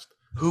Podcast.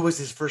 Who was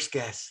his first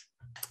guest?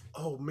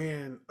 Oh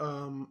man,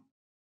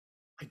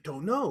 I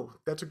don't know.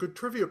 That's a good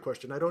trivia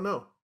question. I don't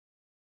know.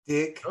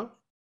 Dick. Oh,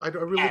 I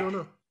really don't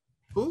know.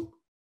 Who?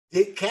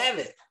 Dick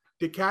Cavett.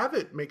 Dick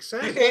Cavett makes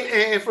sense.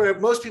 And for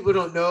most people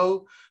don't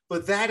know,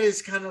 but that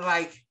is kind of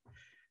like,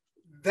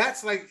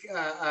 that's like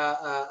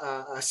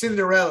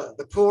Cinderella,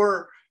 the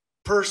poor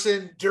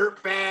person,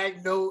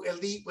 dirtbag, no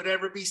elite would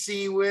ever be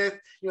seen with.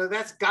 You know,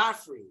 that's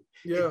Gottfried.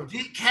 Yeah. And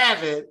Dick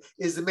Cavett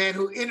is the man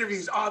who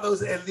interviews all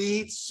those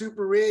elites,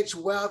 super rich,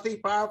 wealthy,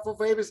 powerful,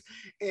 famous,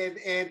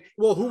 and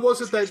well, who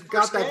was it that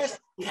got that?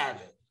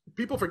 Cavett.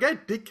 People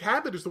forget Dick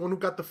Cavett is the one who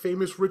got the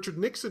famous Richard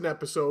Nixon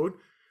episode.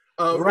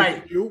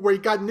 Right. Where he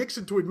got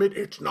Nixon to admit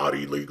it's not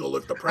illegal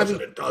if the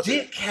president does it.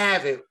 Dick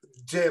Cavett,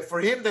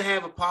 for him to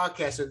have a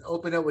podcast and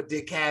open up with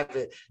Dick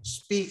Cavett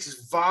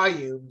speaks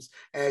volumes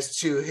as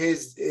to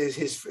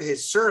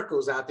his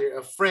circles out there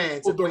of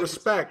friends. Well, the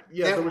respect.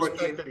 Yeah,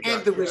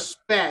 the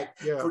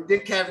respect for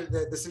Dick Cavett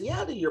to say,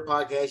 yeah, I do your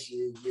podcast,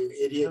 you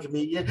idiot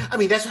comedian. I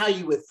mean, that's how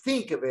you would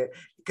think of it.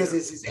 Because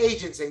it's his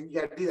agent saying, you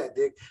got to do that,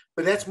 Dick.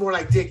 But that's more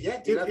like Dick.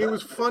 Yeah, dude, it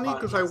was funny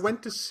because I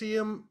went to see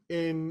him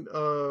in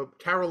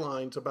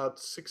Caroline's about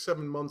 6-7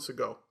 months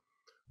ago.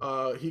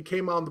 He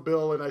came on the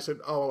bill and I said,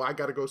 oh, I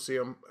got to go see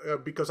him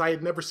because I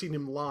had never seen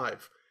him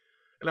live.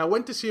 And I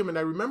went to see him and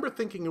I remember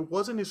thinking it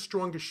wasn't his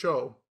strongest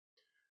show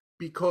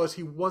because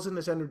he wasn't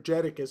as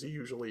energetic as he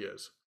usually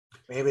is.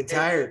 Maybe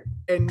tired.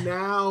 And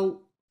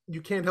now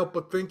you can't help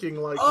but thinking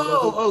like,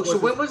 so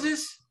when was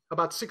this?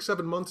 About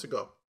 6-7 months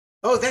ago.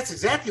 Oh, that's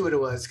exactly what it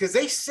was. Because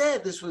they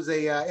said this was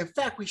a. In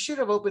fact, we should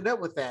have opened up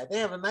with that. They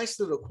have a nice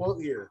little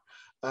quote here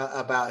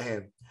about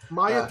him.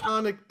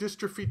 Myotonic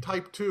dystrophy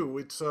type 2.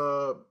 It's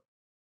a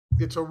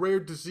rare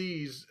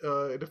disease.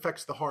 It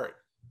affects the heart.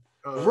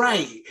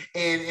 Right,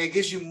 and it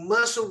gives you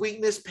muscle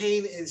weakness,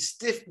 pain, and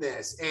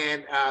stiffness,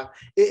 and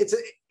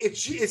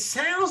it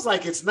sounds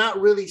like it's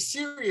not really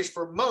serious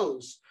for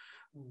most,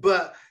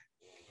 but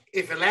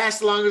if it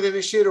lasts longer than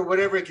it should or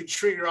whatever, it can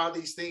trigger all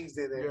these things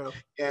in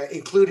it,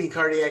 including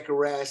cardiac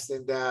arrest,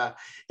 and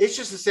it's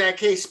just a sad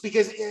case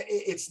because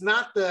it's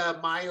not the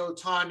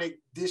myotonic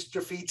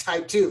dystrophy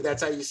type 2.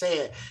 That's how you say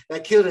it.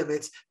 That killed him.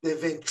 It's the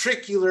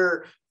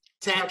ventricular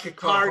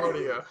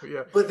tachycardia,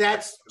 but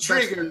that's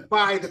triggered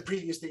by the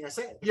previous thing I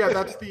said. Yeah,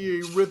 that's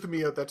the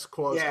arrhythmia that's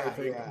caused, I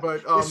think. Yeah.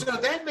 But so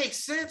that makes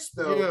sense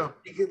though,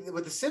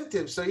 with the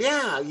symptoms. So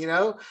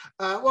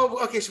well,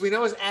 okay, so we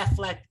know it's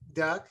Aflac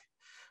duck.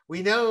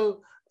 We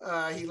know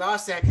he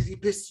lost that because he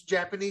pissed the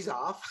Japanese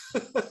off.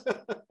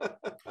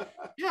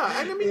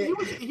 Yeah, and I mean,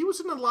 he was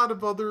in a lot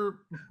of other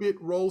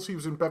bit roles. He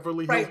was in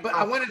Beverly Hills. Right, but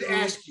I wanted to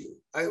ask you,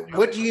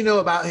 what do you know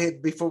about him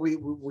before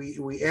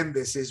we end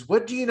this? Is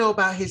what do you know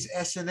about his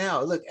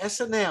SNL? Look,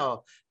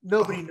 SNL,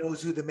 nobody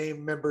knows who the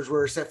main members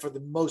were except for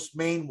the most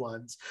main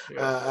ones.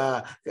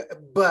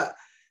 But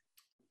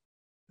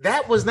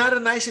that was not a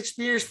nice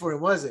experience for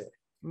him, was it?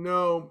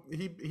 No,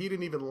 he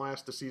didn't even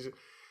last the season.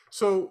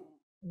 So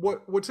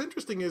what's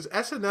interesting is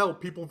SNL,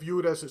 people view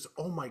it as this,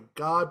 oh my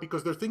God,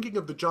 because they're thinking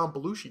of the John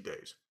Belushi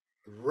days.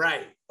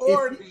 Right.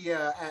 Or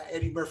the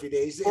Eddie Murphy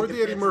days. Or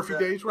the Eddie Murphy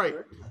days, right.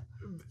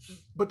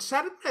 But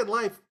Saturday Night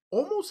Live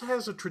almost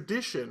has a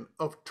tradition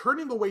of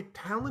turning away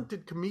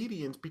talented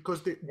comedians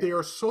because they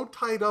are so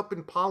tied up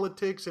in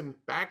politics and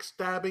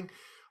backstabbing.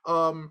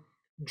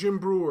 Jim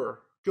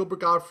Brewer, Gilbert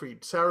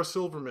Gottfried, Sarah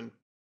Silverman.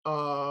 He's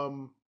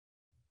a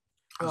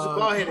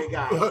bald-headed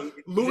guy.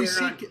 Louis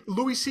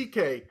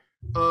C.K.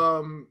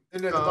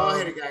 The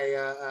bald-headed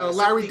guy.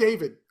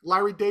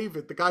 Larry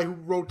David, the guy who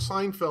wrote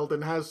Seinfeld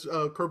and has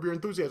Curb Your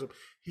Enthusiasm.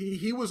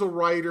 He was a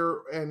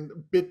writer and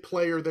bit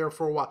player there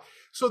for a while.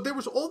 So there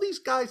was all these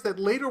guys that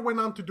later went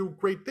on to do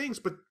great things,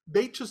 but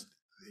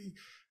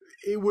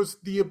it was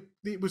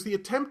the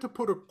attempt to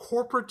put a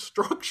corporate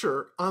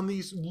structure on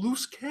these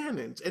loose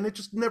cannons, and it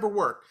just never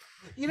worked.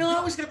 I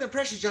always got the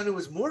impression, John, it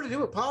was more to do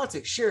with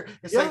politics. Sure,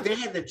 it's like they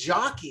had the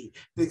jockey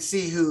to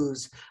see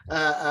who's,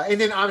 and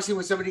then obviously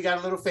when somebody got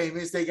a little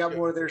famous, they got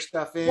more of their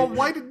stuff in. Well,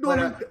 why did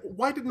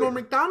Norm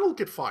Macdonald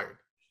get fired?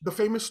 The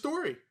famous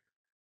story,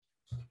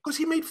 because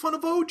he made fun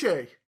of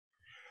OJ.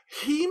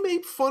 He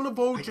made fun of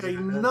OJ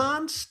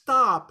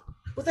nonstop.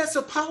 But that's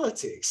a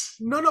politics.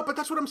 No, but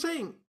that's what I'm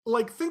saying.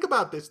 Like, think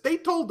about this. They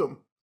told him,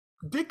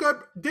 Dick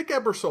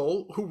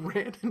Ebersol, who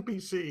ran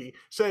NBC,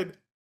 said,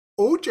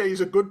 OJ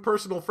is a good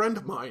personal friend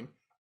of mine.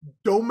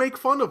 Don't make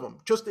fun of him.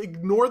 Just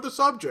ignore the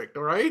subject,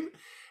 all right?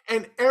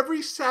 And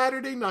every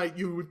Saturday night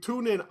you would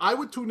tune in. I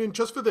would tune in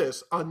just for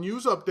this. On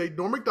News Update,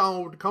 Norm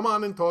Macdonald would come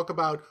on and talk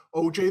about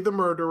OJ the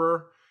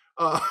murderer,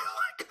 OJ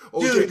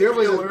the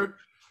killer.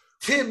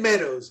 Tim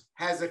Meadows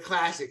has a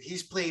classic.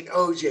 He's playing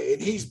OJ,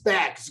 and he's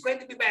back. It's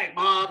great to be back,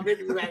 Mom. Great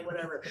to be back,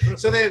 whatever.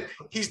 So then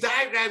he's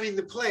diagramming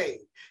the play.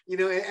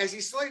 As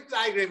he's slowly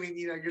diagramming,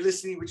 you're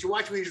listening, but you're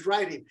watching what he's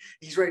writing.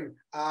 He's writing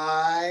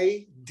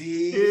I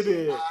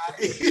D.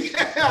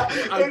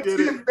 I did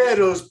Tim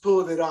Meadows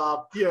pulled it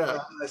off.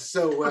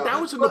 So well.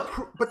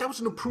 But that was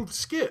an approved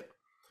skit.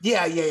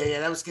 Yeah.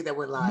 That was good. That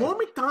went live. Norm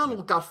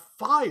Macdonald got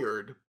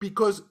fired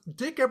because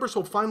Dick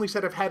Ebersol finally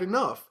said, "I've had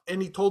enough,"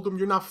 and he told him,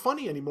 "You're not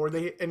funny anymore."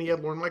 And he had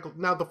Lorne Michaels.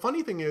 Now the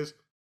funny thing is,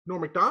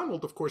 Norm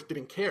Macdonald, of course,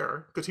 didn't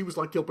care because he was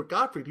like Gilbert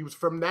Gottfried. He was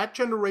from that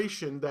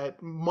generation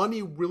that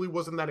money really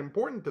wasn't that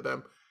important to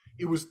them.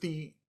 It was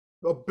the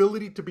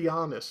ability to be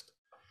honest.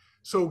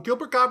 So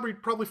Gilbert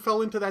Gottfried probably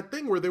fell into that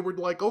thing where they were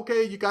like,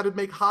 okay, you got to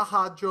make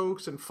ha-ha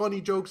jokes and funny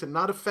jokes and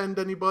not offend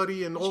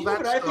anybody and all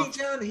that stuff. I think,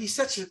 John,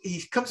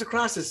 he comes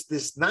across as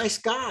this nice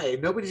guy.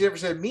 Nobody's ever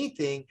said a mean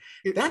thing.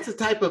 That's the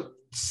type of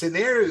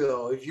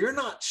scenario. If you're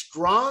not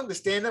strong to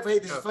stand up, hey,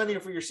 this is funny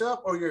for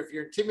yourself, or if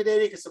you're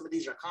intimidating because some of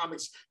these are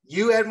comics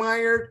you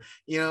admired,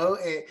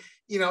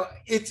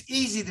 it's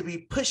easy to be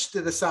pushed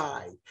to the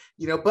side,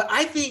 but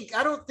I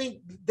don't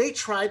think they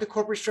tried the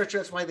corporate structure.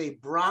 That's why they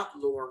brought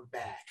Lorne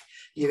back,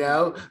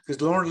 because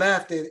Lorne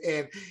left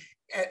and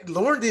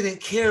Lorne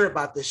didn't care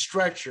about the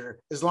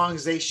structure as long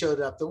as they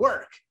showed up to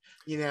work.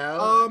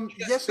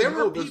 Yes, there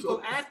were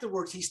people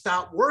afterwards he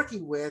stopped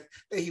working with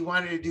that he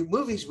wanted to do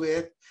movies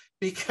with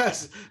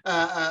because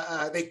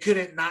they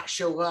couldn't not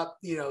show up,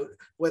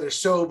 whether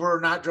sober or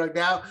not drugged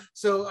out.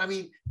 So, I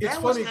mean,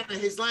 that was kind of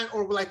his line,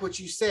 or like what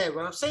you said.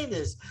 What I'm saying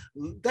is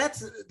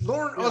that's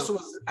Lorne also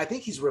was, I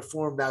think he's a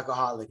reformed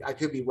alcoholic. I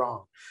could be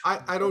wrong.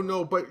 I don't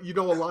know, but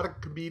a lot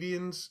of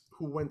comedians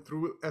who went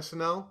through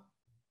SNL,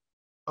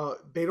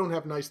 they don't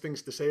have nice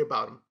things to say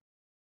about him.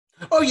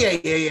 Oh yeah.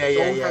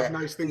 Have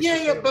nice things.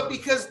 But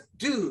because,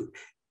 dude,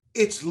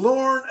 it's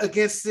Lauren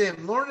against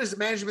them. Lauren is the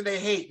management they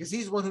hate because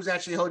he's the one who's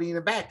actually holding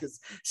it back. Because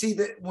see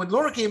that when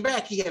Lauren came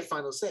back, he had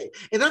final say.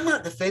 And I'm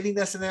not defending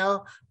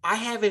SNL. I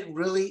haven't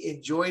really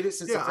enjoyed it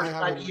since the first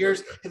 5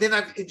 years, and then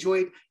I've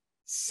enjoyed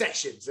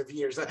sections of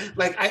years.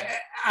 Like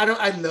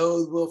I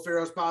loathe Will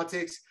Ferrell's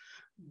politics.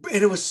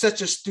 And it was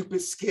such a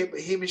stupid skip.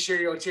 Him and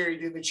Sherry O'Terry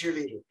doing the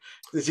cheerleader.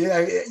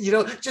 You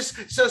know,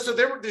 just so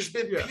there's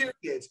been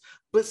periods.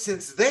 But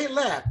since they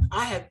left,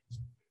 I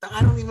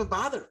don't even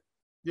bother.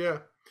 Yeah.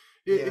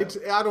 It's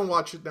I don't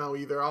watch it now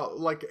either. I'll,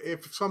 like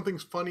if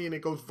something's funny and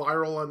it goes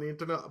viral on the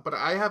internet, but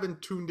I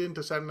haven't tuned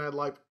into Saturday Night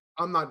Live.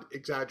 I'm not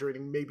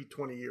exaggerating, maybe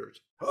 20 years.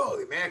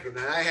 Holy mackerel!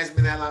 Now it hasn't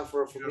been that long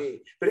for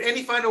me. But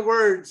any final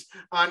words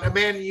on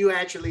Amanda? You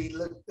actually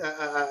looked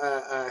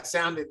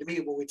sounded to me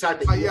when we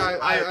talked.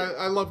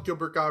 I love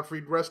Gilbert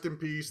Gottfried. Rest in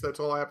peace. That's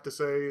all I have to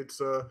say. It's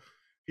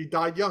he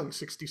died young,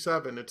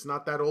 67. It's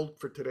not that old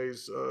for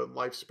today's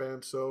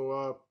lifespan.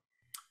 So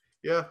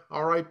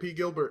R.I.P.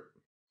 Gilbert.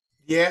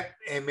 Yeah,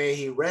 and may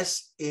he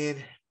rest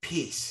in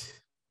peace.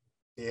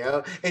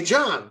 And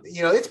John,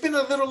 it's been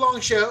a little long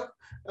show.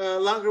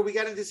 Longer. We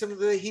got into some of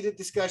the heated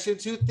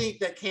discussions. Who think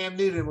that Cam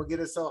Newton will get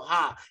us so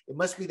hot? It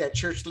must be that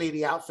church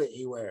lady outfit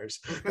he wears.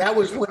 That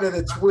was one of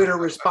the Twitter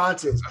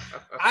responses.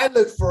 I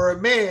look for a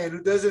man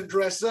who doesn't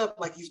dress up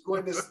like he's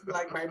going to,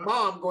 like my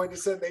mom going to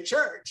Sunday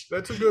church.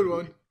 That's a good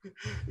one.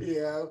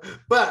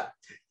 But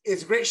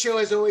it's a great show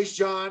as always,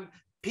 John.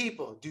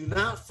 People, do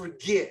not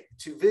forget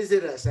to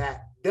visit us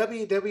at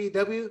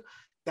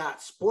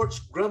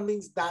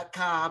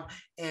www.sportsgrumblings.com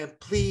and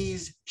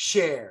please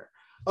share.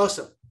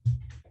 Also,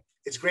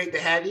 it's great to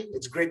have you.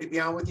 It's great to be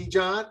on with you,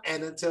 John.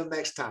 And until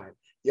next time,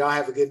 y'all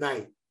have a good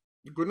night.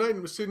 Good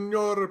night,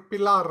 Senor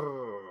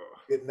Pilar.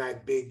 Good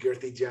night, big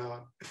girthy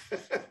John.